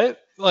like,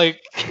 what?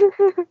 Like.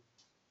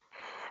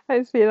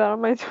 I see that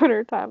on my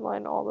Twitter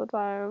timeline all the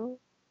time.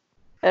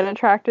 An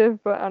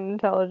attractive but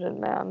unintelligent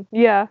man.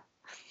 Yeah.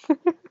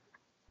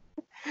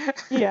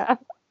 Yeah.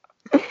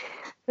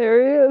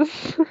 There he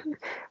is.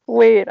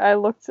 Wait, I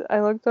looked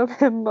up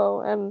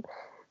himbo and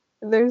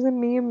there's a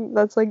meme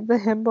that's like the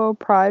himbo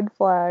pride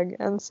flag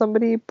and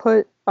somebody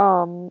put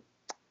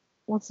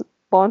what's it,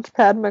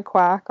 Launchpad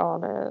McQuack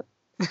on it.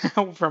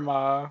 From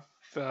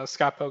the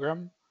Scott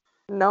Pilgrim.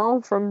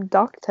 No, from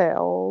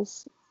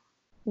DuckTales.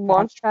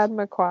 Launchpad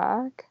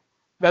McQuack.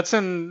 That's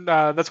in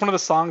that's one of the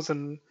songs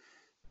in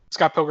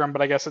Scott Pilgrim,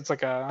 but I guess it's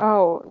like a.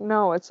 Oh,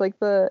 no, it's like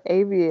the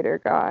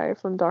aviator guy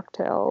from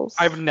DuckTales.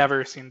 I've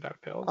never seen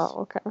DuckTales,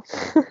 Oh,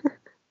 okay.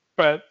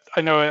 but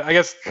I know it. I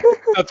guess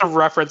that's a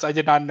reference I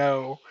did not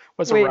know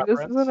was a Wait, this is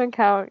reference. an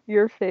account.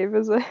 Your fave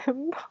is a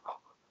himbo.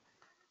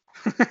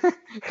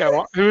 Okay,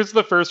 well, who's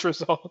the first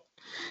result?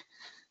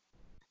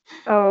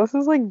 Oh, this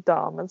is like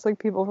dumb. It's like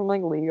people from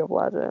like League of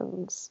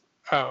Legends.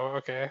 Oh,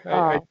 okay.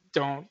 I Um,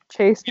 don't.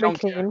 Chase You don't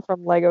care. McCain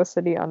from Lego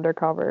City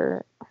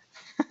Undercover.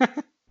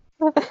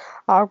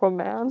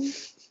 Aquaman.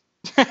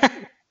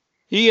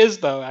 He is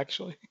though,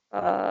 actually. Who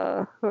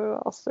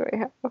else do we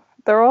have?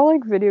 They're all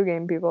like video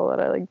game people that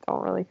I like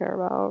don't really care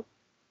about.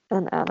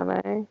 And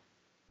anime.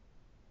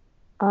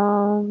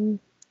 Um,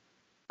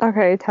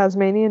 okay,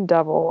 Tasmanian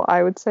Devil.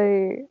 I would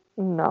say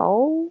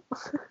no.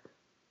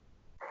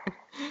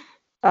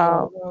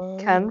 Uh,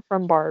 Ken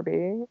from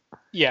Barbie.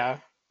 yeah,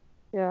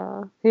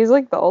 Yeah, he's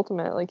like the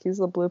ultimate. Like he's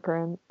the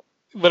blueprint.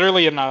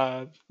 literally in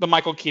the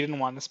Michael Keaton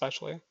one,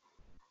 especially.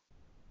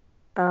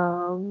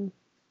 Um,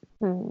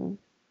 hmm.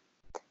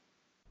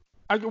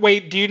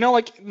 Wait, do you know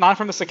like not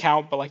from this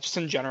account, but like just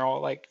in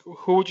general, like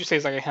who would you say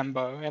is like a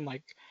himbo in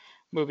like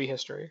movie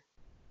history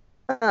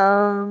or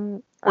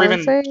I would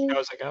even say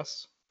shows, I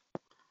guess.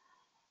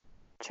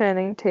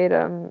 Channing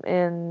Tatum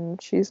in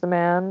She's the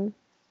Man.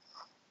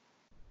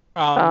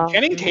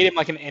 Channing Um, Tatum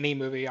like in any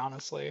movie,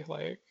 honestly,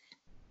 like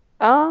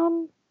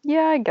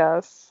yeah, I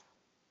guess.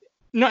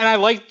 no, and I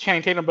like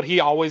Channing Tatum, but he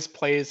always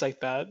plays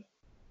like that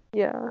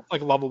Yeah,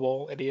 like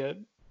lovable idiot.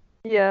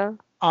 yeah.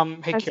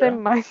 Hey I'd say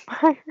Kira, Mike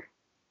Myers.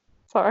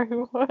 Sorry,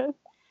 what?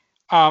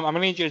 I'm gonna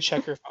need you to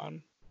check your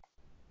phone.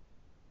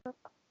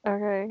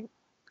 Okay.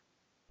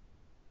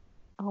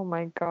 Oh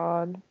my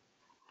God.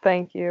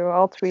 Thank you.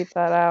 I'll tweet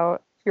that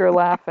out. You're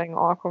laughing.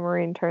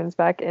 Aquamarine turns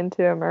back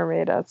into a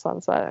mermaid at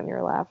sunset, and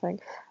you're laughing.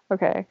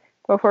 Okay.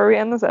 Before we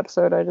end this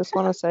episode, I just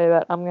want to say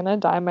that I'm gonna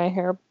dye my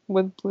hair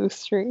with blue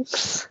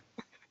streaks.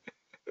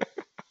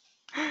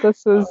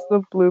 This is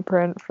the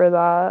blueprint for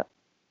that.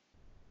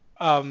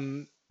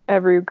 Um,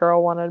 Every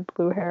girl wanted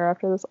blue hair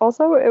after this.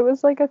 Also, it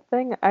was like a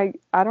thing. I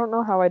don't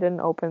know how I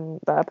didn't open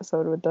the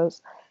episode with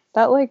this.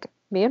 That like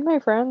me and my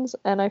friends,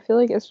 and I feel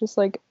like it's just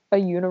like a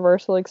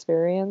universal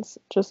experience,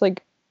 just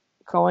like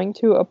going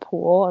to a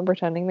pool and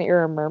pretending that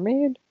you're a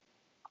mermaid.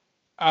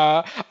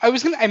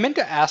 I meant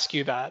to ask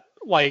you that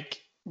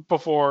like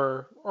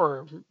before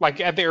or like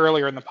at the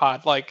earlier in the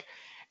pod, like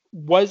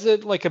was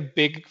it like a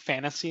big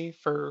fantasy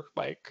for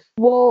like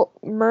Well,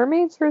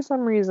 mermaids for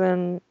some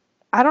reason,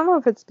 I don't know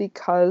if it's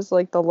because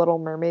like The Little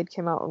Mermaid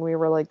came out when we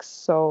were like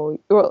so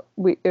well,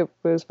 we it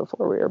was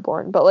before we were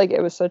born, but like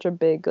it was such a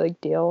big like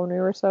deal when we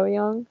were so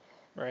young.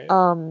 right?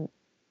 Um,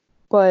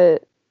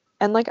 but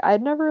and like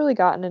I'd never really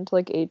gotten into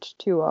like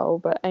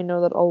H2O, but I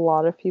know that a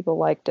lot of people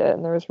liked it,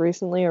 and there was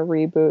recently a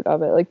reboot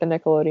of it, like the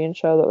Nickelodeon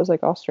show that was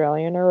like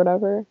Australian or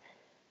whatever.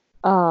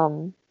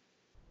 Um,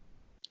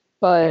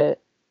 but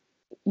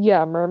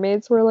yeah,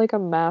 mermaids were like a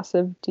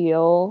massive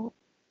deal.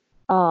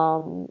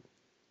 Um,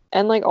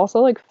 and like also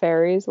like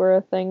fairies were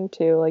a thing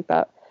too, like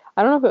that.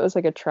 I don't know if it was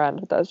like a trend,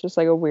 but that was just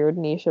like a weird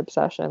niche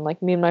obsession.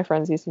 Like me and my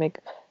friends used to make,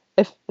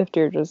 if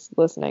Deirdre's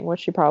listening, which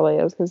she probably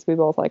is, because we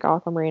both like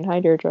Aquamarine. Hi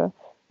Deirdre.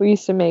 We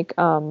used to make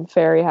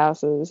fairy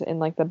houses in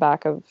like the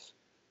back of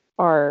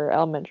our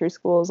elementary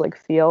school's like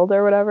field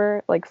or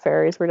whatever. Like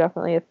fairies were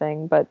definitely a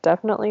thing, but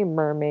definitely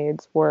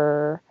mermaids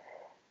were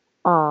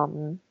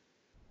um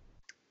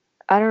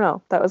I don't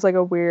know. That was like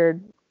a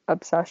weird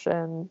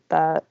obsession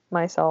that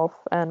myself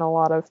and a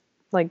lot of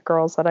like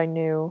girls that I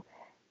knew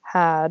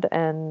had,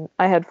 and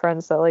I had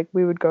friends that like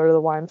we would go to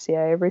the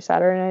YMCA every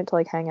Saturday night to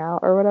like hang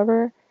out or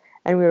whatever,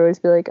 and we would always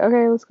be like,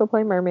 okay, let's go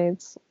play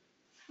mermaids,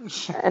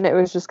 and it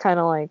was just kind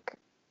of like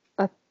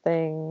a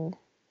thing,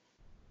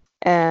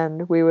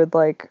 and we would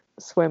like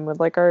swim with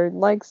like our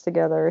legs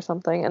together or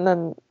something, and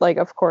then like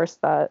of course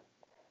that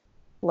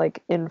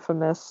like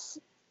infamous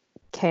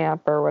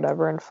camp or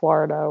whatever in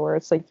Florida where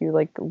it's like you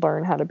like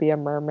learn how to be a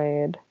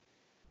mermaid.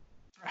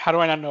 How do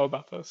I not know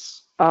about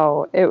this?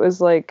 Oh, it was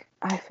like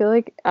I feel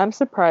like I'm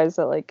surprised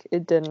that like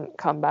it didn't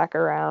come back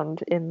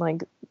around in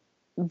like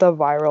the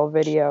viral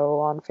video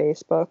on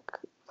Facebook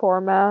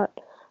format.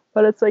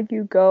 But it's like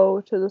you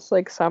go to this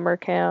like summer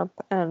camp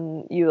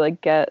and you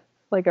like get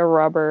like a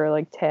rubber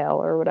like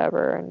tail or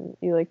whatever and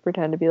you like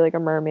pretend to be like a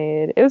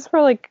mermaid. It was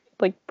for like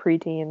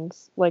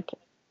preteens. Like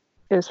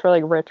it was for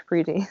like rich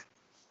preteens.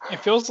 It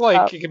feels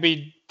like it could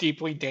be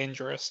deeply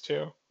dangerous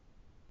too.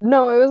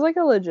 No, it was like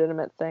a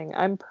legitimate thing.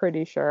 I'm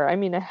pretty sure. I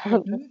mean, I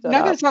haven't looked it Not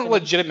that up. it's not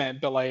legitimate,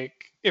 but like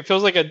it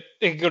feels like it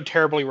could go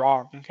terribly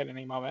wrong at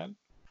any moment.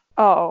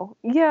 Oh,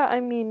 yeah, I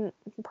mean,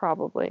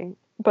 probably.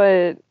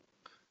 But I'm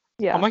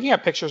yeah. looking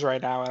at pictures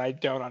right now and I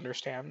don't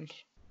understand.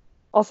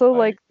 Also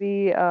Like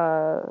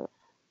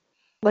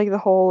like the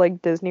whole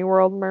like Disney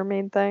World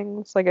mermaid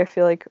things. Like I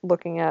feel like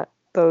looking at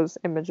those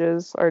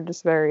images are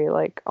just very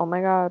like, oh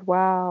my God,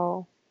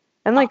 wow.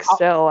 And I- like I'll,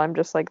 still I'm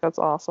just like that's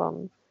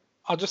awesome.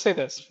 I'll just say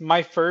this: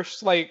 my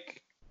first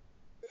like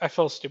I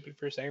feel stupid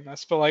for saying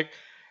this, but like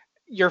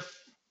you're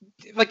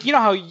like you know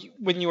how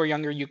when you were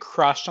younger you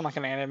crushed on like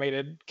an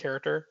animated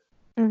character.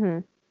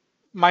 Mhm.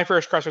 My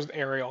first crush was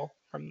Ariel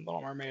from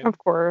Little Mermaid, Of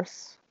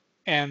course.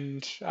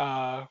 and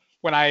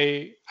when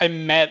I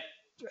met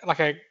like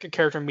a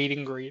character meet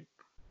and greet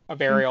of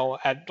Mm. Ariel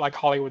at like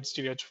Hollywood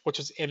Studios, which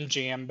was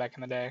MGM back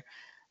in the day.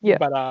 Yeah.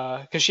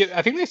 But because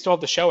I think they still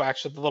have the show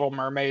actually, The Little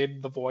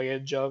Mermaid, The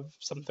Voyage of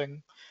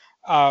something.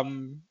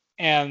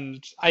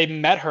 And I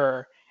met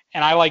her,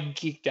 and I like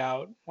geeked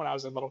out when I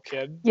was a little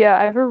kid. Yeah,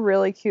 I have a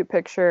really cute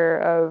picture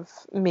of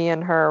me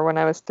and her when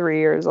I was 3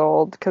 years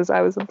old because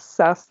I was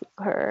obsessed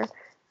with her.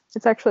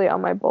 It's actually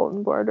on my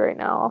bulletin board right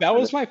now. I'll That send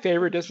was it. my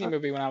favorite Disney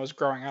movie when I was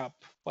growing up.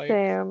 Like,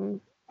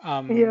 Same.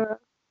 um, Yeah.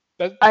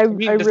 that I I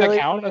mean, does that really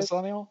count wanted as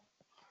millennial?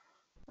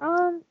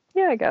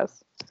 yeah, I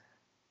guess.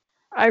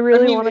 I I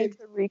really mean, wanted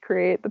to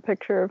recreate the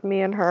picture of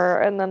me and her,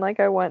 and then like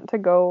I went to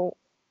go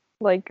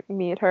like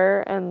meet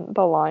her, and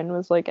the line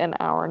was like an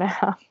hour and a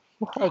half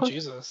oh long.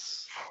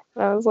 Jesus.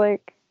 And I was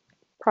like,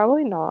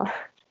 probably not.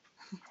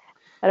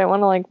 I didn't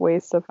want to like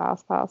waste a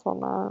fast pass on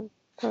that.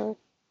 But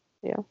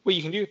yeah. Wait,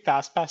 you can do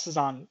fast passes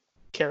on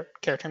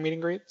character meet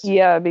and greets?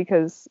 Yeah,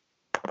 because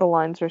the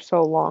lines are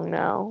so long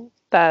now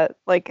that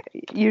like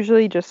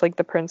usually just like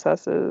the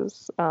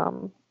princesses,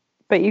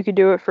 but you could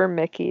do it for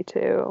Mickey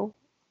too.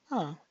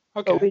 Huh.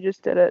 But Okay. we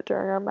just did it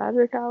during our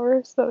magic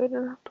hours, so we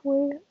didn't have to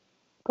wait.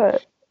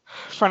 But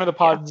Friend of the yeah.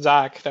 pod,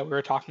 Zach, that we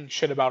were talking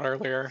shit about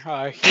earlier,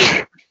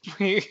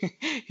 he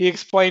he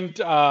explained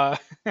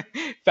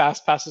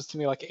fast passes to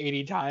me like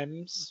 80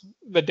 times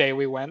the day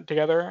we went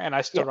together, and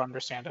I still Yeah. don't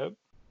understand it.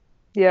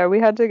 Yeah,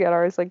 we had to get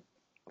ours like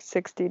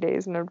 60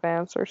 days in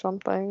advance or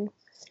something.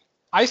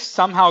 I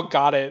somehow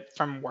got it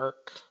from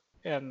work,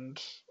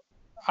 and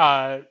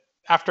uh,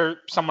 after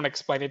someone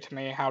explained it to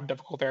me how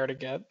difficult they are to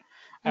get,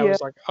 I Yeah.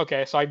 was like,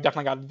 okay, so I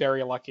definitely got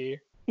very lucky.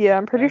 Yeah,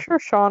 I'm pretty Yeah. sure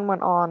Sean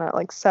went on at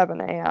like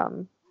 7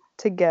 a.m.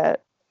 to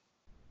get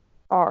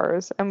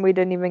ours, and we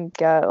didn't even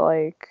get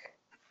like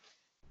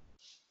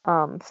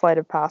flight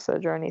of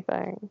passage or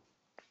anything.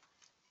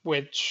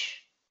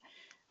 Which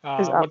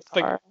His what's the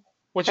avatar.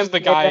 which And is the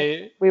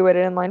guy? we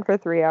waited in line for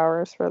 3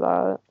 hours for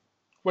that.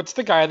 What's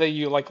the guy that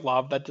you like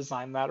love that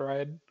designed that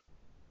ride?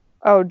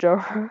 Oh,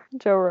 Joe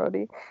Joe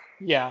Rody.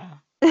 Yeah.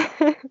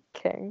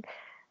 King.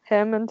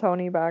 Him and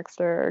Tony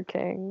Baxter are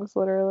kings,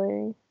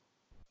 literally.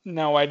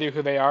 No idea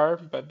who they are,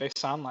 but they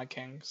sound like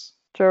kings.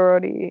 Joe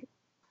Rody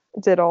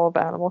did all of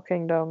Animal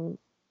Kingdom,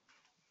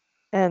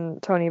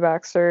 and Tony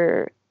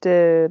Baxter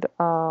did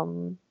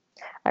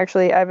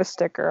actually I have a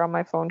sticker on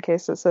my phone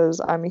case that says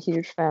I'm a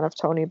huge fan of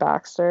Tony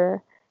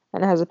Baxter,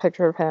 and it has a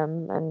picture of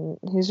him, and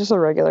he's just a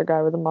regular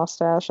guy with a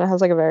mustache, and it has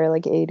like a very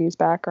like 80s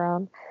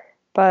background.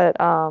 But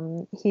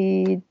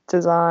he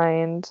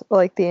designed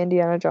like the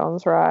Indiana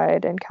Jones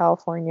ride in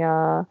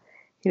California.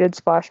 He did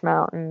Splash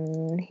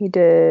Mountain. He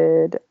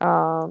did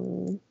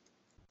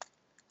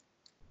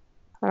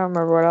I don't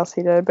remember what else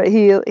he did, but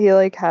he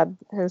like had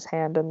his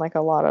hand in like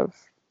a lot of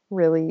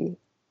really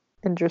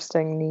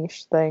interesting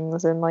niche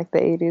things in like the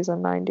 80s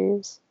and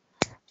 90s.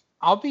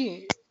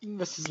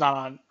 This is not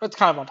on, it's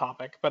kind of on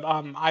topic, but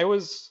I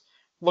was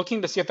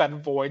looking to see if that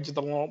Voyage of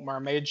the Little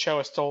Mermaid show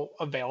is still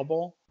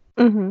available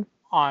Mhm.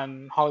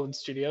 on Hollywood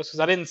Studios because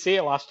I didn't see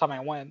it last time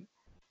I went.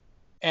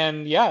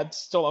 And yeah, it's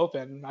still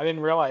open. I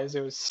didn't realize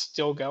it was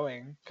still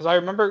going because I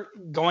remember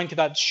going to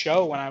that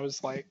show when I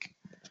was like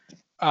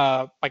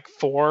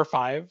 4 or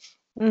 5.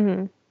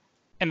 Mhm.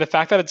 And the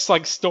fact that it's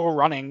like still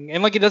running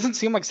and like it doesn't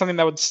seem like something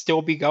that would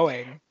still be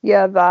going.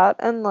 Yeah, that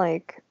and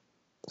like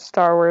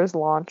Star Wars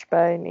launch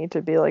bay need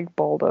to be like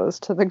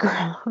bulldozed to the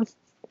ground.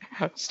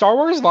 Star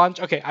Wars launch.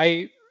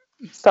 Okay,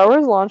 Star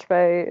Wars launch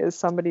bay is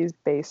somebody's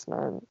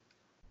basement.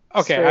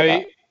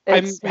 Straight up. It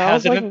I'm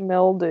smells like hesitant.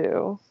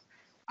 mildew.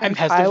 I'm And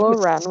hesitant.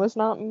 Kylo Ren was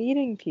not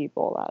meeting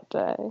people that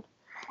day.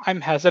 I'm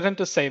hesitant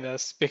to say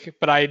this,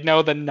 but I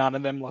know that none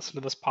of them listen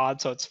to this pod,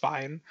 so it's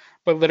fine.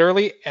 But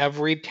literally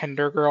every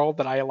Tinder girl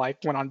that I like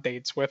went on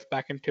dates with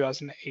back in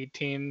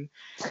 2018,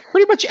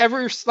 pretty much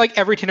every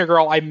Tinder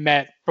girl I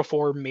met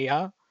before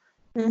Mia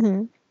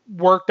Mhm.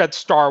 worked at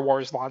Star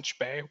Wars Launch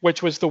Bay,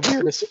 which was the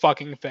weirdest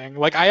fucking thing.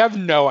 Like I have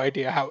no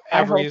idea how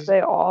I hope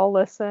they all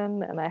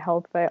listen, and I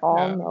hope they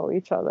all yeah. know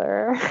each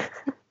other.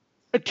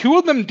 2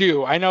 of them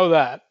do, I know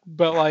that,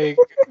 but like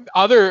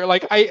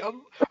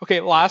okay,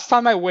 last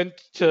time I went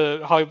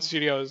to Hollywood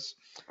Studios,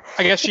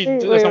 I guess she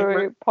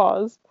Wait,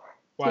 pause. Do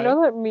you what?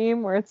 know that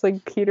meme where it's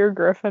like Peter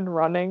Griffin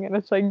running, and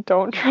it's like,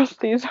 don't trust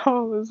these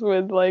hoes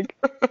with like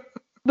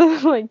the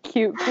like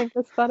cute pink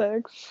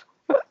aesthetics.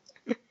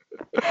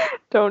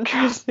 Don't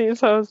trust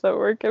these hoes that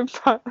work at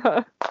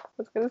I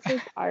was gonna say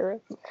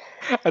Pirates.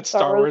 At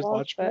Star Star Wars Wars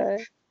Launch Launch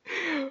Bay.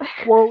 Bay.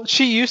 Well,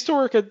 she used to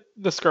work at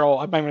this girl.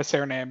 I'm not going to say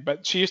her name,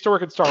 but she used to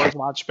work at Star Wars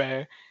Launch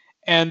Bay.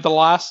 And the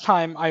last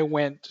time I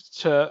went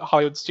to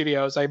Hollywood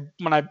Studios,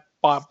 when I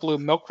bought Blue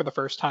Milk for the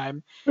first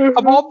time,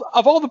 of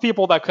all the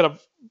people that could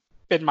have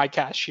been my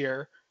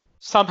cashier,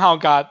 somehow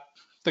got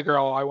the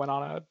girl I went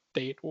on a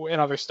date and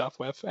other stuff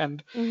with.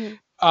 And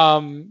Mm-hmm.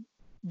 um,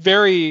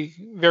 very,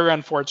 very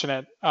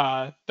unfortunate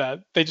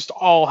that they just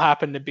all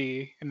happen to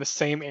be in the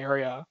same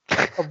area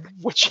of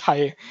which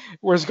I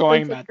was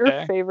going It's like that your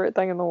day. favorite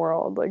thing in the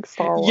world, like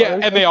Star Yeah,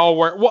 Wars. and Like they all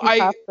were. Well,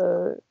 you have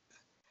to.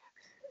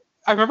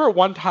 I remember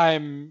one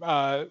time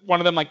one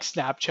of them like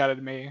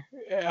Snapchatted me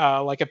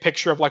like a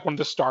picture of like one of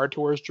the Star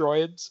Tours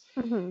droids,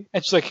 Hmm.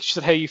 and she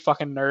said, "Hey, you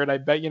fucking nerd! I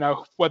bet you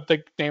know what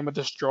the name of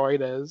this droid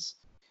is."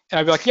 And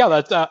I'd be like, "Yeah,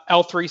 that's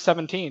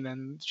L317,"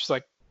 and she's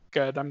like,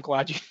 "Good, I'm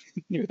glad you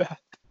knew that."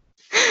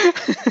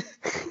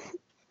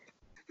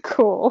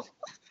 Cool.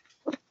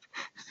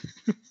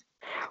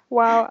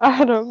 Wow,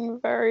 Adam,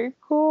 very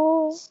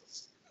cool.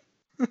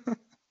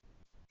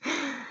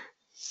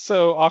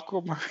 So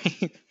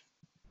Aquamarine.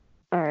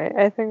 All right,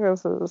 I think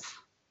this is.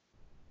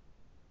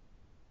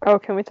 Oh,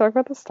 can we talk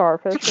about the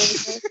starfish really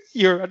quick?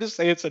 You're about to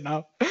say it's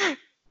enough.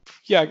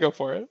 Yeah, go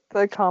for it.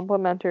 The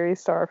complimentary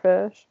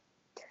starfish.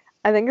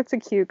 I think it's a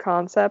cute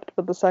concept,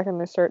 but the second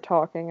they start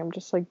talking, I'm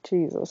just like,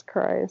 Jesus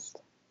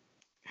Christ.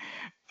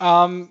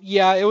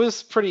 Yeah, it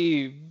was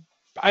pretty.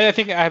 I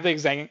think I have the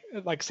exact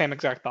like same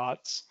exact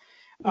thoughts.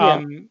 Yeah.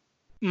 Um,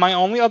 my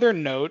only other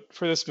note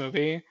for this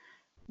movie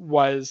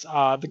was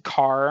the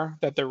car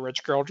that the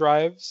rich girl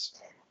drives.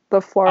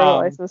 The Florida Um,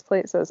 license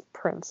plate says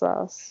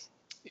princess.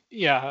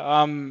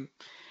 yeah.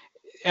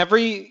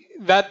 Every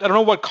that I don't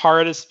know what car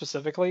it is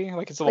specifically.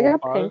 Like it's a Like little a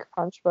car. pink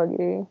punch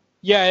buggy.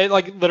 Yeah, it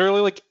like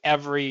literally like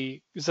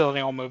every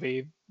Zillion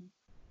movie.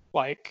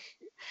 Like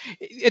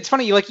it's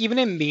funny. Like even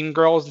in Mean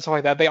Girls and stuff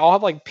like that, they all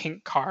have like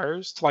pink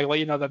cars to like let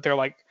you know that they're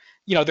like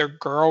they're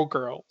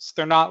girls.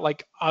 They're not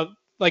like the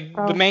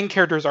Oh. main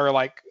characters are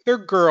like they're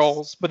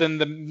girls, but then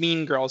the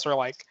mean girls are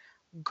like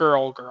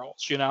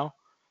girls. You know?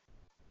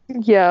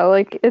 Yeah,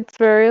 like it's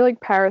very like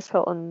Paris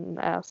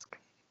Hilton-esque.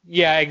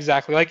 Yeah,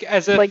 exactly. Like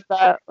as if Like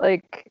that,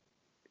 like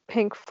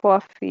pink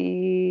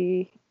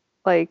fluffy,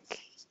 like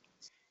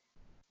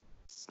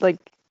like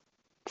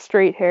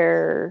straight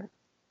hair.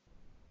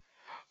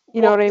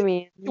 You know well, what I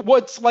mean?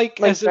 what's like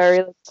Like as if very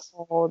like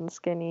tall and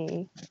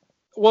skinny.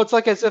 well, it's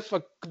like as if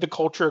the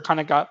culture kind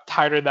of got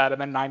tired of that in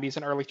the 90s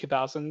and early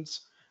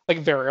 2000s, like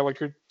very early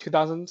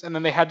 2000s, and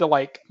then they had to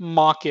like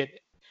mock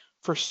it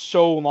for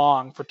so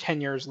long, for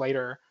 10 years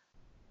later.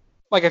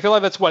 Like I feel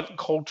like that's what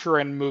culture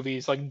and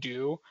movies like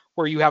do,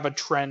 where you have a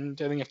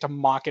trend and then you have to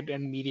mock it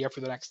in media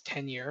for the next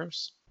 10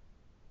 years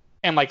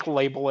and like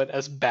label it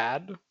as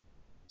bad.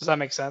 Does that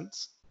make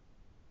sense?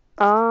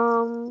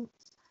 Um,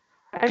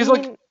 I Because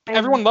like mean, I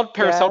everyone loved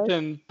Paris guess.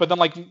 Hilton, but then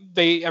like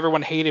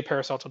everyone hated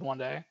Paris Hilton one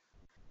day.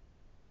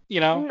 You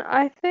know?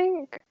 I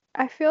think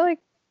I feel like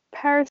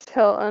Paris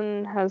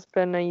Hilton has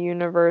been a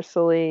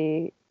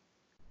universally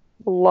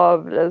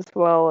loved as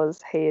well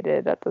as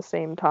hated at the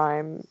same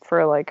time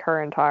for like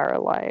her entire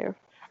life.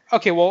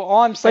 Okay, well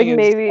all I'm Like saying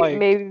is like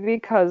maybe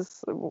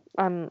because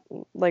I'm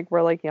like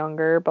we're like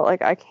younger, but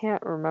like I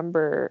can't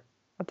remember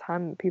a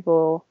time that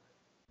people.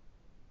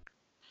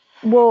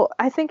 Well,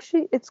 I think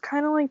it's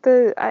kind of like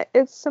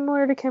it's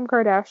similar to Kim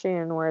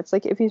Kardashian where it's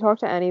like if you talk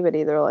to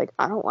anybody, they're like,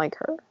 I don't like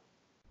her.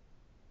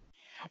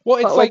 well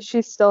But it's like like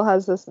she still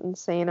has this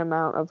insane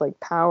amount of like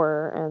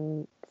power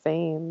and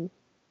fame.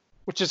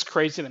 which is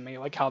crazy to me,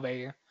 like how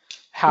they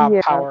have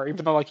Yeah, power,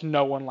 even though like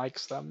no one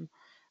likes them.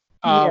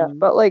 yeah. Um,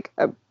 But like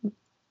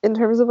in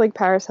terms of like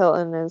Paris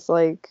Hilton is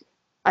like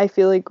I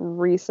feel like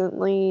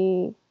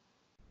recently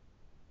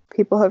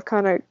people have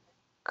kind of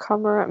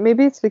come around.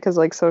 Maybe it's because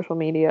like social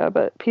media,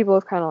 but people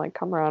have kind of like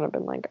come around and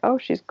been like, "Oh,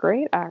 she's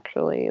great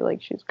actually.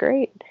 Like she's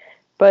great."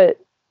 But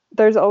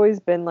there's always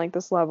been like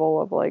this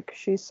level of like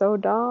she's so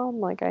dumb,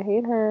 like I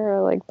hate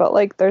her, like but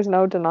like there's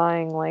no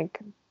denying like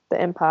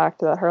the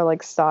impact that her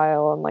like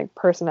style and like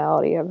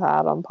personality have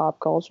had on pop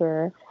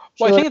culture.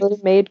 well, She I think literally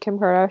it's made Kim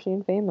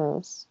Kardashian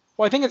famous.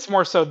 well, I think it's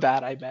more so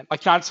that I meant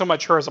like not so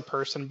much her as a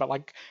person, but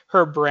like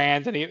her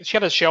brand. And she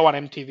had a show on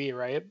MTV,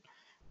 right?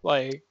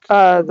 Like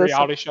a The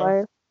reality Simple show.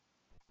 Life.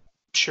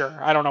 Sure,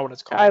 I don't know what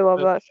it's I called, love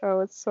but that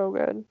show. It's so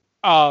good.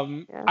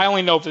 Yeah. I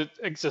only know of its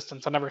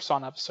existence. I never saw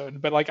an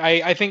episode, but like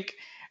I think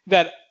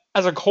that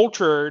as a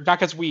culture, not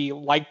because we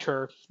liked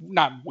her,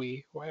 not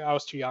we, I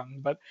was too young,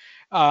 but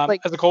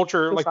Like as a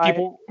culture, like society.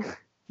 people,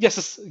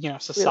 yes,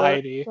 We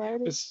live society in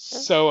society. was Yeah.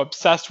 so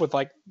obsessed with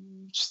like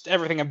just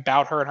everything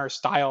about her and her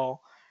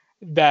style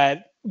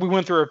that we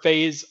went through a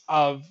phase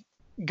of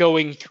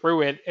going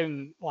through it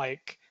and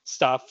like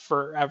stuff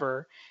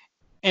forever.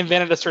 And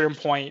then at a certain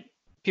point,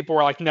 people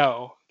were like,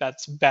 no,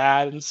 that's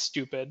bad and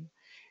stupid.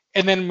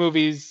 And then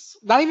movies,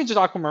 not even just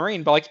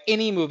Aquamarine, but like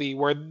any movie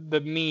where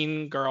the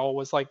mean girl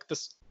was like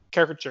this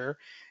caricature,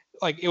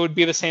 like it would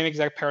be the same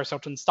exact Paris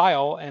Hilton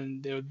style,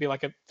 and it would be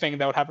like a thing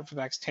that would happen for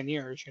the next 10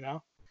 years, you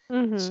know?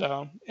 Mhm.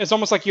 So it's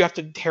almost like you have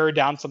to tear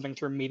down something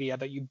through media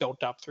that you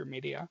built up through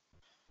media.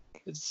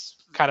 It's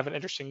kind of an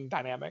interesting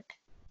dynamic.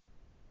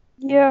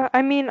 Yeah,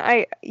 I mean,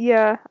 I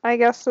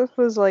guess this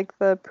was like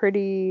the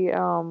pretty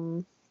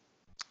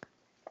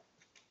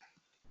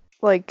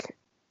like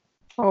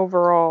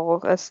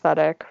overall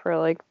aesthetic for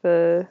like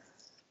the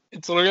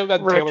It's literally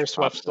that Taylor rich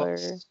Swift popular.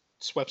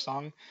 Swift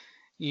song.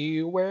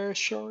 You wear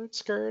short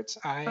skirts,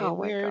 I Oh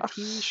my wear gosh.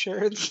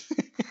 t-shirts.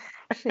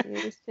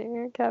 She's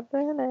dear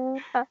Captain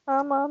and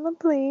I'm on the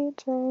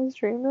bleachers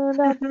dreaming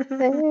about the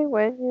day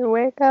when you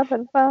wake up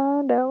and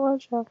find out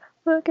what you're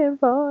looking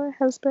for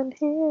has been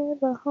here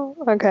the whole.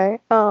 Okay.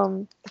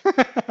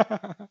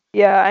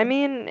 Yeah, I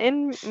mean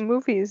in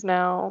movies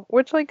now,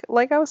 which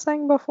like I was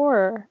saying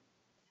before,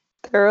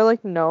 there are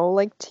like no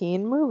like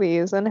teen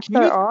movies, and if Can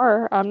there you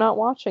are, I'm not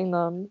watching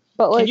them.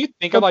 But can like you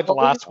think of like the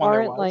last one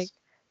there like was?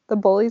 the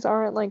bullies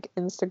aren't like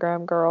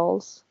Instagram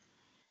girls.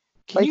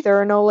 Can Like you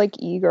there are no like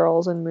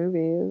e-girls in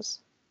movies.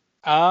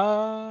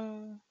 uh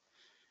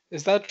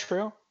is that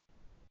true?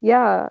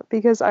 Yeah,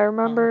 because I Um,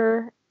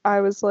 remember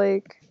I was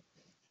like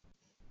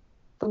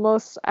the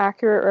most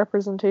accurate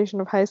representation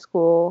of high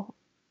school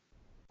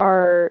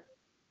are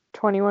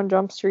 21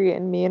 Jump Street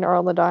and Me and Earl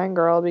and the Dying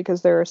Girl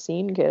because there are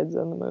scene kids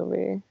in the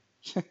movie.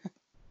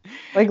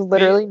 Like they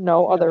literally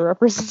no other yeah.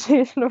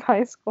 representation of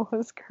high school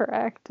is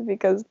correct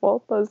because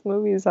both those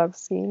movies have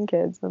scene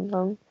kids in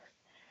them.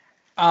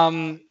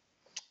 Um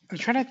I'm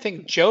trying to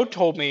think. Joe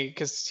told me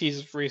because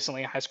he's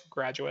recently a high school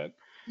graduate.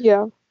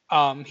 Yeah,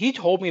 He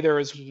told me there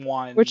was which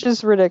one.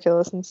 is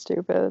ridiculous and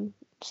stupid.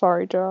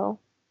 Sorry, Joe.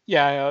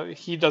 Yeah,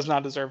 he does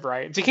not deserve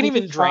rights. He can't He's a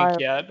even drink child.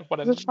 yet.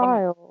 He's a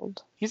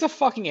child. He's a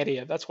fucking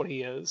idiot. That's what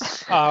he is.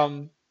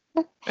 How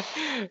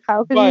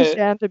could you But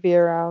stand to be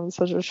around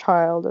such a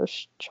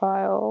childish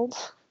child?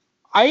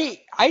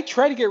 I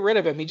try to get rid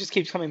of him. He just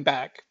keeps coming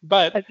back.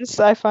 But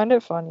I find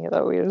it funny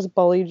that we just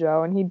bully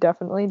Joe and he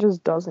definitely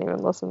just doesn't even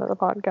listen to the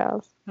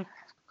podcast.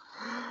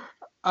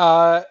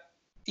 uh,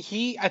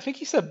 I think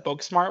he said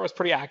Booksmart was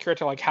pretty accurate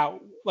to like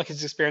how like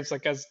his experience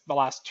like as the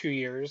last 2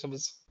 years of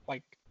his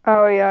like.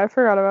 Oh yeah, I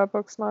forgot about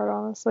Booksmart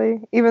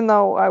honestly. Even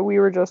though we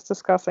were just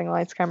discussing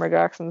Lights Camera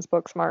Jackson's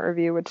Booksmart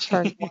review, which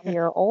turned 1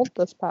 year old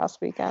this past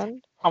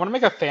weekend. I want to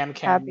make a fan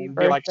cam Happy and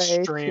be like birthday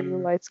to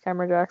stream. Lights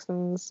Camera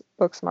Jackson's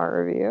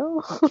Booksmart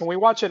review. Can we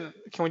watch it?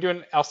 Can we do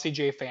an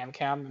LCJ fan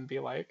cam and be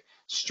like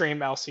stream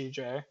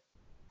LCJ?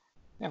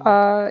 You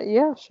know.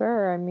 Yeah,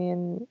 sure. I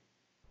mean,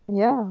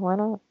 yeah, why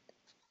not?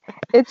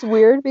 It's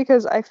weird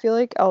because I feel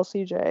like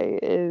LCJ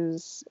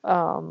is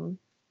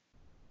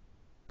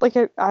like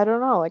I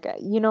don't know, like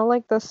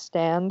like the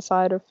stan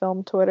side of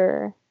film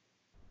Twitter.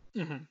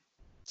 Hmm.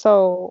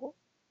 So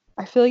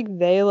I feel like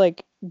they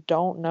like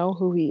don't know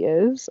who he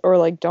is or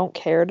like don't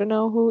care to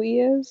know who he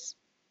is.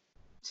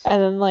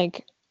 And then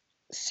like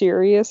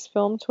serious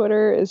film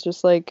Twitter is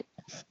just like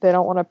they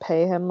don't want to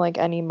pay him like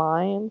any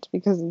mind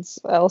because it's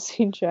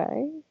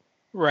LCJ.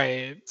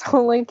 Right.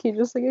 So like he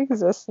just like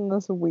exists in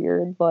this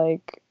weird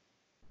like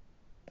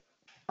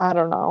I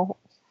don't know.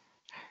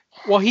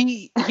 Well,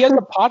 he has a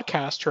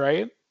podcast,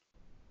 right?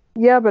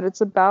 Yeah, but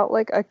it's about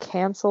like a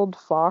canceled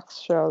Fox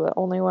show that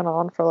only went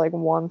on for like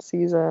one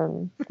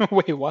season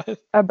Wait, what?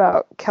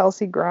 about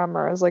Kelsey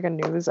Grammer as like a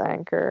news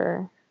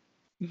anchor.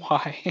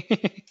 Why?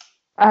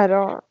 I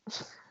don't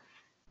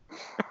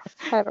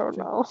I don't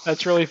know.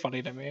 That's really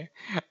funny to me.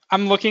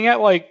 I'm looking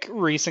at like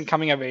recent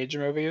coming of age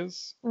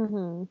movies.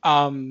 Hmm.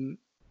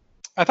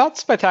 I thought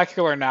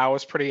Spectacular Now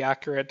was pretty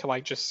accurate to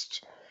like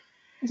just.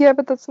 Yeah,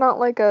 but that's not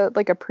like a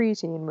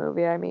preteen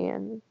movie. I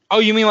mean, Oh,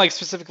 you mean like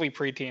specifically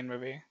preteen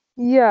movie?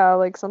 yeah,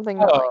 like something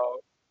that like Oh,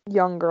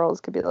 young girls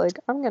could be like,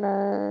 I'm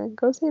gonna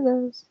go see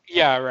this.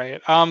 yeah,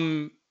 right.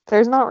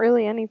 There's not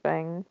really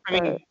anything, I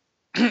but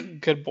mean,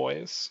 Good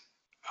Boys.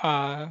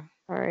 Uh,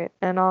 all right.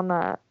 And on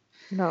that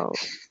note,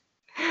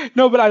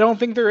 no, but I don't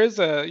think there is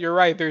a. You're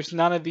right. There's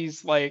none of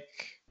these like.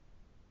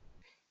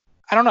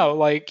 I don't know,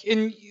 like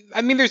in.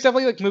 I mean, there's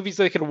definitely like movies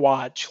they could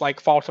watch, like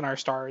Fault in Our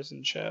Stars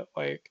and shit,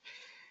 like.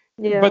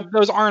 yeah. But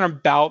those aren't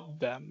about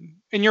them.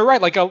 And you're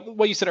right, like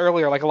what you said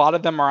earlier, like a lot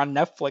of them are on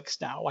Netflix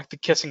now, like The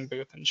Kissing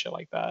Booth and shit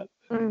like that.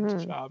 And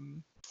Hmm.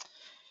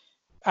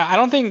 I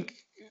don't think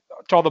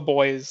To All the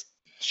Boys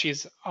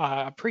she's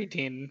a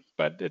preteen,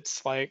 but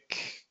it's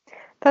like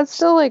That's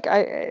still like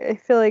I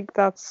feel like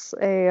that's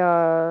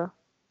a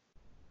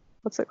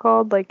what's it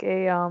called? Like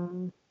a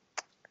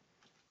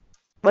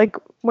like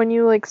when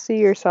you like see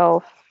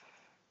yourself,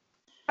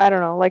 I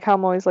don't know, like how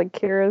I'm always like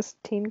Kira's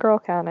teen girl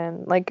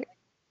canon, like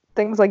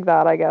things like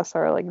that I guess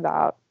are like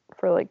that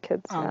for like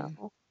kids um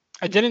now.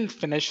 I didn't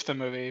finish the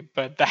movie,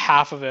 but the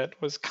half of it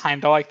was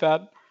kind of like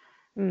that.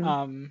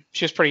 Mm.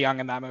 She was pretty young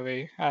in that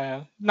movie.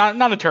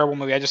 Not a terrible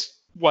movie. I just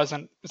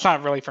wasn't. It's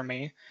not really for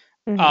me.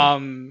 Hmm.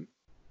 Um,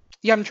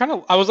 yeah, I'm trying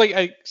to. I was like,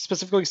 I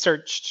specifically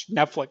searched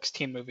Netflix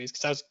teen movies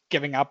because I was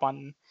giving up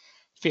on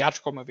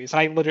theatrical movies,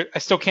 and I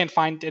still can't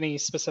find any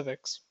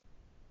specifics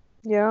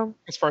Yeah.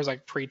 as far as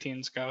like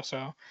preteens go.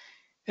 So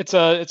it's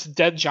a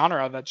dead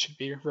genre that should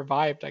be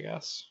revived, I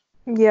guess.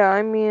 Yeah,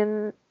 I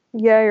mean,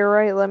 yeah, you're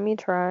right. Let me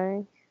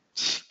try.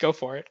 Go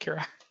for it,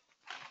 Kira.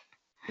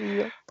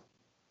 Yep.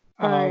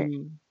 All right.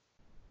 Um,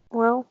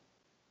 Well,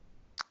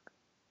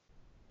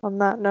 on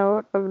that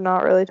note of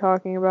not really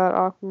talking about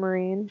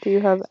Aquamarine, do you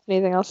have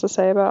anything else to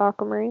say about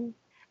Aquamarine?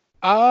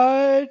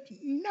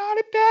 not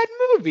a bad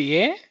movie,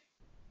 eh?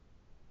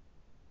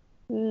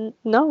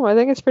 No, I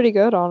think it's pretty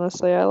good,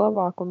 honestly. I love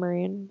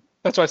Aquamarine.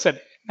 That's what I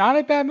said. Not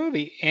a bad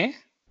movie, eh?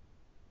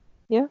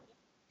 Yeah.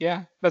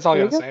 Yeah, that's all I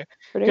Pretty gotta good. say.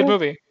 Pretty Good good.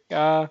 movie.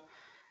 I'll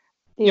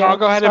Yeah.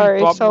 go ahead and Sorry,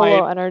 bump so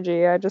low my.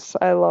 energy. I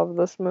love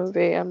this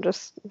movie. I'm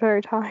just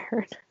very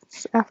tired.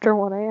 It's after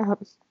 1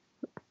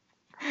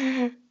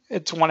 a.m.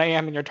 It's 1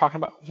 a.m. and you're talking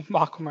about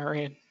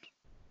Aquamarine.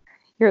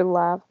 You're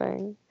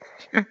laughing.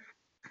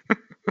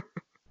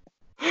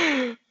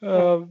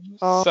 Oh,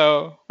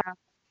 So,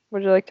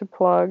 would you like to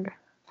plug?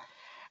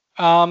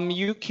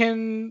 you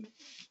can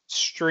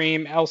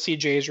stream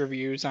LCJ's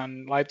reviews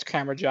on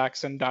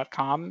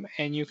lightscamerajackson.com,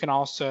 and you can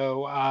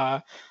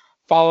also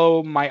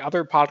follow my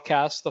other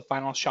podcast, the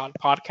Final Shot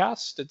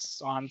Podcast.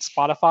 It's on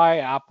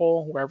Spotify,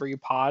 Apple, wherever you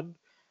pod.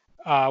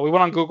 We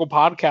went on Google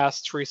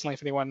Podcasts recently.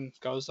 If anyone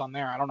goes on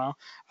there, I don't know.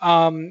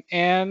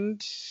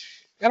 And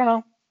I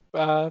don't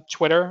know.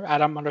 Twitter,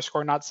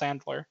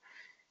 Adam_not_Sandler.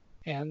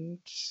 And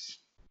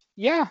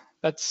yeah,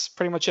 that's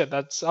pretty much it.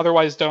 That's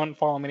otherwise don't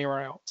follow me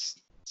anywhere else.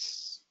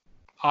 It's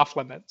off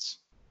limits.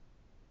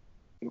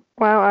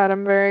 Wow,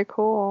 Adam, very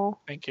cool.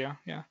 Thank you.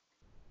 Yeah.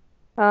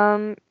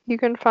 You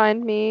can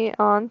find me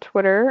on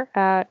Twitter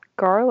at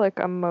garlic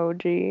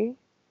emoji.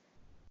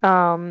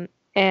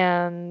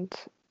 And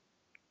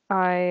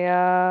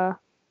I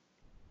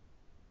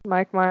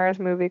Mike Myers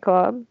Movie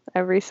Club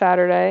every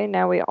Saturday.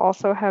 Now we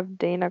also have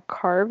Dana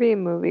Carvey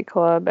Movie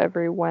Club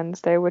every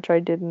Wednesday, which I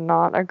did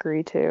not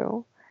agree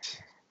to.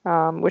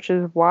 Which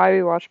is why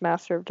we watch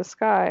Master of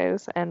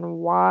Disguise and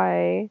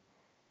why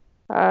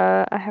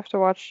I have to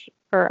watch,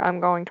 or I'm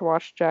going to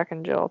watch Jack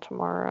and Jill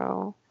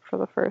tomorrow for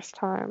the first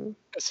time.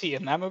 Is he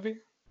in that movie?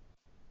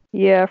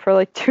 Yeah, for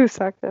like 2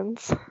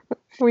 seconds.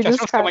 we That just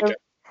sounds kind like of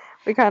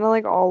we kind of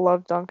like all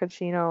love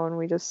Dunkachino, and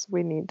we just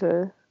want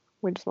to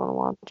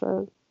watch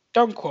it.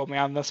 Don't quote me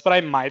on this, but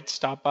I might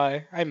stop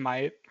by. I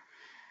might.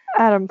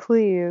 Adam,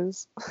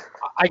 please.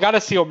 I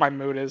gotta see what my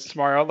mood is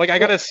tomorrow. Like I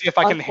gotta see if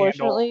I can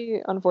handle.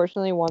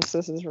 Unfortunately, once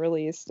this is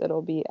released,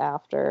 it'll be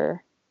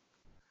after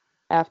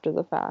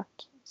the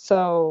fact.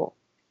 So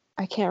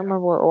I can't remember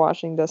what we're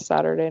watching this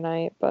Saturday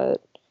night,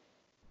 but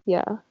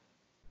yeah.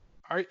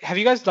 Have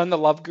you guys done the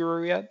Love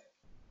Guru yet?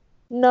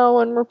 No,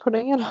 and we're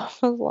putting it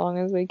off as long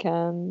as we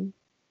can.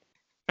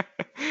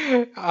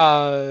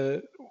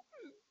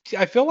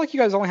 I feel like you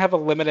guys only have a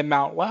limited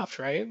amount left,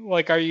 right?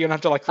 Like, are you gonna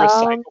have to like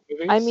recycle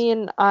movies? I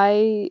mean,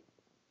 I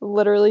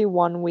literally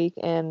 1 week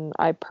in,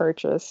 I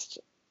purchased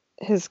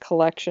his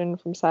collection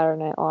from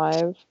Saturday Night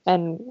Live,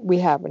 and we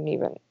haven't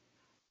even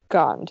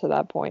gotten to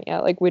that point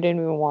yet. Like, we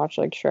didn't even watch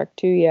like Shrek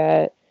 2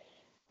 yet.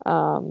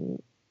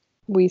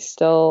 We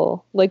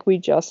still, like, we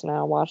just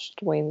now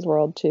watched Wayne's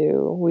World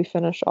 2. We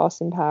finished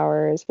Austin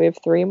Powers. We have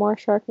 3 more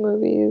Shrek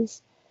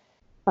movies.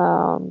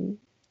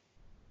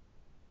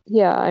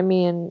 Yeah, I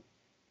mean,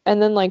 and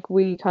then like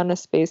we kind of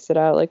spaced it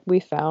out. Like we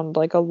found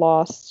like a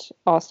lost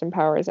Austin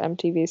Powers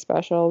MTV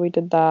special. We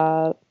did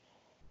that.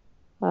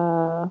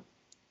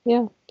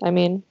 Yeah, I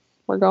mean,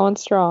 we're going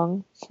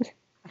strong.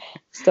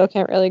 Still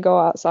can't really go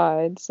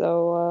outside,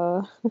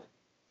 so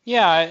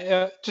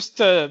Yeah, just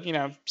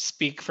to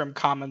speak from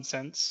common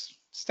sense,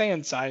 stay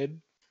inside,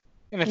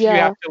 and if you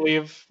have to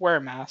leave, wear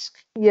a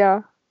mask.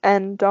 Yeah,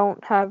 and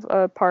don't have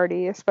a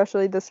party,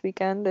 especially this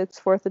weekend. It's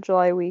 4th of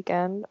July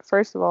weekend.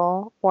 First of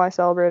all, why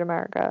celebrate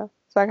America?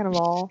 Second of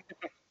all,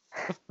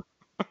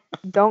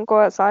 don't go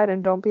outside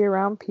and don't be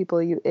around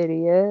people, you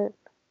idiot.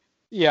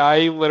 Yeah,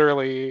 I'm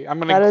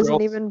gonna. That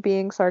isn't even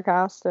being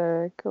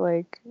sarcastic.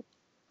 Like,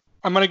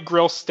 I'm gonna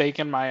grill steak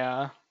in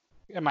my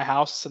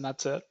house, and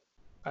that's it.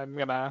 I'm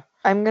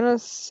gonna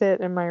sit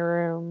in my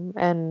room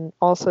and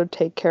also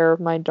take care of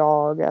my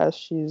dog as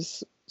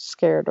she's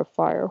scared of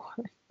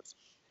fireworks.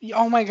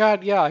 Oh my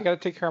god, yeah, I gotta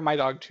take care of my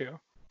dog too.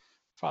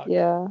 Fuck.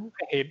 Yeah.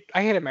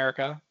 I hate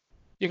America.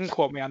 You can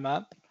quote me on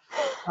that.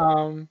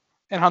 And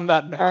on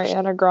that note.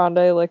 Ariana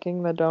Grande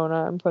licking the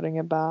donut and putting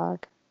it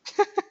back.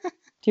 Do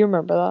you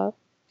remember that?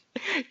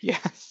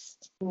 Yes.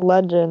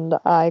 Legend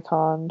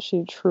icon.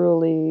 She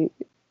truly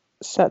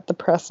set the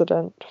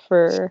precedent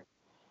for.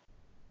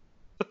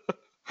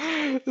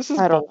 This is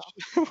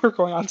bullshit. We're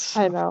going on.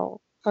 I know.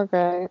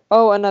 Okay.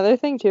 Oh, another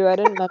thing too. I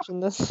didn't mention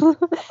this.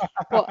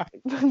 Well,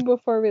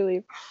 before we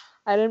leave,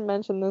 I didn't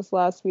mention this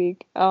last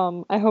week.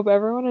 I hope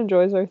everyone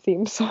enjoys our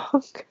theme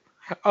song.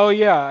 Oh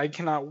yeah, I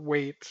cannot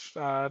wait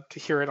to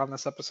hear it on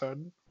this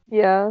episode.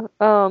 Yeah.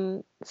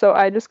 So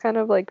I just kind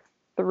of like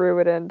threw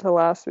it into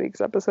last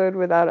week's episode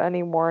without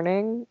any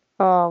warning.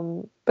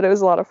 But it was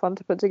a lot of fun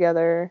to put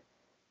together.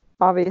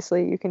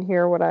 Obviously, you can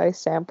hear what I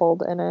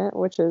sampled in it,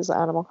 which is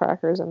Animal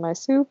Crackers in My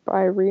Soup.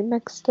 I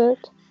remixed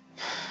it.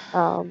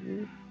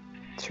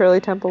 Shirley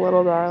Temple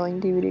Little Darling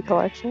DVD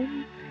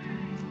collection.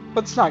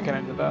 Let's not get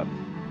into that.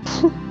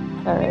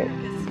 All right.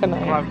 Good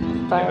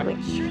night. Bye.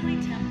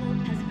 Shirley Temple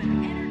has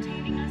been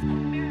entertaining us,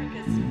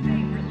 America's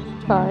favorite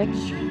little Bye.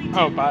 dog.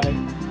 Oh, bye.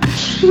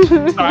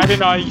 Sorry, I didn't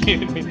know you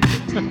needed me.